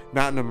much.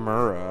 Not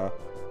Nomura.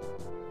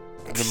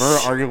 Nomura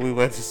arguably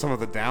led to some of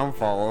the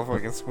downfall of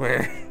fucking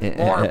Square.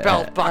 More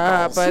belt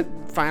buckles. But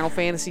Final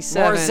Fantasy VII.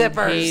 More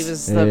zippers. He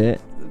was the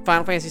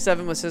Final Fantasy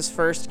VII was his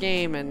first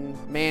game, and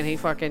man, he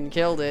fucking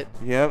killed it.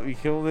 Yep, he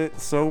killed it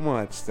so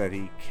much that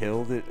he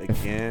killed it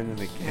again and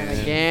again. And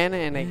again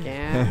and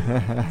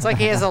again. It's like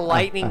he has a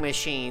lightning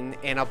machine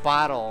in a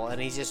bottle,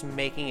 and he's just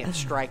making it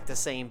strike the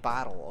same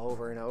bottle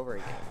over and over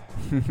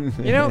again.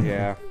 You know,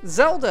 Yeah.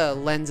 Zelda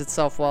lends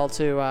itself well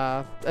to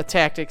a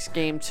tactics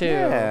game too.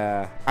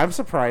 Yeah. I'm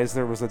surprised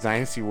there was a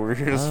Dynasty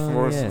Warriors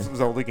Oh, yeah.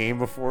 Zelda game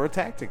before a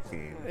tactics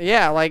game.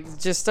 Yeah, like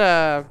just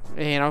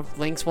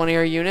Link's one of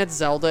your units,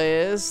 Zelda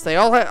is. They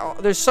all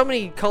have. There's so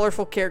many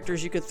colorful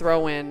characters you could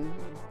throw in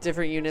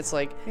different units,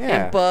 like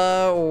Yeah.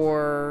 Impa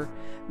or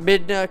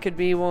Midna could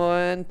be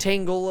one.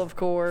 Tingle, of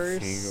course.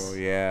 Tingle,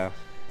 yeah.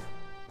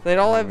 They'd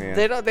all Oh, have. man.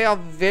 They all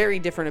have very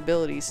different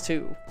abilities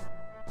too.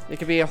 It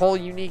could be a whole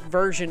unique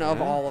version of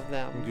Yeah. all of You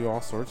them. can do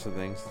all sorts of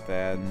things with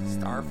that.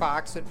 Star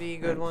Fox would be a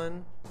good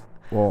one.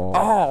 Whoa.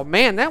 Oh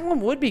man, that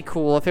one would be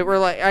cool if it were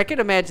like. I could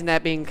imagine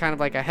that being kind of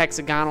like a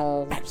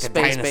hexagonal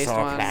space-based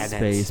dinosaur one. planet.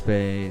 Space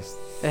based.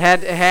 It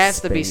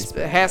has to be. Space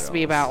It has to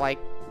be battles. about like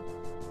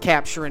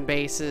capturing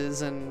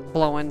bases and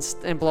blowing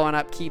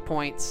up key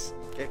points.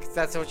 Yeah, 'cause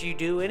that's what you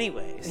do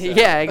anyways. so.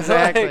 Yeah,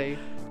 exactly.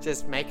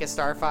 Just make a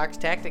Star Fox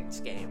Tactics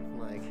game.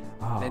 Like,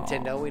 Oh.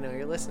 Nintendo, we know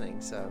you're listening,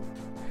 so.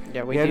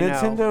 Yeah, we Yeah, do know.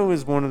 Nintendo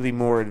is one of the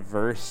more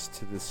adverse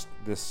to this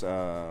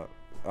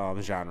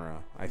genre,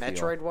 I feel.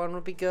 Metroid one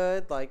would be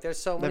good. Like, there's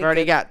so many. They've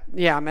already good- got.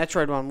 Yeah,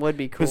 Metroid one would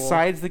be cool.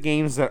 Besides the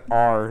games that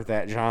are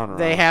that genre,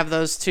 they have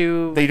those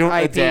two. they don't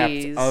IPs.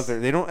 adapt other.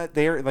 They don't.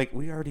 They're like,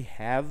 we already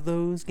have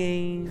those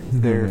games.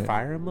 They're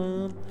Fire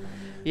Emblem.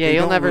 Yeah, they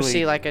you'll don't never really-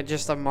 see like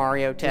just a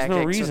Mario There's no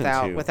Tactics reason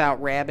to.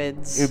 without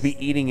Rabbids. It would be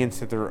eating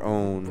into their We're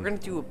own gonna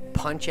do a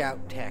punch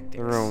out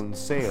tactics.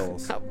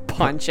 sales. A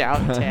punch out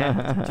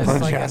tactics. Just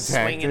Punch like out a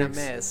swing and a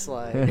tactics. miss.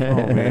 Like,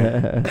 Oh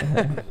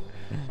man.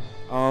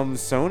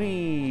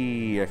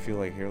 Sony, I feel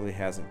like really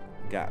hasn't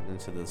gotten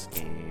into this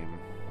game.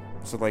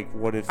 So like,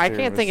 what if I there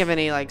can't think was- of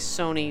any like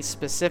Sony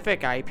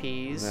specific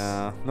IPs.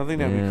 Nah, nothing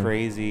that'd Yeah. be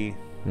crazy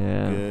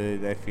Yeah.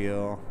 good. I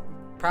feel.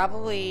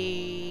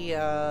 probably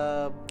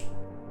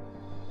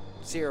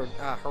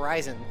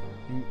Horizon.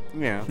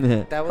 Yeah.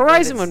 That would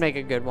Horizon lend would its- make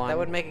a good one. That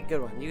would make a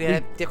good one. You could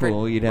have different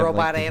cool. You'd have, like,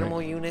 robot different-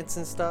 animal units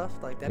and stuff.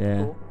 Like, that'd Yeah.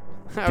 be cool.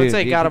 I would Dude,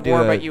 say you God could of do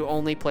War, a- but you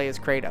only play as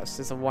Kratos.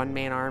 It's a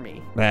one-man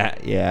army.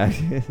 Yeah.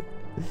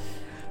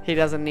 He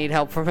doesn't need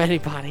help from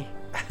anybody.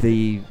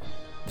 The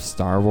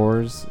Star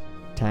Wars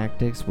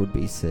tactics would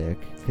be sick.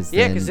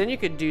 Yeah, because then you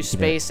could do could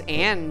space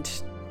and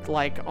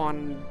like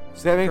on.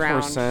 So that makes more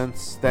Ground.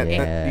 sense. That you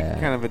Yeah. can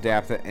kind of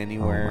adapt it Oh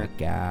anywhere.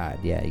 my god,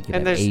 yeah, you could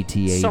And have there's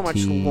AT-ATs so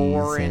much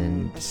lore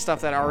and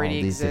stuff that already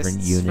all these different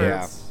exists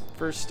units.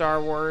 for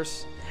Star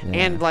Wars. Yeah.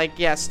 And like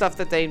stuff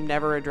that they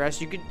never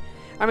addressed.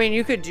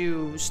 You could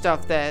do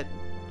stuff that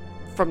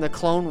from the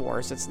Clone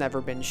Wars that's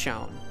never been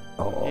shown.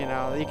 You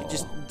know, you could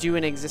just do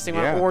an existing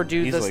Yeah, one or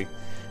do easily.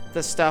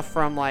 the stuff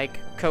from like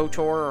KOTOR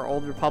or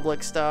Old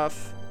Republic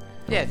stuff.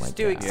 Yeah, Oh my just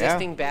do God.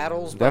 existing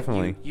battles.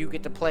 Definitely. But you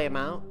get to play them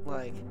out.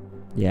 Like,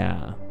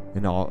 Yeah,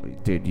 and all,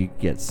 dude, you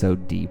get so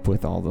deep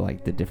with all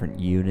the different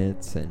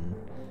units and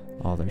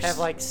all their have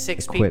like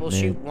 6 people shoot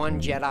equipment one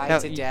and- Jedi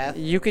Hell, to death.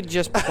 You could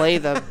just play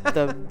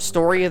the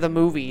story of the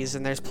movies,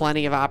 and there's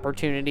plenty of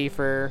opportunity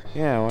for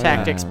Yeah. Why not?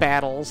 tactics Yeah.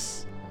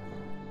 battles.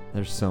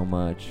 There's so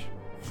much.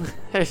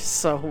 There's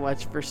so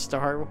much for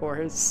Star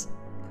Wars.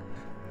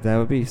 That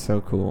would be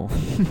so cool.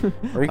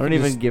 Or I you don't could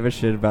even just- give a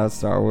shit about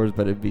Star Wars,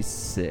 but it'd be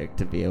sick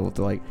to be able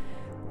to like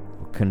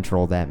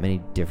control that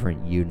many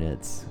different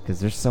units because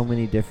there's so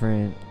many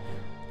different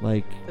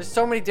like. There's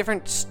so many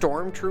different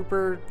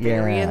stormtrooper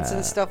variants Yeah.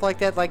 and stuff like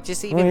that. Like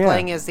just even yeah.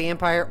 playing as the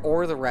Empire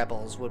or the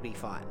Rebels would be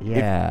fun.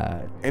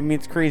 Yeah. I mean,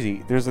 it's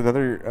crazy. There's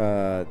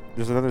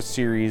another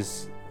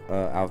series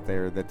out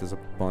there that does a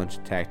bunch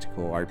of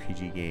tactical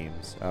RPG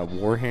games.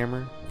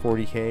 Warhammer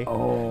 40K.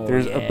 Oh,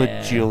 There's yeah. a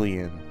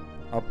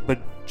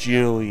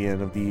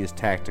bajillion of these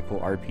tactical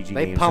RPG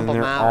They games, pump and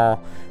 'em they're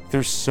out.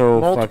 they're so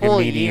Multiple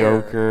fucking a year.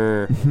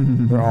 mediocre.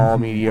 They're all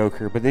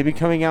mediocre, but they've been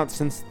coming out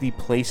since the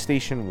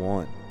PlayStation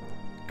 1.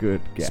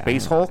 Good guy.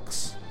 Space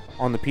Hulks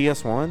on the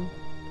PS1.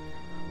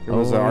 There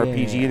was Oh, an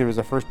RPG. yeah. There was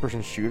a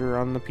first-person shooter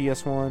on the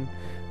PS1.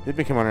 They've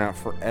been coming out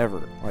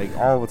forever, like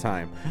all the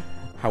time.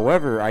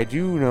 However, I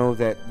do know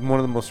that one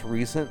of the most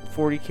recent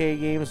 40K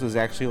games was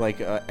actually like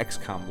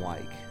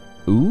XCOM-like,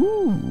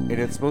 Ooh. and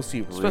it's supposed to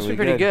be really supposed to be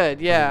pretty good,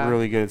 It's yeah.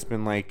 really good. It's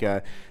been like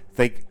I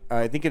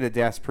think it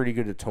adapts pretty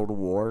good to Total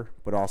War,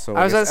 but also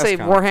I was going guess to say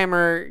XCOM.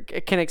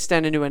 Warhammer can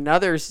extend into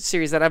another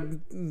series that I've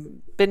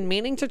been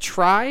meaning to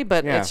try,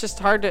 but Yeah. it's just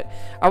hard to.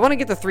 I want to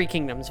get the Three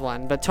Kingdoms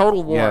one, but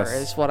Total War Yes.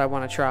 is what I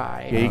want to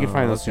try. Yeah, you can Oh,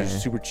 find those okay.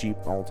 super cheap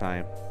all the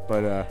time,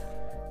 but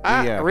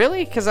yeah.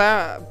 Really? Because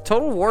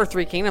Total War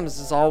Three Kingdoms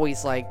is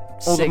always like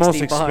Oh, the 60 most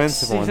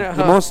bucks, expensive you one. know?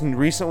 The most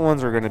recent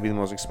ones are going to be the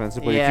most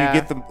expensive, but Yeah. if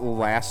you get the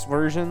last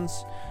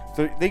versions,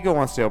 they go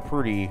on sale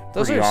pretty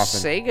Those are often.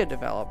 Sega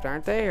developed,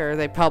 aren't they? Or are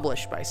they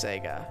published by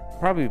Sega?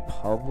 Probably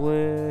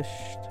published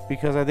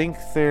because I think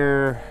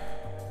they're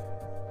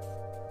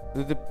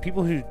the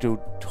people who do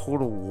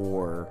Total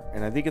War,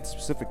 and I think it's a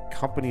specific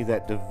company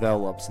that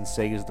develops, and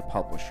Sega's the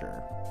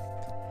publisher.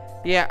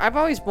 Yeah, I've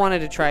always wanted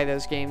to try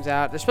those games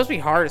out. They're supposed to be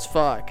hard as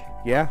fuck,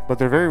 Yeah, but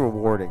they're very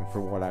rewarding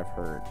from what I've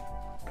heard.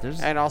 There's,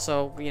 and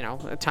also,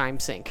 a time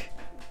sink.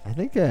 I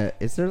think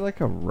is there like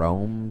a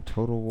Rome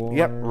Total War?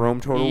 Yep,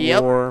 Rome Total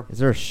Yep. War. Is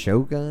there a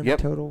Shogun Yep.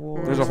 Total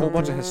War? There's a whole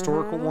bunch of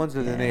historical ones,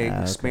 and then they Yeah,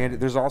 okay. expanded.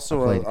 There's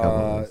also I played a couple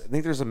of I those.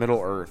 think there's a Middle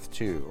Earth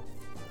too.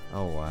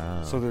 Oh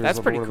wow. So there's That's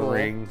a pretty Lord cool. of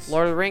the Rings.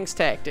 Lord of the Rings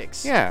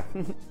Tactics. Yeah,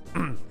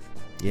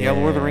 yeah,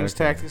 Lord of the Rings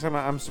okay. Tactics.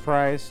 I'm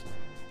surprised.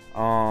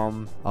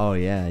 Oh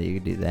yeah, you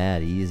could do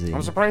that easy.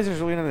 I'm surprised there's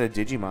really not a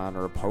Digimon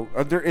or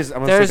a there is.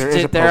 I'm gonna say There there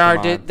is a are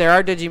Pokemon. there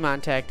are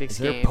Digimon Tactics Is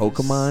there games.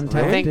 Pokemon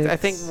I think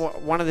Tactics?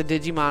 one of the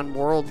Digimon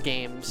World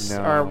games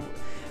No. or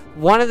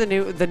one of the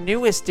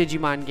newest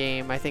Digimon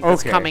game I think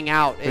that's Okay. coming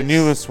out. The is,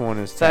 newest one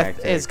is that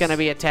Tactics. is going to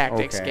be a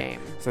tactics Okay. game.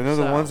 So I know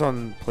the ones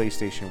on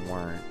PlayStation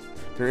weren't.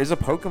 There is a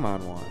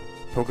Pokemon one,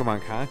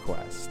 Pokemon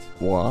Conquest.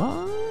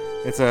 What?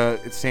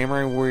 It's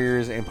Samurai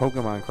Warriors and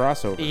Pokemon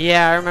crossover.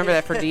 Yeah, I remember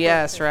that for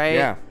DS, right?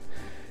 Yeah.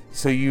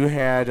 So you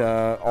had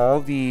all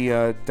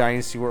the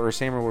Dynasty or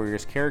Samurai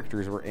Warriors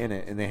characters were in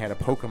it, and they had a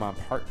Pokemon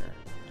partner.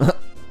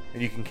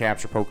 And you can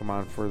capture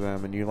Pokemon for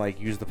them, and you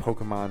use the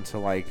Pokemon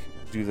to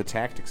do the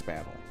tactics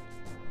battle.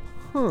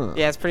 Huh.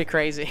 Yeah, it's pretty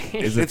crazy.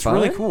 Is it It's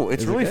really fun? cool.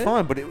 It's Is it really good?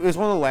 fun, but it was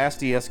one of the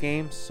last DS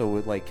games, so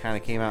it kind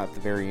of came out at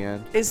the very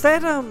end. Is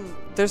that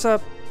there's a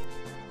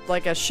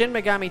Shin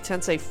Megami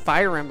Tensei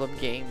Fire Emblem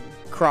game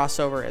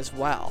crossover as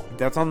well?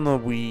 That's on the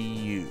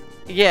Wii U.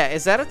 Yeah,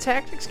 is that a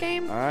tactics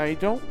game? I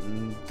don't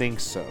think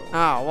so. Oh,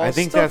 well, I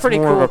think still that's pretty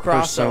more cool of a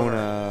crossover.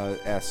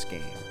 Persona-esque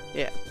game.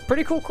 Yeah,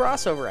 pretty cool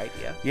crossover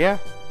idea. Yeah.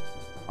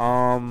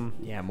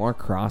 Yeah, more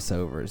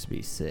crossovers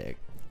be sick.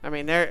 I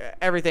mean,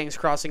 everything's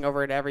crossing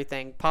over into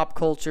everything. Pop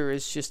culture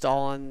is just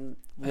all in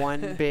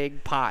one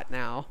big pot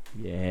now.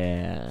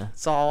 Yeah.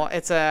 It's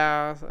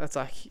a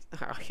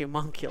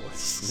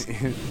homunculus.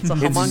 It's a Some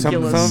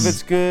homunculus. of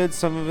it's good,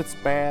 some of it's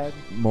bad.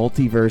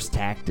 Multiverse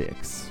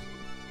Tactics.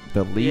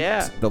 The leaked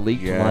Yes.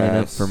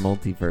 lineup for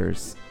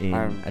Multiverse in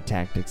I'm- a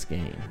tactics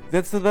game.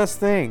 That's the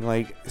best thing.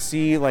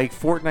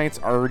 Fortnite's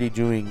already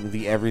doing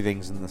the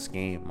everything's in this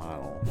game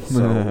model.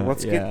 So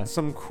let's Yeah. get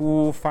some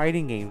cool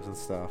fighting games and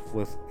stuff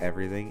with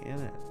everything in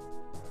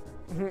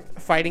it.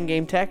 Fighting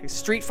game tactics.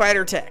 Street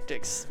Fighter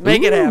tactics.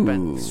 Make it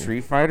happen. Ooh.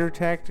 Street Fighter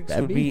Tactics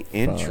That'd would be be fun.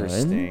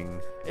 interesting.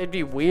 It'd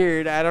be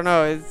weird. I don't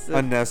know.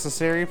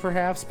 Unnecessary,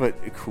 perhaps, but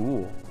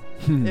cool.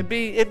 It'd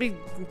be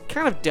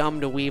kind of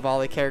dumb to weave all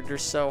the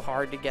characters so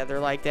hard together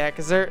like that,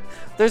 because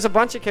there's a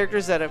bunch of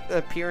characters that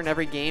appear in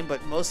every game,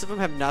 but most of them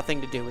have nothing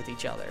to do with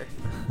each other.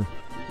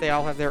 They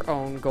all have their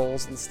own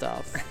goals and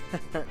stuff.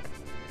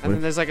 And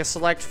then there's a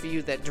select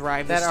few that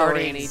drive the That story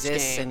already in each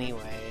exists game.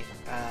 anyway.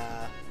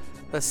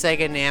 The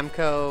Sega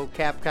Namco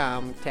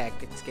Capcom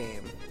Tactics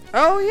game.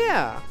 Oh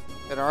yeah.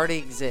 It already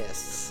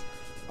exists.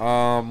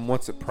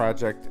 What's it?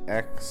 Project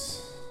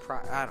X?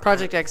 I don't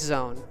Project X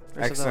Zone.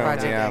 or X something Zone, like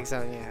Project that. yeah. X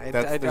Zone, yeah.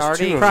 That's- It there's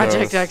already two of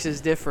Project those. X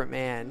is different,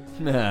 man.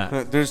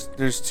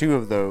 There's two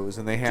of those,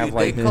 and they have Dude,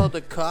 like they called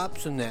the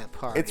cops in that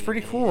part. it's pretty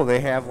cool.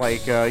 They have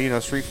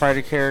Street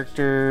Fighter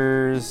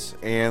characters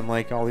and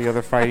all the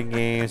other fighting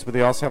games, but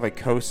they also have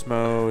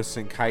Cosmos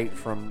and Kite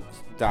from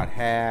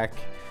Hack.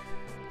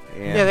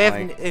 And Yeah, they have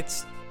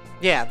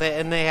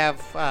they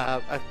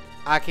have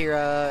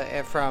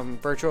Akira from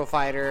Virtua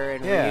Fighter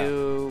and Yeah.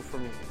 Ryu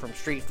from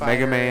Street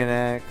Fighter. Mega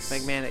Man X.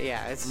 Mega Man,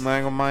 yeah, it's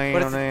Mega Man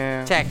but it's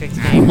X. tactics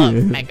game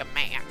of Mega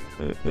Man.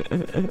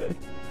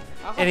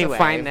 I'll have Anyway. to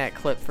find that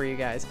clip for you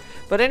guys.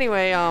 But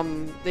anyway,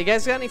 you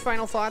guys got any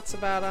final thoughts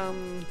about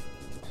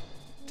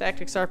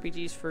tactics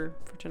RPGs for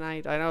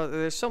tonight? I know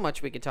there's so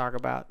much we could talk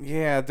about.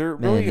 Yeah, they're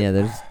Man, really. yeah,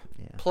 there's.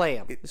 Yeah. Play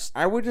them.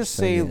 I would just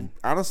So say, good.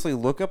 honestly,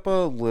 look up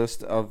a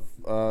list of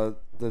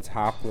the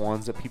top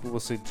ones that people will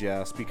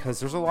suggest, because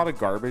there's a lot of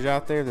garbage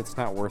out there that's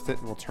not worth it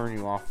and will turn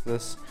you off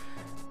this.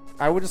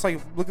 I would just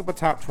look up a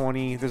top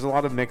 20. There's a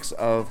lot of mix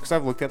of, because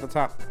I've looked at the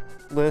top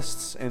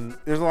lists, and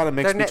there's a lot of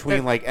mix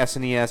between like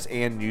SNES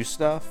and new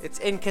stuff. It's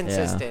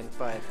inconsistent,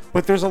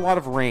 But there's a lot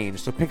of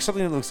range, so pick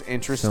something that looks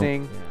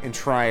interesting yeah. and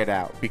try it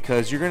out,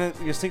 because you're gonna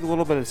just take a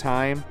little bit of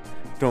time.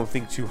 Don't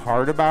think too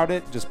hard about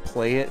it. Just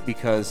play it,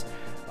 because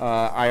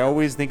I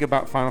always think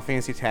about Final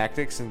Fantasy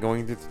Tactics and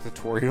going through the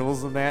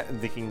tutorials and that and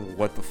thinking,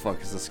 what the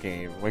fuck is this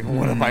game? Like,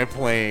 what am I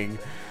playing?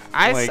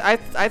 I'd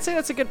say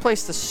that's a good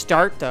place to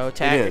start, though. It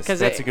is.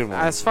 That's a good one.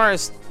 As far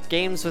as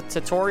games with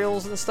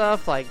tutorials and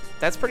stuff, like,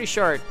 that's pretty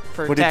short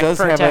for, But it does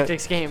for a have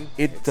tactics game.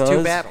 It It's 2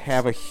 does battles.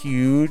 have a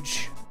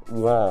huge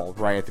wall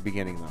right at the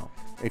beginning, though.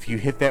 If you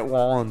hit that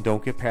wall and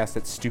don't get past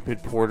that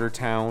stupid Porter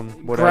Town,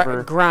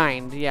 whatever.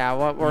 Grind, yeah.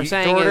 What we're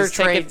saying Order is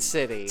Trade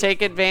City.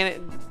 take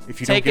advantage. If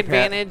you don't Take get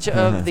advantage It's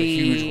of a the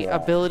huge wall.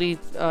 ability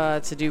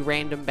to do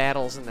random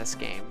battles in this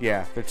game.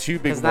 Yeah, they're 2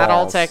 big walls. Because not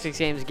all tactics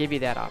games give you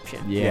that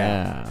option.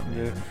 Yeah.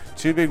 Yeah. Man.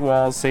 2 big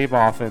walls, save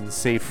often,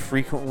 save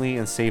frequently,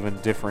 and save in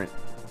different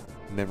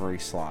memory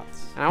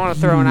slots. And I want to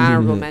throw an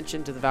honorable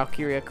mention to the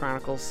Valkyria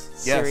Chronicles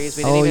series.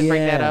 We didn't Oh, even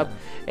bring that yeah. up.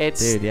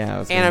 It's Dude, yeah. I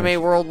was gonna anime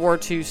mention- World War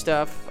II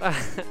stuff.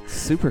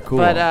 Super cool.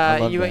 But I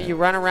love you that. you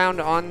run around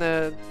on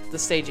the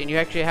stage and you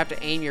actually have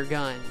to aim your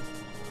gun,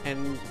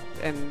 and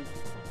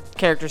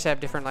characters have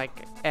different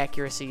like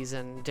accuracies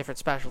and different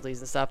specialties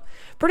and stuff.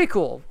 Pretty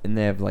cool. And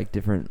they have like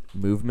different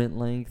movement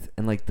length,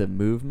 and like the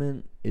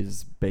movement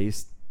is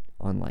based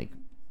on like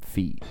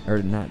feet or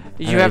not.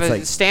 You have a it's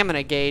like,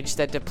 stamina gauge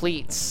that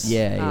depletes.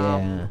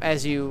 Yeah.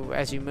 As you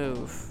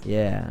move.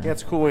 yeah. Yeah,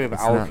 it's a cool way of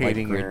It's not, like,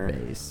 allocating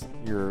grid base.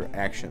 your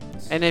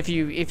actions. And if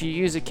you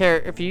use a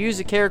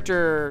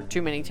character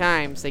too many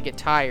times, they get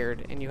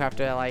tired, and you have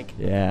to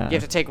Yeah. you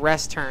have to take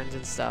rest turns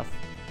and stuff.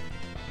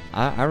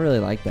 I really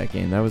like that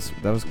game. That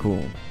was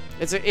cool.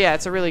 It's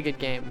a really good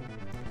game.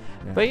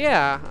 Yeah. But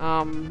yeah,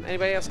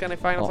 anybody else got any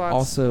final thoughts?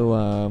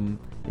 Also,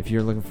 if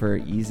you're looking for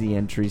easy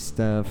entry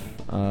stuff,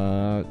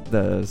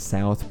 the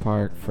South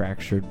Park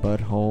Fractured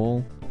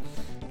Butthole.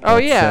 Oh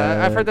That's,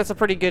 yeah, I've heard that's a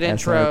pretty good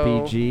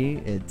intro.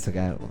 SRPG. It's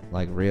got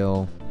like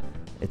real.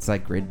 It's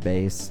like grid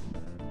based,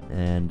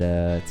 and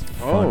it's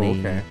funny. Oh,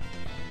 okay.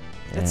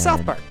 It's South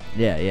and- Park.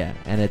 Yeah,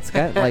 and it's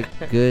got like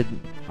good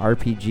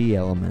RPG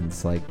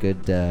elements, like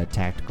good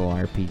tactical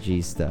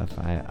RPG stuff.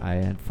 I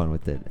had fun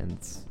with it, and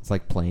it's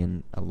like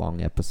playing a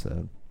long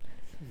episode.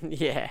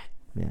 Yeah.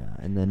 Yeah,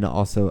 and then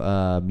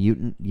also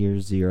Mutant Year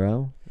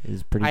Zero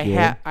is pretty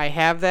good. I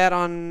have that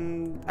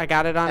on. I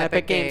got it on Epic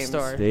Epic Game Games.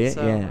 Store. Do you?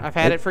 So Yeah. I've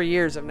had it for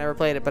years. I've never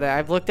played it, but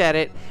I've looked at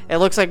it. It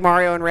looks like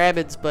Mario and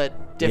Rabbids,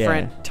 but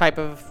different type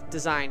of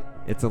design.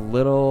 It's a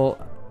little.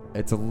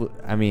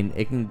 I mean,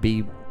 it can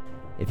be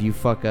if you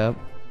fuck up.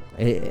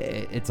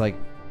 It's like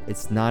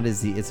it's not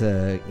as it's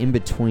a in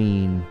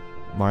between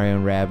Mario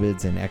and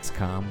Rabbids and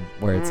XCOM,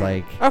 where it's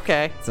like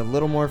Okay. it's a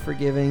little more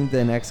forgiving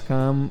than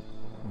XCOM,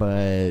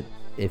 but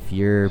if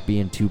you're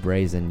being too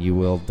brazen, you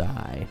will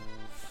die.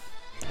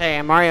 Hey,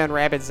 and Mario and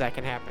Rabbids, that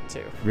can happen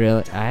too.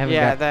 Really? I haven't.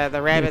 Yeah, got, the I need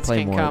to rabbits play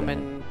can more come of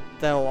that.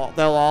 and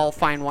they'll all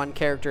find one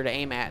character to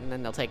aim at, and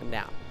then they'll take them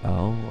down.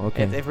 Oh,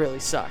 okay. It really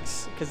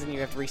sucks because then you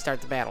have to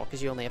restart the battle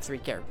because you only have 3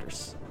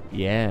 characters.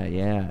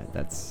 Yeah.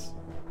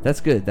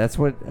 That's good. That's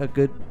what a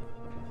good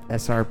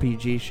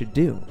SRPG should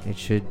do. It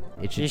should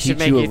teach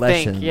make you a you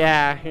lesson. think.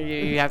 Yeah,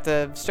 you have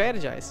to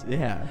strategize.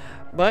 Yeah.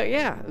 But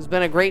yeah, it's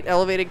been a great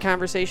elevated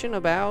conversation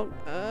about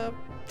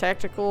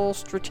tactical,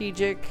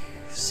 strategic,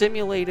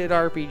 simulated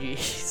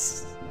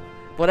RPGs,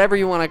 whatever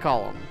you want to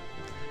call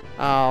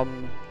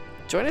them.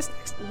 Join us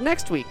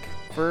next week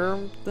for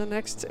the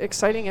next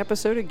exciting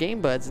episode of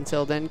Game Buds.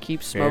 Until then,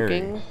 keep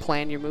smoking,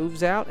 plan your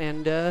moves out,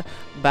 and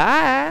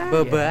bye.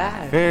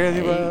 Bye-bye.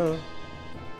 Fairly well.